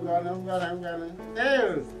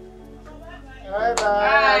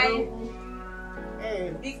Bye.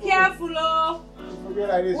 Be careful, oh.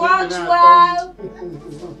 Watch well.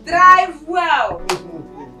 Drive well.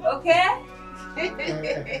 Okay?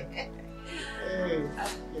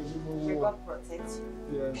 May God protect you.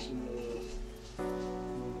 Yes.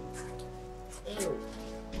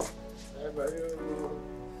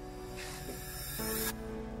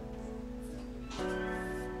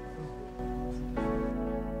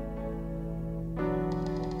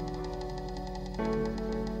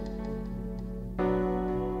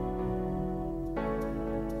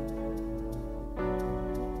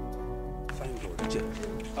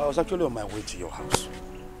 I was actually on my way to your house.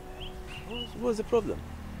 What's the problem?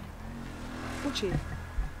 Uche,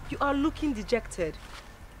 you are looking dejected.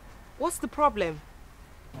 What's the problem?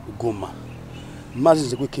 Goma,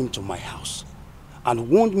 Mazizekwe came to my house and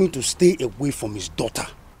wanted me to stay away from his daughter.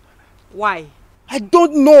 Why? I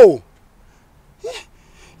don't know.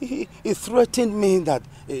 He threatened me that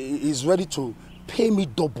he's ready to pay me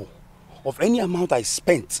double of any amount I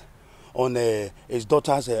spent on his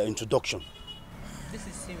daughter's introduction. This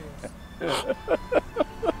is serious.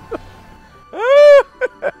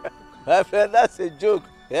 My friend, that's a joke.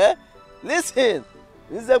 Yeah? Listen,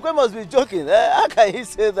 Nzekwe must be joking. How can he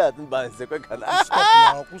say that?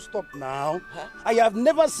 Stop now. I have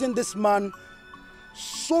never seen this man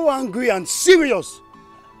so angry and serious.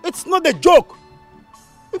 It's not a joke.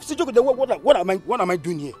 If it's a joke, then what am I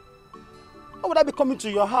doing here? Why would I be coming to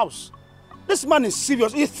your house? This man is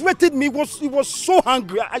serious. He threatened me. He was so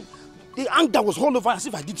angry. The anger was all over as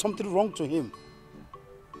if I did something wrong to him.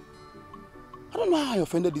 I don't know how I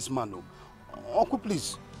offended this man. No. Uncle,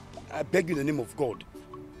 please, I beg you in the name of God.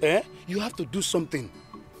 You have to do something.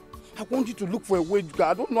 I want you to look for a way.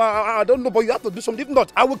 I don't know. I don't know, but you have to do something. If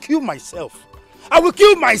not, I will kill myself. I will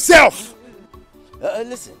kill myself.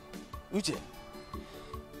 Listen, Uche.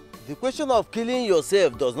 The question of killing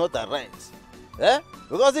yourself does not arise.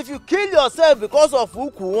 Because if you kill yourself because of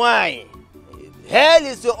uku wine, hell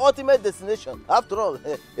is your ultimate destination. After all,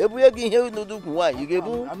 Chelu,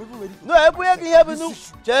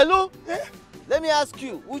 let me ask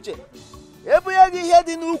you, Uche.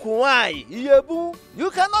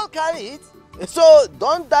 You cannot carry it. So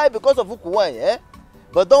don't die because of uku wine.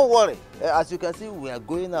 But don't worry. As you can see, we are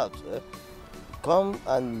going out. Come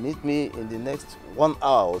and meet me in the next 1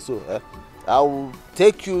 hour or so. I will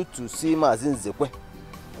take you to see Mazin Zekwe.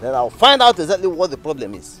 Then I'll find out exactly what the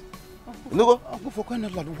problem is. For crying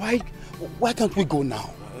out loud, why can't we go now?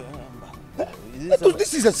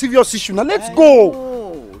 This is a serious issue. Now let's go.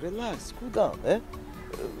 Oh, relax, cool down.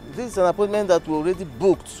 This is an appointment that we already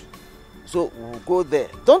booked. So we'll go there.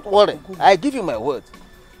 Don't worry. I give you my word.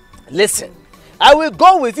 Listen, I will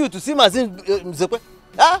go with you to see Mazin Zekwe.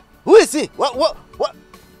 Who is he? What?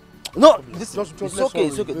 No, it's okay,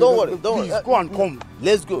 it's okay. Don't worry, don't worry. Please, go and come.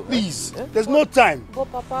 Let's go. Please, there's no time. But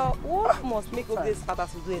Papa, what must make this father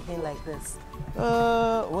to do a thing like this?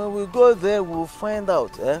 When we go there, we'll find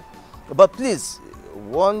out. But please,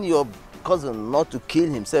 warn your cousin not to kill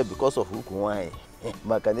himself because of uku wine.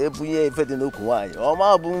 Papa,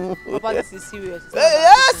 this is serious.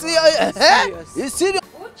 Yes, it's serious.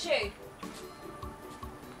 Uche!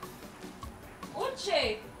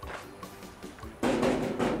 Uche!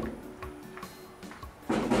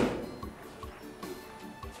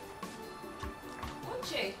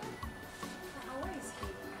 Uche! Where is he?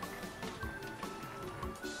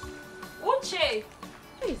 Uche!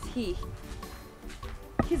 Where is he?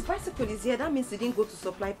 His bicycle is here. That means he didn't go to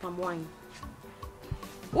supply palm wine.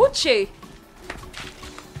 Uche!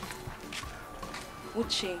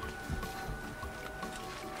 Uche.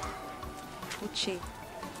 Uche.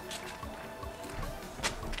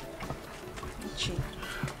 Uche.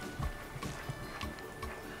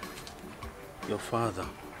 Your father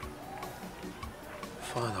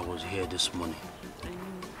was here this morning.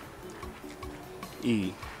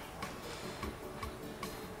 He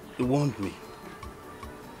warned me.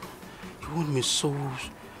 He warned me so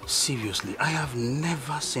seriously. I have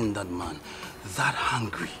never seen that man that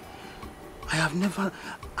hungry. I have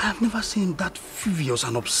never seen him that furious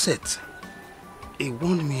and upset. He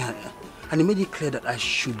warned me and he made it clear that I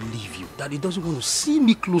should leave you, that he doesn't want to see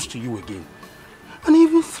me close to you again. And he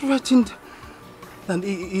even threatened that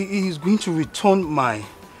he is going to return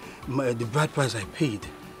the bride price I paid.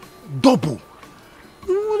 Double.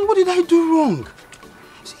 What did I do wrong?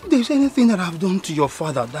 See, if there's anything that I've done to your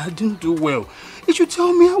father that I didn't do well, you should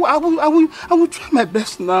tell me. I will try my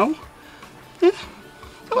best now. Yeah?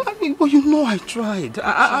 But you know I tried.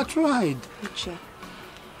 I tried. Uche,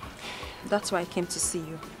 that's why I came to see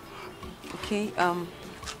you. Okay?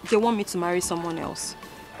 They want me to marry someone else.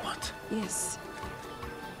 What? Yes.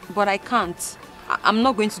 But I can't. I'm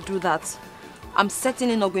not going to do that. I'm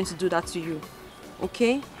certainly not going to do that to you.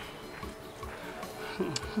 Okay?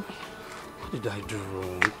 What did I do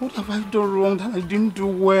wrong? What have I done wrong that I didn't do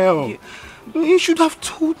well? You should have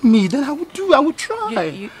told me, then I would try.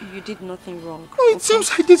 You did nothing wrong. It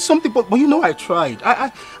seems I did something, but you know I tried.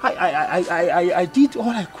 I did all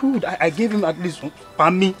I could. I gave him at least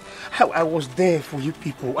me. I was there for you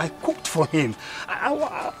people. I cooked for him.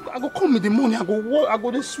 I go come in the morning. I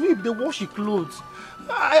go to sweep, they wash your clothes.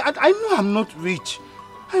 I know I'm not rich.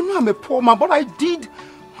 I know I'm a poor man, but I did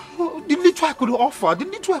the little I could offer, the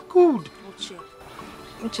little I could.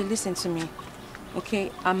 Uche, listen to me.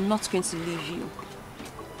 Okay, I'm not going to leave you.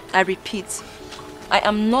 I repeat, I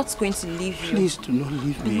am not going to leave you. Please do not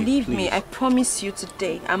leave me. Believe me, I promise you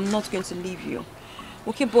today, I'm not going to leave you.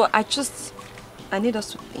 Okay, but I need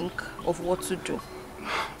us to think of what to do.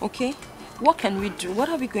 Okay? What can we do? What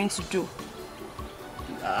are we going to do?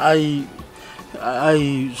 I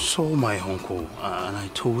saw my uncle and I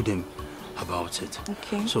told him about it.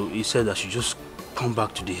 Okay. So he said I should just come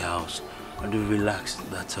back to the house and relax,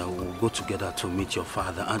 that we'll go together to meet your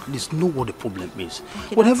father and at least know what the problem is.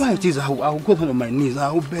 Okay, whatever it is, I'll go down on my knees and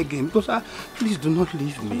I'll beg him, because please do not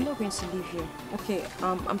leave me. I'm not going to leave you. Okay,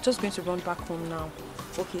 I'm just going to run back home now.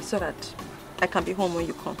 Okay, so that I can be home when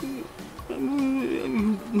you come.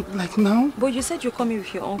 Like now? But you said you're coming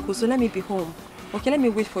with your uncle, so let me be home. Okay, let me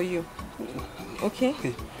wait for you. Okay?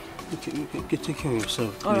 Okay, take care of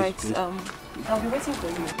yourself. All right, please. I'll be waiting for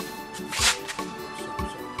you.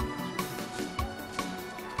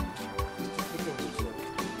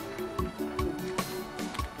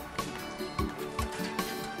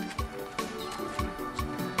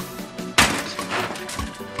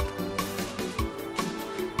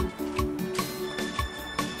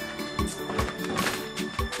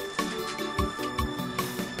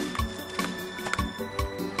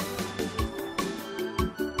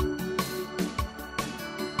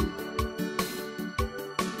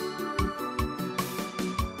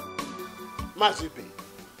 Mazibe,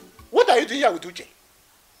 what are you doing here with Uche?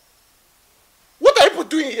 What are you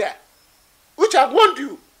doing here? Uche, I warned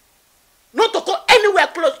you not to go anywhere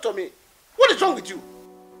close to me. What is wrong with you?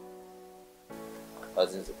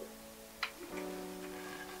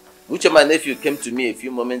 Uche, my nephew, came to me a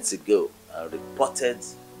few moments ago and reported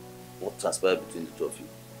what transpired between the two of you.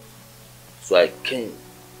 So I came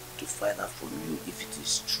to find out from you if it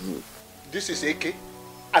is true. This is AK,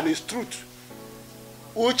 and it's truth.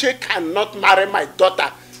 Uche cannot marry my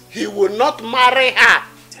daughter. He will not marry her.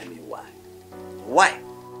 Tell me why. Why?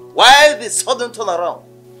 Why the sudden turnaround?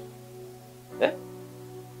 Eh?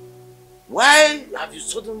 Why have you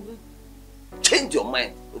suddenly changed your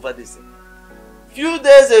mind over this thing? Few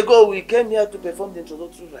days ago, we came here to perform the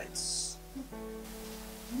introductory rites.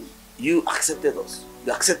 You accepted us.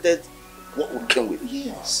 You accepted what we came with.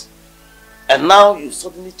 Yes. And now you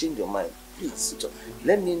suddenly change your mind. Please,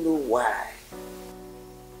 let me know why.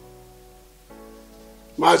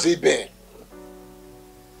 Mazibe.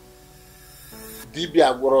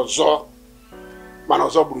 Dibia Gorozo.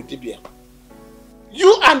 Manozo Buru Dibia.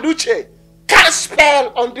 You and Uche cast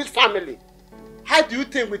spell on this family. How do you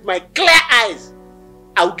think with my clear eyes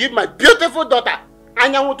I will give my beautiful daughter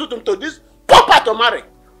Anyanwututum to this pauper to marry?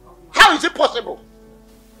 How is it possible?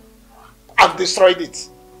 I've destroyed it.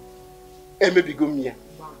 Emebigumia.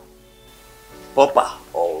 Pauper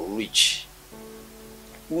or rich,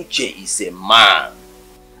 Uche is a man.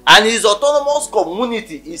 And his autonomous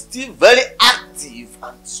community is still very active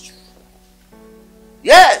and strong.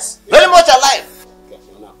 Yes, very much alive.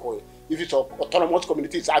 If it's autonomous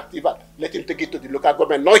community is active, let him take it to the local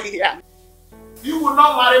government, not here. You will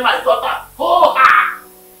not marry my daughter. Oh, ha!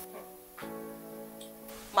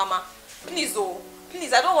 Mama, please, oh,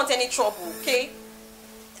 please, I don't want any trouble, okay?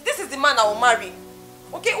 This is the man I will marry.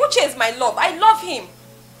 Okay, Uche is my love. I love him.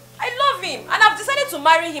 I love him. And I've decided to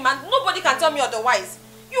marry him, and nobody can tell me otherwise.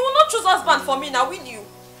 You will not choose husband for me now, will you?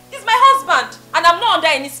 He's my husband, and I'm not under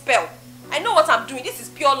any spell. I know what I'm doing. This is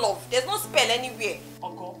pure love. There's no spell anywhere.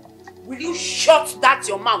 Uncle, will you shut that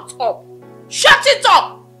your mouth up? Shut it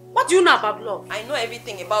up! What do you know about love? I know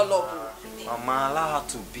everything about love. Mama, allow her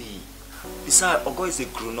to be. Besides, Ogo is a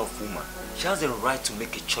grown-up woman. She has the right to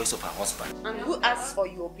make a choice of her husband. And who asks for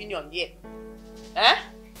your opinion here? Eh?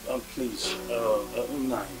 Please,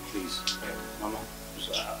 Nai, please. Mama,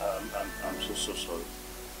 I'm so sorry.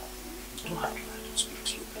 Don't have to speak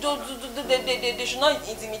to you. They should not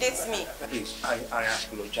intimidate me. Please, I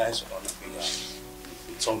apologize on behalf.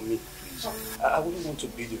 It's on me, please. I wouldn't want to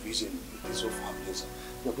be the reason this whole family is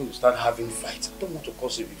you're going to start having fights. I don't want to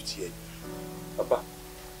cause a rift here. Papa,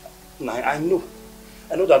 I know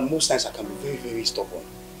that most times I can be very, very stubborn.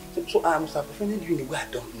 So I must have offended you in a way I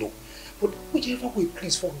don't know. But whichever way,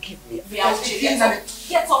 please forgive me.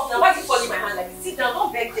 Get up now. Why are you holding my hand like this? Sit down.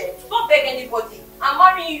 Don't beg them. Don't beg anybody. I'm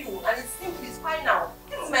marrying you, and it's simple. It's fine now.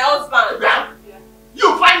 This is my husband.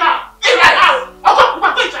 You fine now. In my house.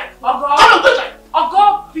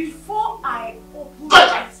 Ogo, before I open my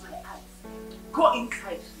eyes, go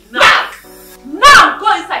inside. Now! Now! Go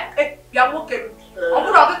inside! Hey, you are okay. Go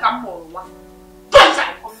inside!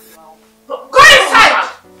 Go inside!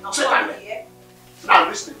 Sit down there. Now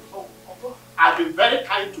listen. I've been very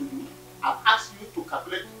kind to you. I've asked you to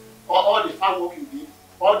calculate all the farm work you did,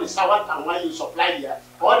 all the sour and wine you supply here,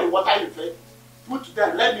 all the water you fed. Put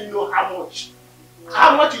them, let me know how much.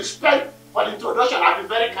 How much you spent for the introduction. I've been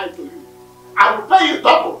very kind to you. I will pay you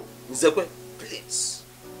double. Nzekwe, please.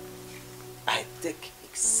 I take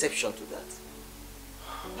exception to that.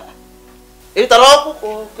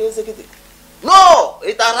 No!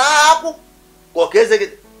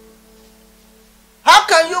 How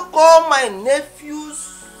can you call my nephew's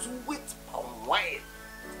sweet palm wine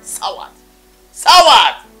soured?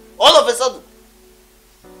 Soured! All of a sudden.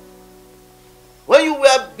 When you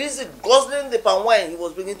were busy guzzling the palm wine he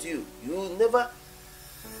was bringing to you, you never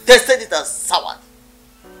tasted it as soured.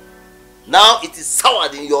 Now it is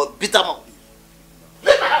soured in your bitter mouth.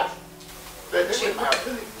 Leave my house! Just go.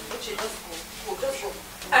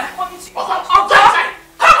 I'm coming to you. Go inside!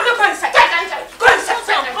 Come, you go inside! Go inside!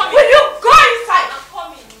 Will you go inside? I'm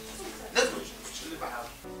coming. Let's go. Leave my house.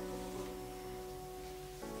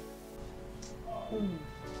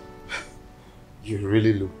 You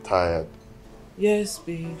really look tired. Yes,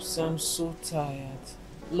 babes, I'm so tired.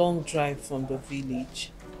 Long drive from the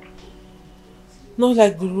village. Not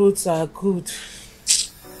like the roads are good.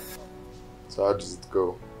 So how does it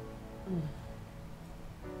go?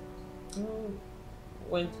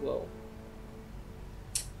 Went well.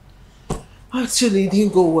 Actually, it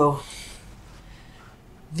didn't go well.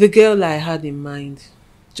 The girl I had in mind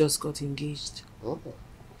just got engaged. Okay.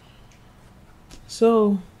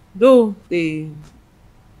 So, Though they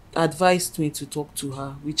advised me to talk to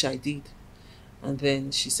her, which I did. And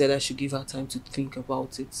then she said I should give her time to think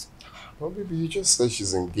about it. Well, baby, you just said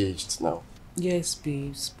she's engaged now. Yes,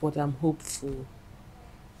 babes, but I'm hopeful.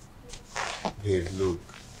 Hey, look,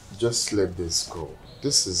 just let this go.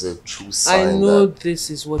 This is a true sign. I know this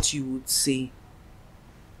is what you would say.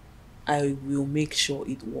 I will make sure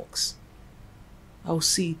it works. I'll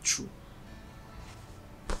see it through.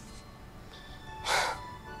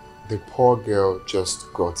 The poor girl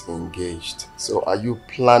just got engaged. So are you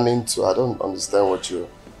planning to? I don't understand what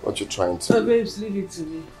you're trying to do. Babes, leave it to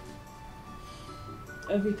me.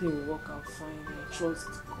 Everything will work out fine. I trust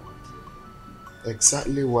God.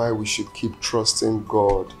 Exactly why we should keep trusting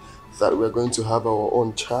God that we're going to have our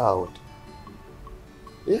own child.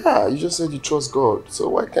 Yeah, you just said you trust God. So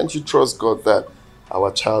why can't you trust God that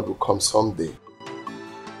our child will come someday?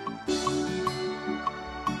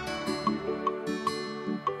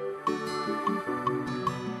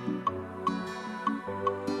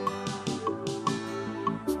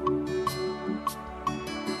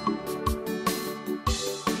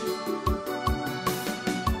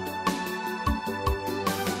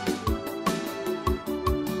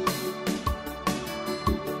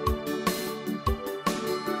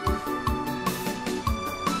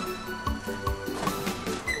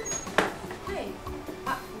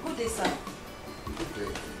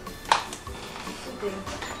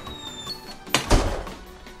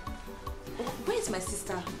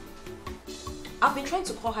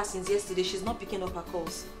 Since yesterday, she's not picking up her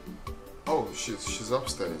calls. Oh, she's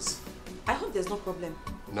upstairs. I hope there's no problem.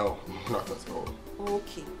 No, not at all.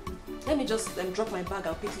 Okay. Let me just drop my bag.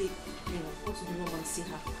 I'll quickly, go to the room and see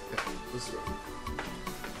her. Yeah, this way.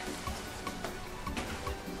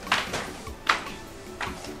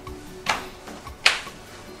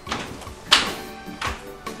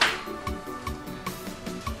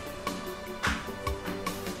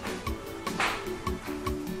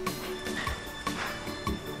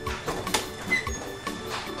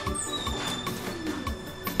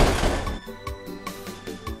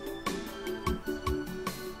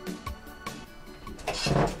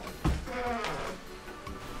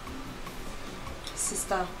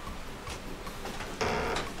 Sister.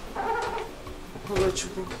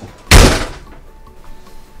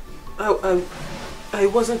 I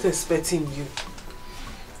wasn't expecting you.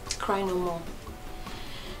 Cry no more.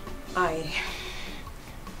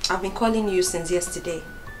 I've been calling you since yesterday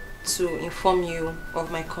to inform you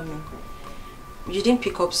of my coming. You didn't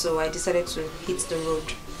pick up, so I decided to hit the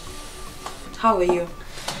road. How are you?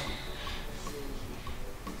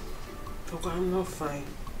 Okay, I'm not fine.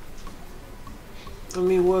 I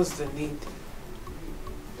mean, what's the need?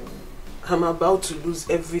 I'm about to lose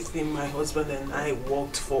everything my husband and I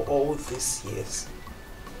worked for all these years.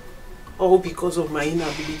 All because of my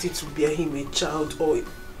inability to bear him a child, or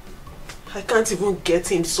I can't even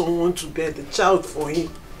get him someone to bear the child for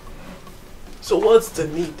him. So what's the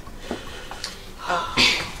need?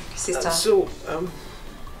 Sister.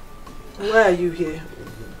 Why are you here?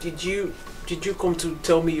 Did you come to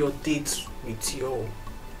tell me your date with your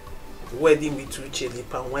wedding with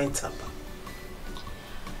Uchelipa and Wine Tapa?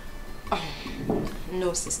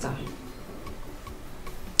 No, sister.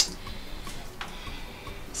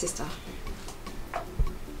 Sister,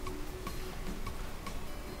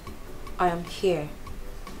 I am here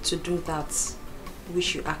to do that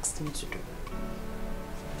which you asked me to do.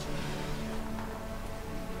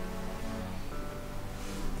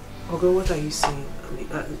 Okay, what are you saying? I mean,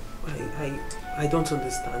 I don't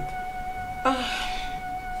understand.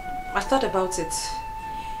 I thought about it,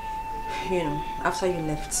 after you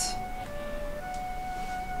left.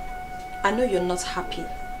 I know you're not happy.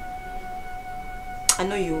 I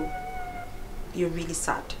know you're really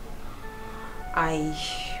sad. I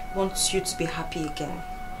want you to be happy again.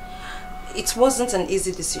 It wasn't an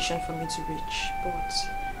easy decision for me to reach, but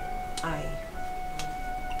I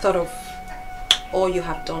thought of all you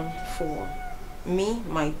have done for me,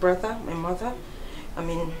 my brother, my mother. I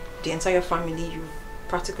mean, the entire family. You've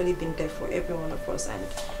practically been there for every one of us. And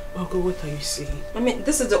Uncle, what are you saying? I mean,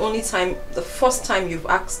 this is the first time you've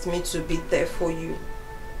asked me to be there for you.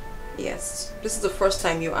 Yes, this is the first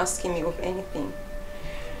time you're asking me of anything.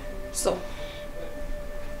 So,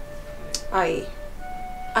 I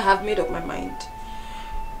have made up my mind.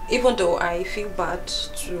 Even though I feel bad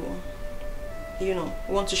to,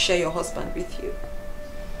 want to share your husband with you.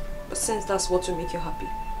 But since that's what will make you happy,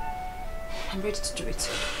 I'm ready to do it.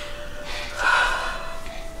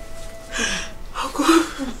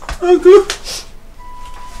 Uncle.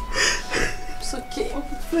 It's okay.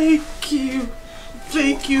 Thank you.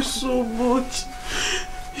 Thank you so much.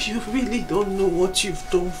 You really don't know what you've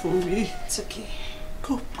done for me. It's okay.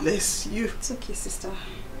 God bless you. It's okay, sister.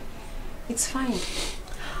 It's fine.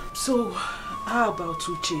 So, how about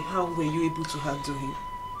Uche? How were you able to handle him?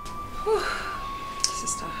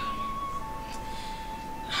 Sister,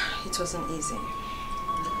 it wasn't easy.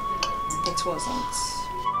 It wasn't.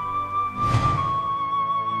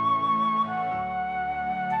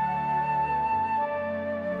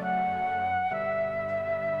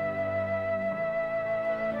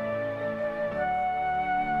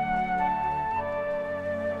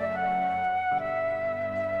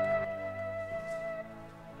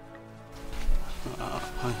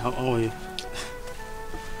 Hi, how are you?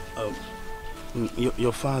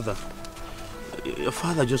 Your father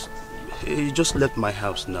he just left my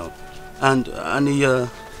house now, and he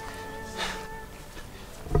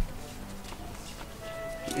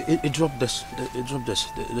dropped this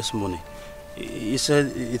money. He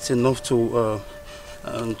said it's enough to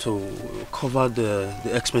cover the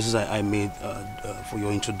expenses I made for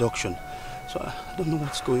your introduction. So I don't know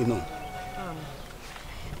what's going on.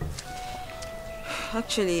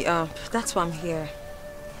 Actually, that's why I'm here.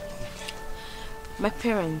 My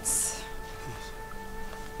parents,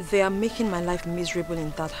 they are making my life miserable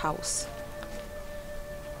in that house.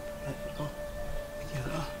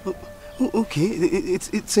 Okay,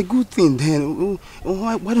 it's a good thing then.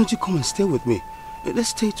 Why don't you come and stay with me? Let's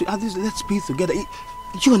stay at least let's be together.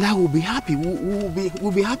 You and I will be happy.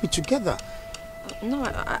 We'll be happy together. No,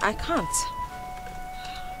 I can't.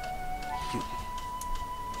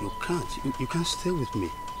 You can't. You can't stay with me.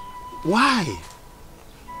 Why?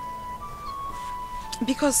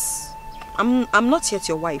 Because I'm not yet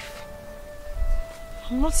your wife.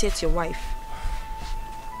 I'm not yet your wife.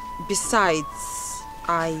 Besides,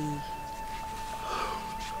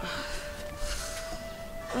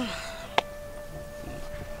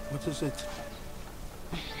 What is it?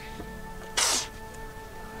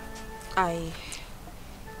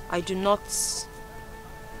 I do not...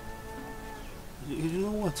 You do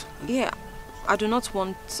know what? Yeah, I do not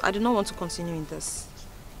want to continue in this.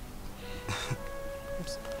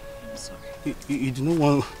 I'm sorry. You do not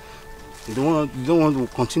want... You don't want to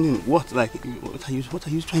continue. What? Like, what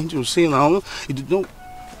are you trying to say now? You don't...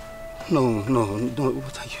 No.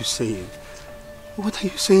 What are you saying? What are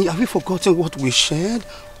you saying? Have you forgotten what we shared?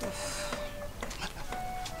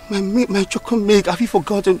 My chocolate milk, have you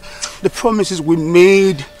forgotten the promises we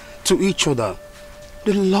made to each other?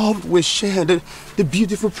 The love we shared, the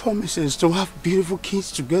beautiful promises to have beautiful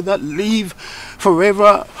kids together, live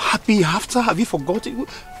forever, happy after. Have you forgotten?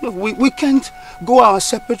 We can't go our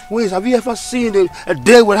separate ways. Have you ever seen a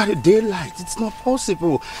day without a daylight? It's not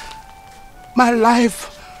possible. My life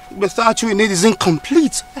without you in it is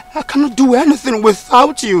incomplete. I cannot do anything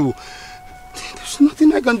without you. There's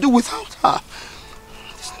nothing I can do without her.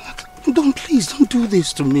 Please don't do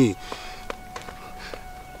this to me.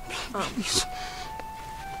 Please.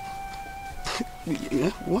 Yeah?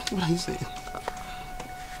 What are you saying?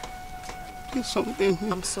 There's something.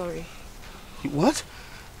 I'm sorry. What?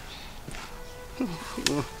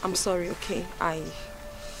 I'm sorry, okay?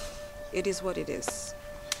 It is what it is.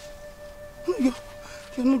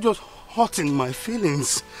 You're not just hurting my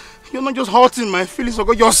feelings. You're not just hurting my feelings, oh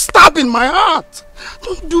God, you're stabbing my heart.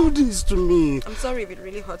 Don't do this to me. I'm sorry if it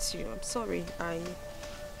really hurts you. I'm sorry. I'm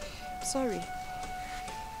sorry.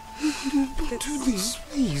 Don't do this,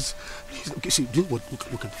 please. Okay, see, do you know what?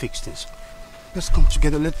 We can fix this. Let's come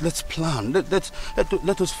together. Let's plan. Let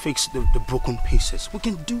us fix the broken pieces. We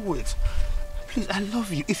can do it. Please, I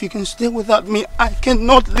love you. If you can stay without me, I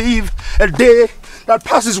cannot live a day that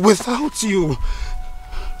passes without you.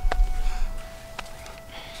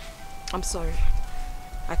 I'm sorry.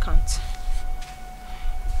 I can't.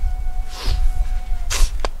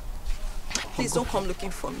 Please don't come looking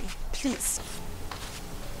for me. Please.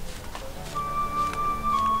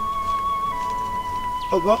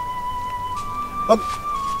 Oga.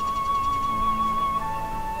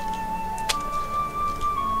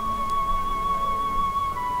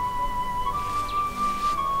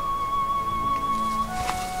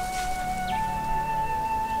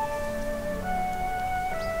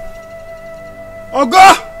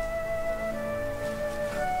 Oga!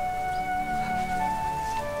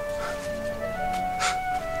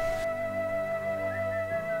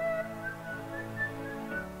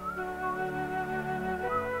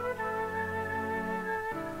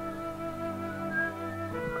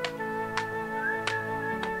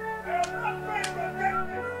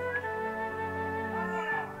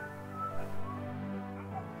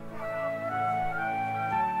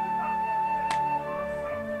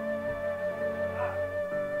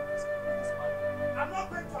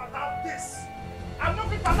 I'm not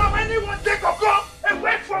going to allow anyone take or go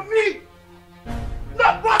away from me.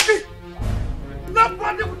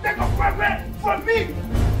 Nobody will take or go away from me.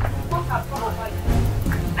 What has come over you?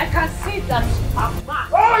 I can see that you are mad.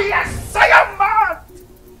 Oh yes, I am mad.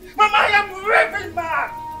 Mama, I am raving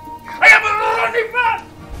mad. I am running mad.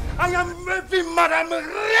 I am raving mad. I am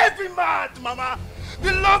raving mad, Mama.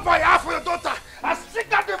 The love I have for your daughter has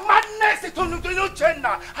triggered the madness into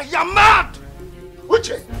Uchenna. I am mad.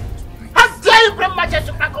 Uche, how dare you bring magic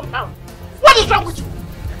to my compound? What is wrong with you?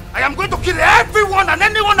 I am going to kill everyone and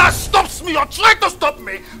anyone that stops me or tries to stop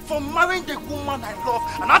me from marrying the woman I love.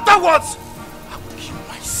 And afterwards, I will kill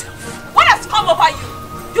myself. What has come over you?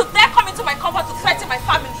 You dare come into my compound to threaten my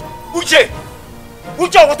family? Uche!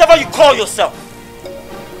 Uche, whatever you call yourself,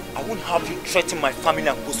 I won't have you threaten my family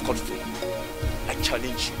and go scot-free. I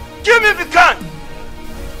challenge you. Kill me if you can!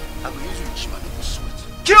 I will use you in Shima to sweat.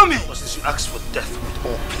 Kill me! But since you asked for death with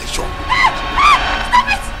all pleasure. Stop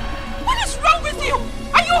it! What is wrong with you?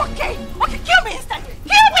 Are you okay? Okay, kill me instead.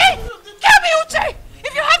 Kill me! Kill me, Uche!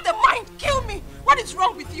 If you have the mind, kill me. What is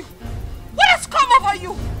wrong with you? What has come over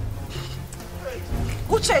you?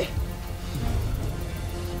 Uche,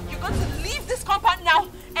 you're going to leave this compound now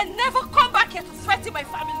and never come back here to threaten my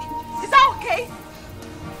family. Is that okay?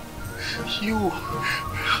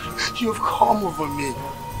 You've come over me.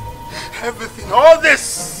 Everything, all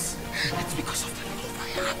this, it's because of the love I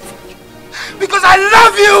have for you. Because I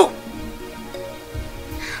love you!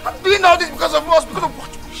 I'm doing all this because of us, because of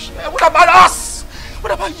what we share. What about us?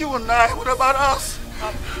 What about you and I? What about us?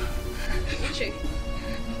 Uche,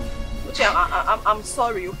 I'm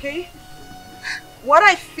sorry, okay? What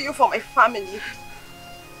I feel for my family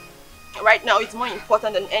right now is more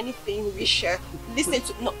important than anything we share. Listen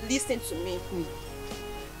to me.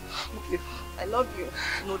 I love you,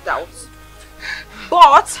 no doubt.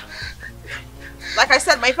 But like I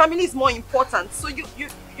said, my family is more important. So you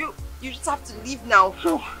just have to leave now.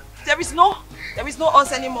 There is no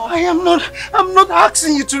us anymore. I'm not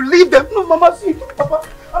asking you to leave them. No, Mama, see, Papa.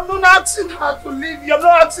 I'm not asking her to leave you. I'm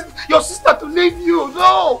not asking your sister to leave you.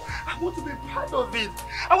 No. I want to be part of it.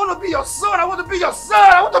 I want to be your son. I want to be your son.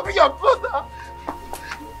 I want to be your brother.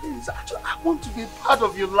 Please, actually, I want to be part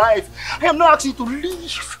of your life. I am not asking you to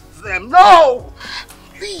leave them. No.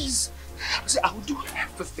 Please. I say, I will do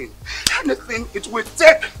everything. Anything it will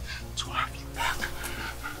take to have you back.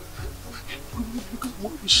 Because of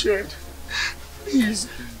what we shared. Please.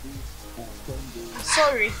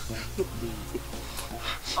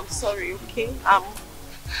 I'm sorry, okay? I'm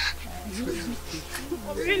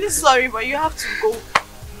really sorry, but you have to go.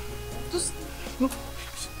 Just... No, you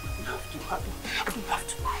have to go.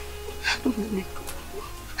 Don't let me go.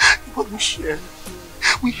 What we shared,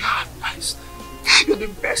 we had nice things. You're the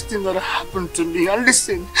best thing that happened to me. And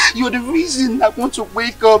listen, you're the reason I want to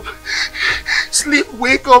wake up, sleep,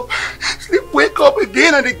 wake up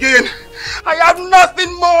again and again. I have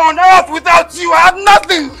nothing more on earth without you. I have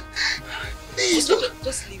nothing. Please.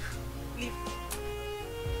 Just leave. Leave.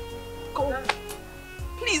 Go.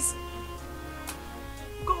 Please.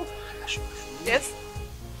 Go. Yes?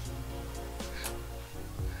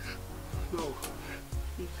 No.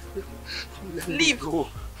 Leave. Go.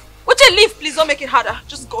 Uche, leave. Please don't make it harder.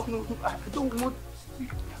 Just go. No, I don't want.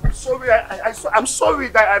 I'm sorry. I'm sorry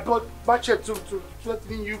that I brought Bachet to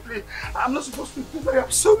threaten you. Please. I'm not supposed to do that.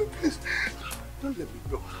 I'm sorry. Please. Don't let me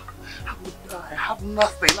go. I would die. I have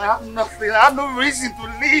nothing. I have no reason to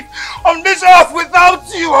live on this earth without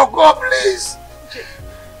you. Oh God, please.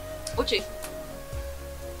 Uche.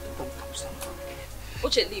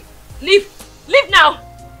 Uche, leave. Leave now.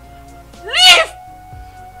 Leave.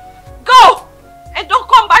 Go. And don't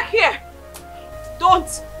come back here.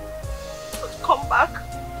 Don't come back.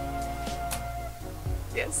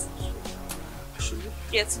 Yes.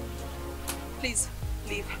 Yes. Please,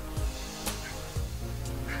 leave.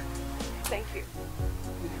 Thank you.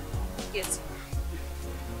 Yes.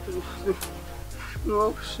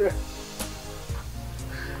 No, shit.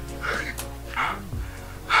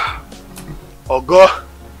 Oh God.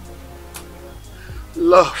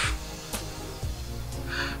 Love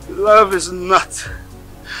is not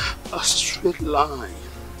a straight line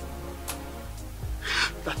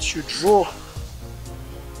that you draw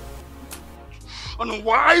and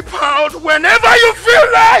wipe out whenever you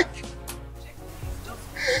feel like.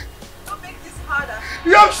 Don't make this harder.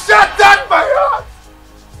 You've shut down my heart.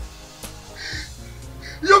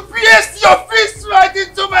 You pierced your fist right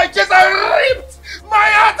into my chest and ripped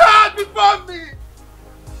my heart out before me.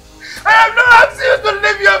 I have not asked you to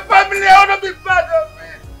leave your family. I want to be part of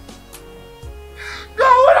it.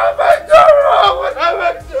 God, what have I done wrong? What have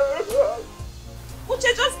I done wrong?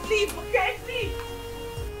 Uche, just leave, okay? Leave.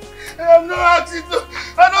 I I'm not asking you.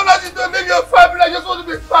 I'm not asking you to leave your family. I just want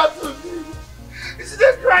to be part of you. Is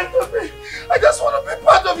it right to me? I just want to be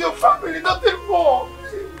part of your family, nothing more.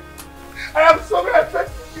 I am sorry I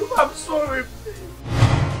affected you. I'm sorry.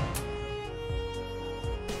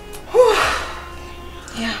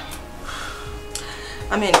 Yeah.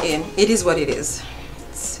 I mean, it is what it is.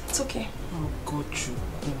 It's okay. Oh, God, you.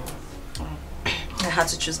 I had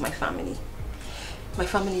to choose my family. My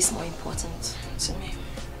family is more important to me.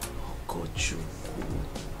 Oh, God, you.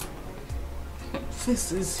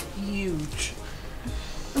 This is huge.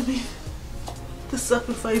 I mean, the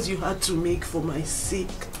sacrifice you had to make for my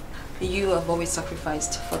sake. You have always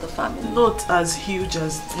sacrificed for the family. Not as huge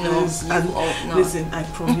as this. No, no. Listen, I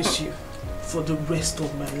promise you, for the rest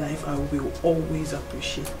of my life, I will always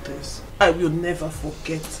appreciate this. I will never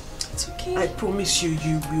forget. It's okay. I promise you,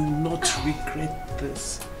 you will not regret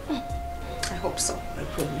this. I hope so. I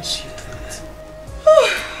promise you that.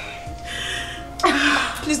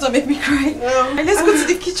 Please don't make me cry. Let's go to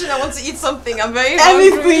the kitchen. I want to eat something. I'm very hungry.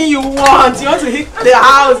 Anything you want. You want to hit the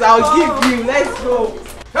house, I'll give you. Let's go.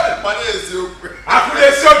 Hey, my name is you.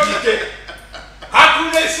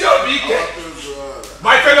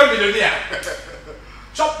 My fellow millionaire.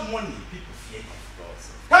 Chop money, people fear you.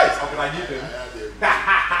 Hey, how can I give them?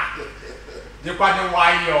 You can't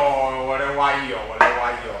why you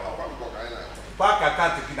Back I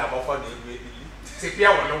can't take it about for the Sepia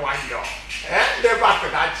will why you. Never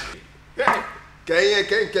could actually.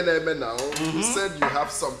 Now, you said you have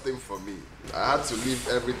something for me. I had to leave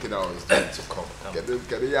everything I was doing to come.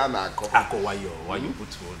 Why you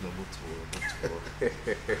put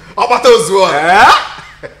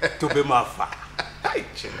to be my father.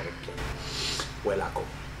 Well, Ako.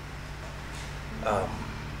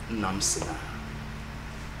 Namsina.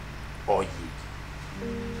 Oyi.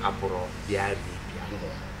 Abro, Biari,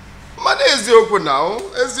 Mane is the open now.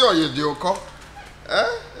 Is your Yedioko?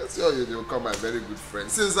 Is your Yedioko, my very good friend.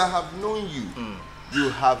 Since I have known you, you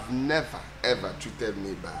have never ever treated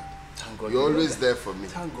me bad. Thank God You're you always know there for me.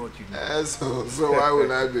 Thank God you know. So why would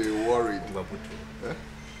I be worried?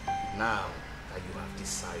 Now that you have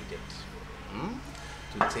decided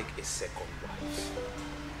to take a second wife,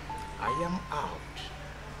 I am out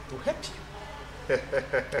to help you.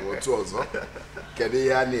 What was, huh?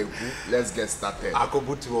 Let's get started. Where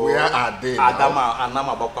Where are they now?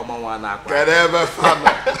 Kedebe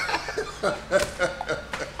fama.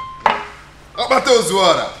 Abato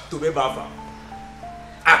Zuara. To be Baba.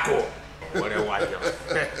 Ako.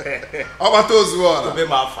 Abato Zuara. To be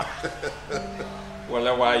Baba.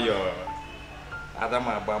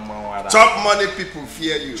 Chop money, people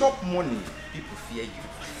fear you. Chop money, people fear you.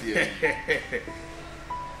 Fear you.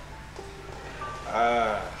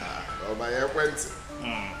 Oh, my went.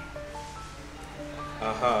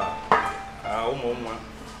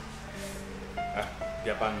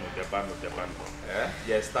 Japan.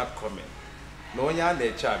 Yeah, start coming. No one yan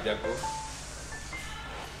the chap, Jago.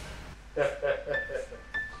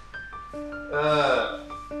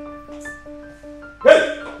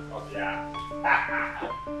 Hey! Oh, yeah.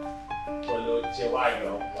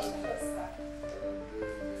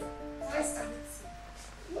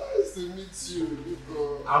 Nice to meet you, Nico.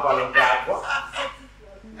 My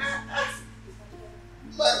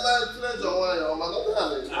pleasure, why?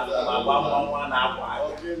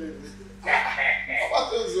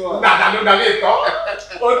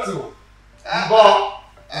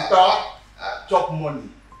 Chop money.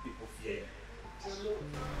 People fear.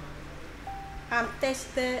 I'm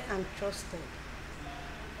tested and trusted.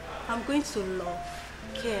 I'm going to love,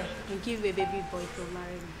 care, and give a baby boy to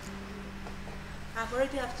marry me. I've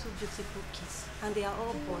already have 2 beautiful kids, and they are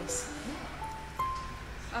all boys.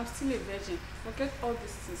 I'm still a virgin. Forget all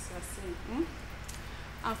these things you're saying.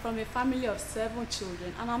 I'm from a family of 7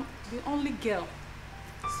 children, and I'm the only girl.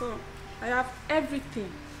 So I have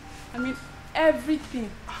everything. I mean,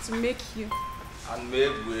 everything to make you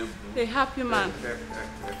a happy man.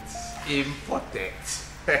 Important.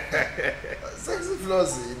 Sexy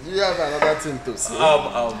Flossie, do you have another thing to say?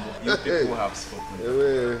 You people have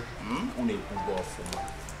spoken.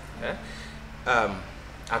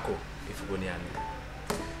 Ako, if you go near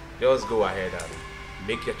me, just go ahead and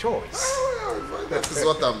make your choice. That is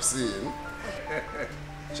what I'm seeing.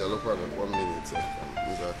 Shall look at 1 minute.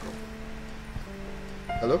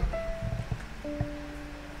 Hello?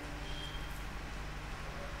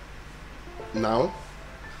 Now?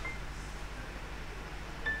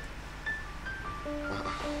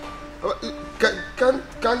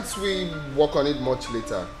 Can't we work on it much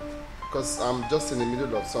later? Because I'm just in the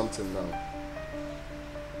middle of something now.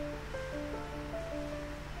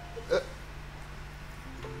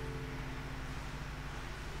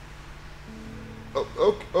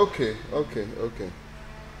 Okay.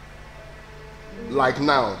 Like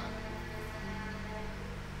now.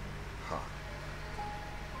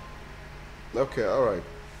 Okay, all right.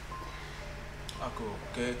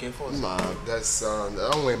 Okay, nah, there's an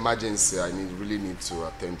emergency I really need to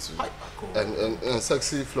attend to. And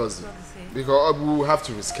sexy Flossie. Because we will have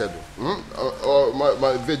to reschedule. Or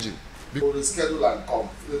my virgin. We'll reschedule and come.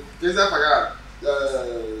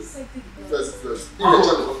 First.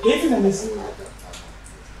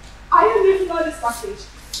 Are you leaving all this package?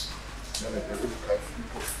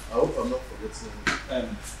 I hope I'm not forgetting.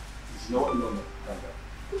 No, calm down.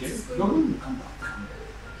 Okay? No, calm down.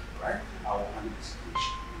 Right? I will handle the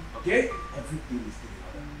situation. Okay? Everything is in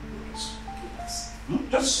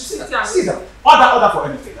order. Just sit down. Sit down. Order for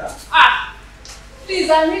anything. Huh? Please,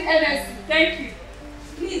 I need energy. Thank you.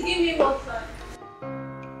 Please give me more time.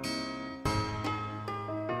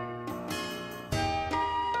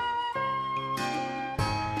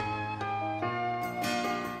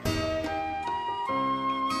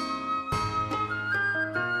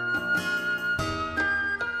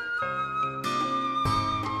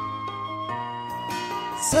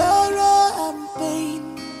 Sorrow and pain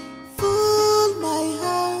full my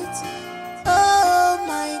heart. Oh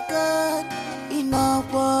my God, enough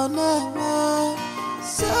one more.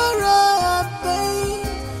 Sorrow and pain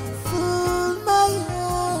full my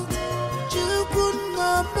heart. You could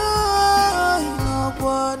not know enough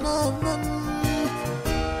one more.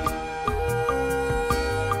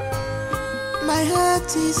 My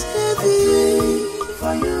heart is heavy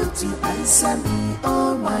for you to answer me.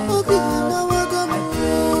 Oh my God.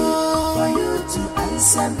 For you to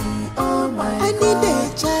answer me, oh my God. I need a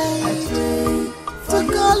child to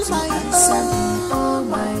call my own. Oh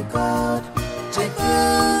my God. I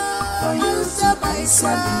pray for you to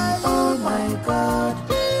answer me, oh my God.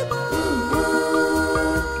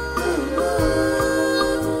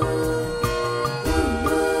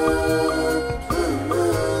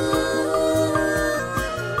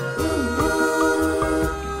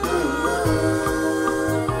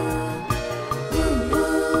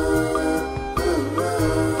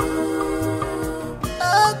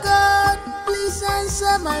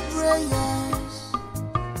 My prayers,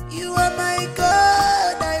 you are my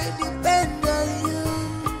God, I depend on you.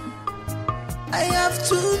 I have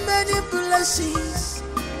too many blessings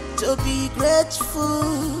to be grateful.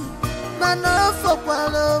 Man of a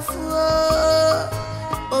of